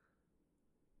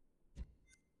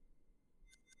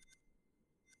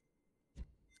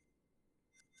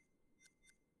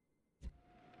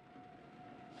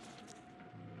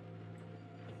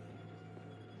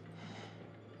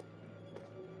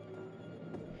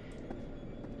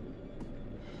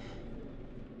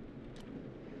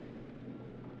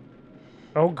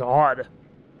 Oh, God.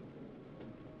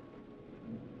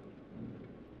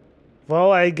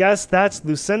 Well, I guess that's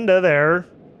Lucinda there.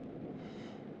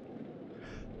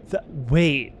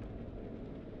 Wait.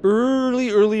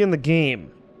 Early in the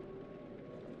game,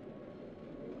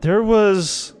 there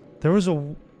was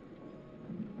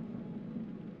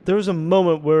a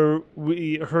moment where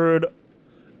we heard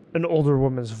an older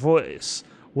woman's voice.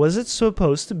 Was it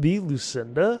supposed to be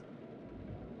Lucinda?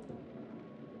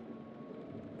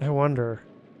 I wonder.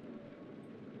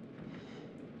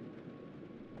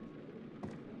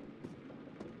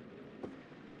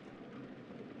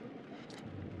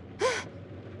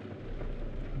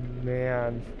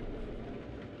 Man.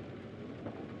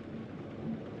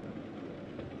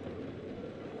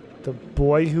 The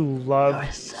boy who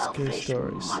loved scary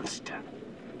stories. Monster.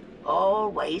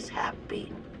 Always have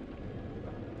been.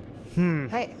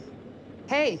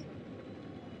 Hey.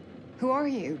 Who are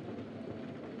you?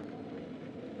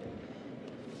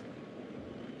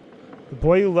 The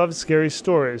boy who loved scary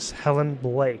stories, Helen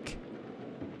Blake.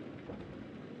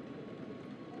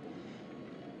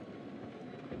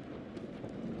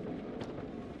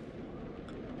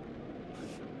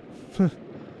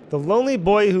 The lonely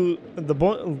boy who that's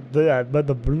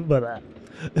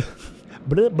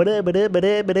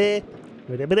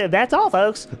all,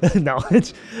 folks. No,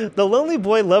 the lonely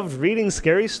boy loved reading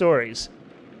scary stories.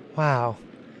 Wow.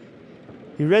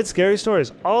 He read scary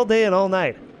stories all day and all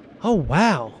night. Oh,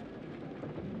 wow.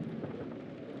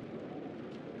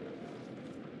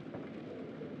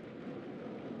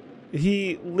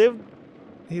 He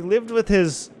lived with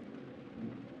his...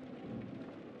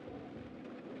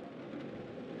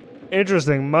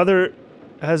 Interesting. Mother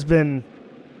has been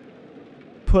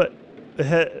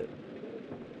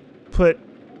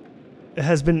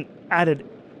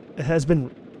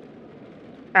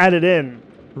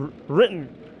written.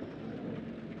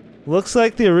 Looks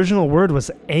like the original word was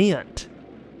aunt.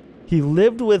 He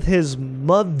lived with his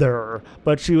mother,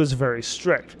 but she was very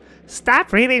strict.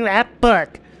 Stop reading that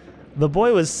book. The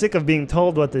boy was sick of being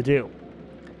told what to do.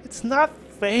 It's not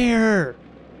fair.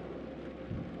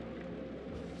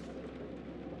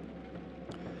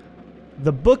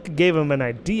 The book gave him an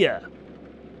idea.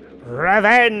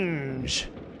 Revenge!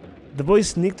 The boy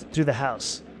sneaked through the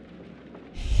house.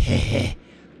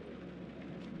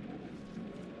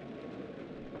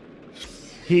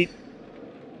 He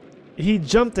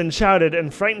jumped and shouted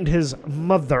and frightened his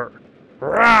mother.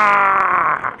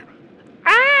 Ah!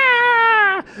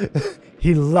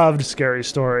 He loved scary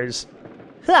stories.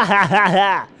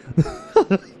 I'm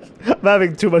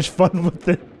having too much fun with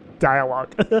the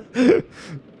dialogue.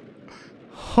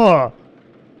 Huh.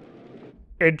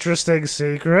 Interesting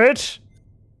secret.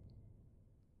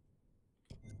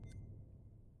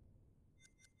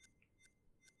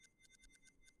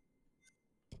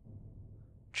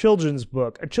 Children's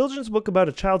book. A children's book about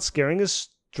a child scaring his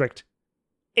strict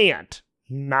aunt,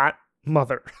 not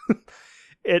mother.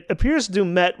 It appears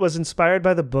Dumet was inspired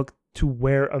by the book to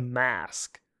wear a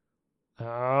mask.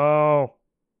 Oh.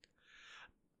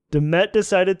 Dumet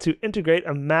decided to integrate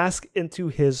a mask into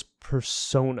his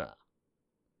persona.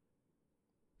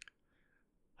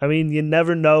 I mean, you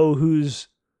never know who's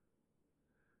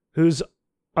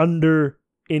under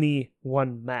any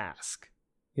one mask,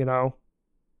 you know?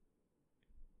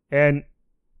 And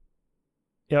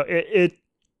you know, it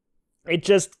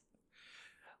just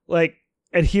like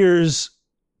adheres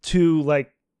to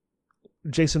like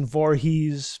Jason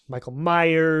Voorhees, Michael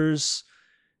Myers.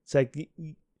 It's like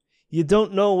you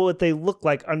don't know what they look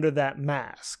like under that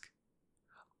mask.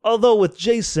 Although with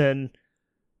Jason,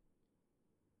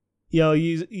 you know,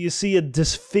 you see a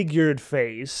disfigured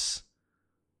face,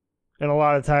 and a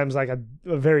lot of times like a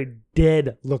very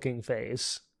dead looking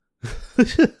face.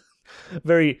 a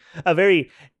very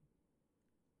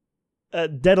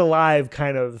dead alive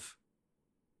kind of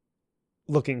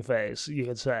looking face, you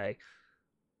could say.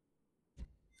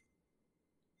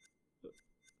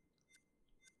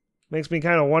 Makes me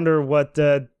kind of wonder what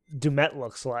Dumet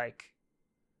looks like.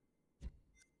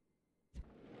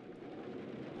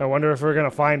 I wonder if we're going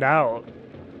to find out.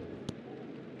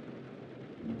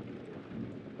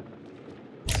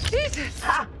 Jesus!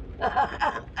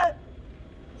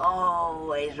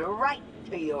 Always right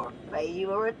to your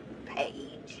favorite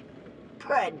page.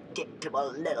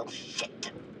 Predictable little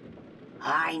shit.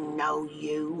 I know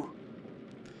you.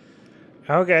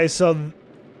 Okay, so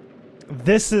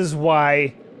this is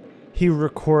why he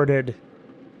recorded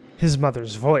his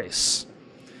mother's voice.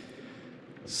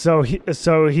 So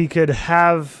he could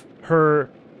have her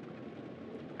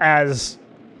as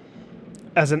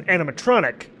an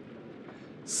animatronic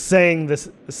saying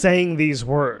these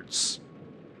words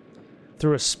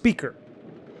through a speaker.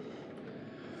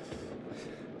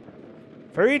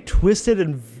 Very twisted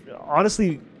and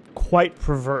honestly quite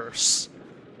perverse.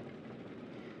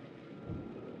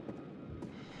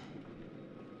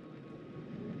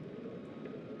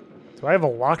 Do I have a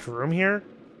locked room here?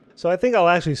 So I think I'll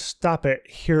actually stop it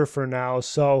here for now.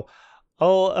 So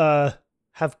I'll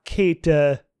have Kate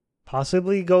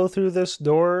possibly go through this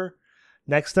door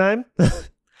next time.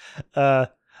 Although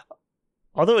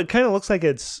it kind of looks like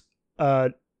it's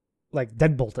like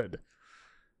deadbolted.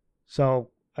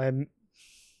 So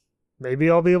maybe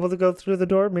I'll be able to go through the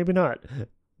door, maybe not.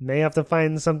 May have to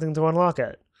find something to unlock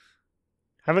it.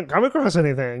 Haven't come across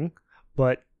anything,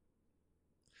 but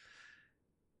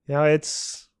you know,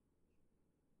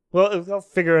 well, I'll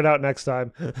figure it out next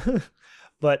time.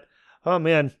 But oh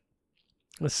man,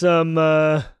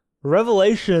 some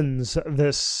revelations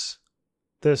this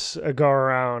go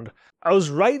around. I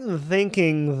was right in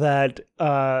thinking that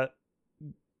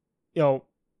you know,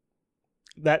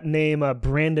 that name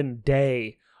Brandon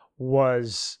Day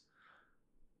was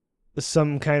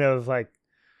some kind of like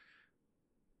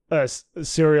a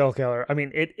serial killer. I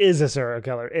mean, it is a serial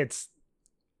killer. It's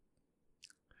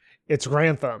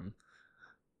Grantham.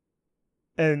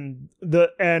 And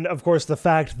of course the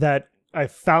fact that I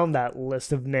found that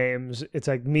list of names, it's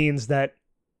like means that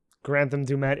Grantham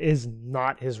Dumet is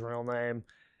not his real name,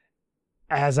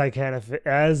 as I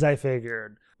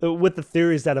figured. With the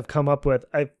theories that I've come up with,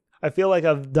 I feel like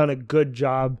I've done a good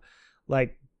job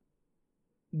like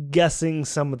guessing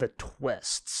some of the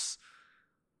twists.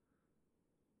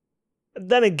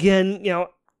 Then again, you know,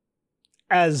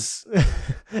 as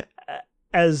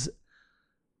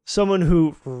someone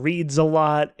who reads a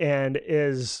lot and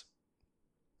is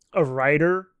a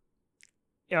writer,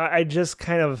 you know, I just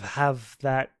kind of have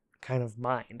that kind of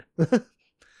mind.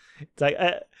 It's like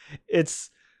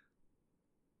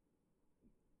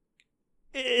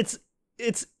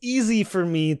it's easy for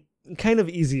me, kind of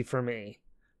easy for me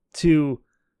to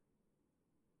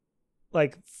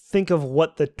like think of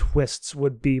what the twists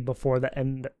would be before the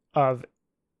end of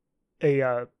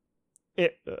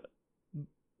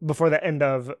before the end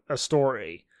of a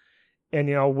story. And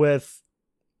you know,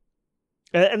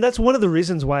 and that's one of the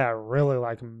reasons why I really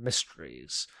like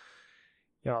mysteries.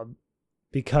 You know,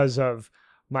 because of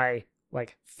my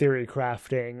like theory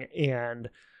crafting and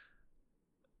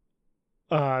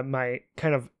my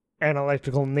kind of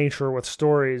analytical nature with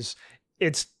stories.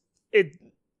 It's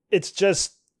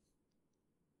just,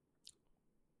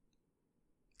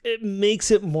 it makes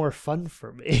it more fun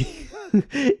for me.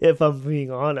 If I'm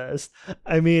being honest.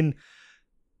 I mean,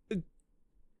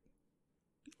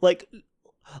 like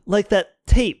that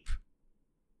tape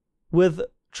with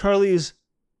Charlie's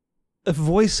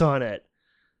voice on it.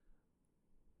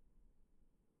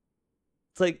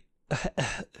 It's like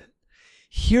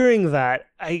hearing that,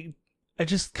 I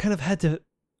just kind of had to.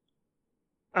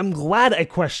 I'm glad I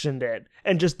questioned it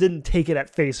and just didn't take it at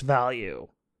face value.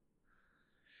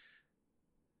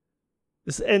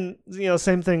 And you know,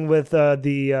 same thing with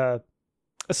the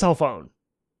cell phone.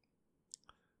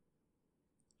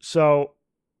 So,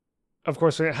 of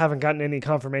course, we haven't gotten any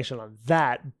confirmation on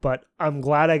that, but I'm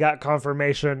glad I got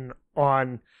confirmation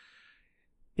on,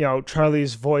 you know,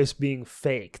 Charlie's voice being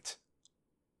faked.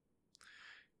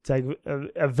 It's like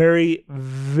a very,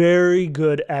 very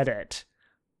good edit,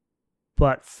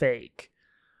 but fake.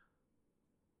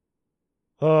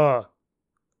 Oh.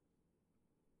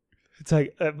 It's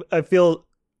like I feel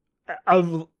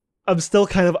I'm still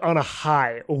kind of on a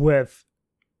high with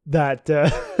that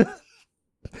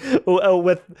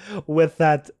with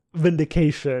that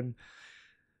vindication.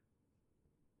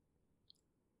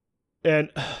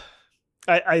 And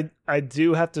I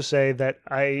do have to say that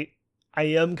I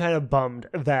am kind of bummed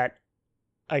that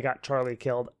I got Charlie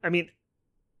killed. I mean,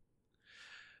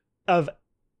 of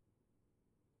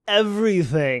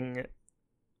everything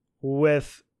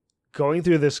with going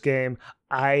through this game,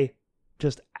 I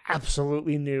just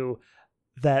absolutely knew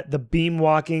that the beam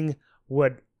walking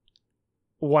would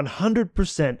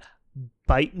 100%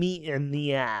 bite me in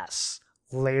the ass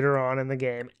later on in the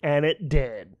game, and it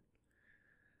did.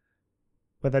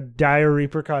 With a dire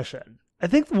repercussion. I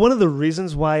think one of the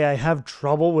reasons why I have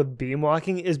trouble with beam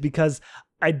walking is because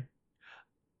I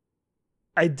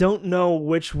don't know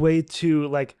which way to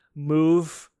like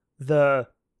move the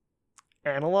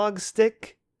analog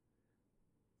stick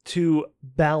to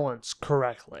balance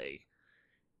correctly.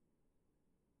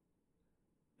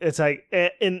 It's like,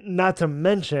 and not to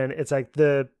mention, it's like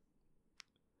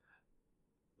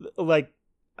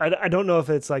I don't know if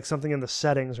it's like something in the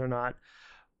settings or not.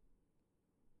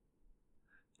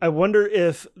 I wonder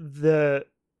if the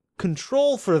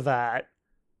control for that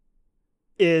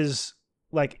is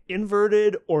like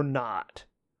inverted or not.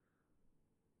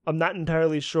 I'm not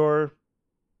entirely sure.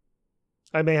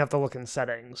 I may have to look in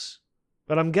settings,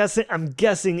 but I'm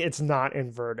guessing it's not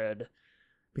inverted,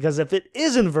 because if it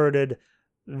is inverted,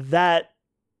 that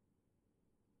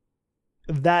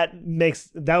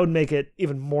would make it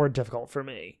even more difficult for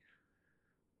me.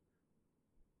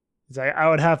 It's like I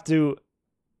would have to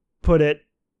put it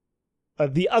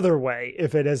the other way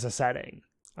if it is a setting.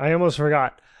 I almost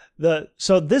forgot.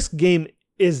 So this game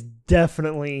is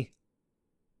definitely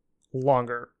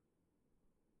longer.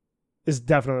 It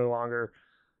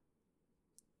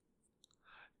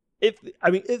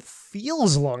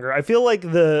feels longer. I feel like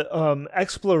the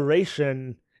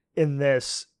exploration in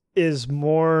this is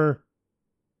more.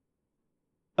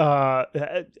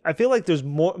 I feel like there's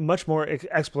much more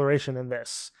exploration in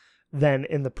this than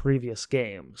in the previous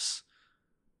games.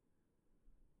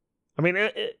 I mean,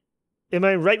 am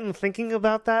I right in thinking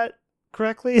about that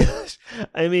correctly?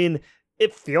 I mean,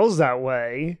 it feels that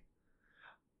way.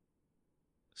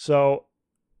 So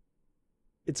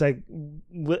it's like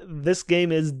this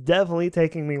game is definitely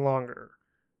taking me longer.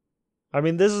 I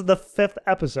mean, this is the 5th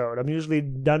episode. I'm usually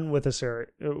done with a series,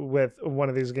 with one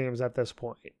of these games at this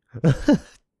point.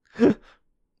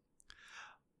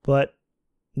 But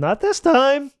not this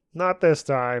time. Not this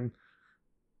time.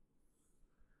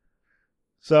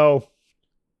 So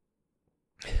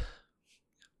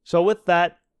with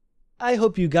that, I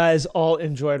hope you guys all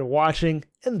enjoyed watching,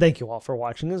 and thank you all for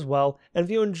watching as well. And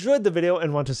if you enjoyed the video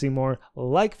and want to see more,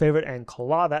 like, favorite, and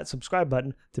claw that subscribe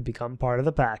button to become part of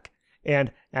the pack.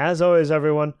 And as always,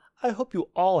 everyone, I hope you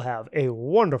all have a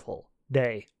wonderful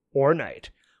day or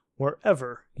night,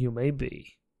 wherever you may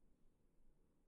be.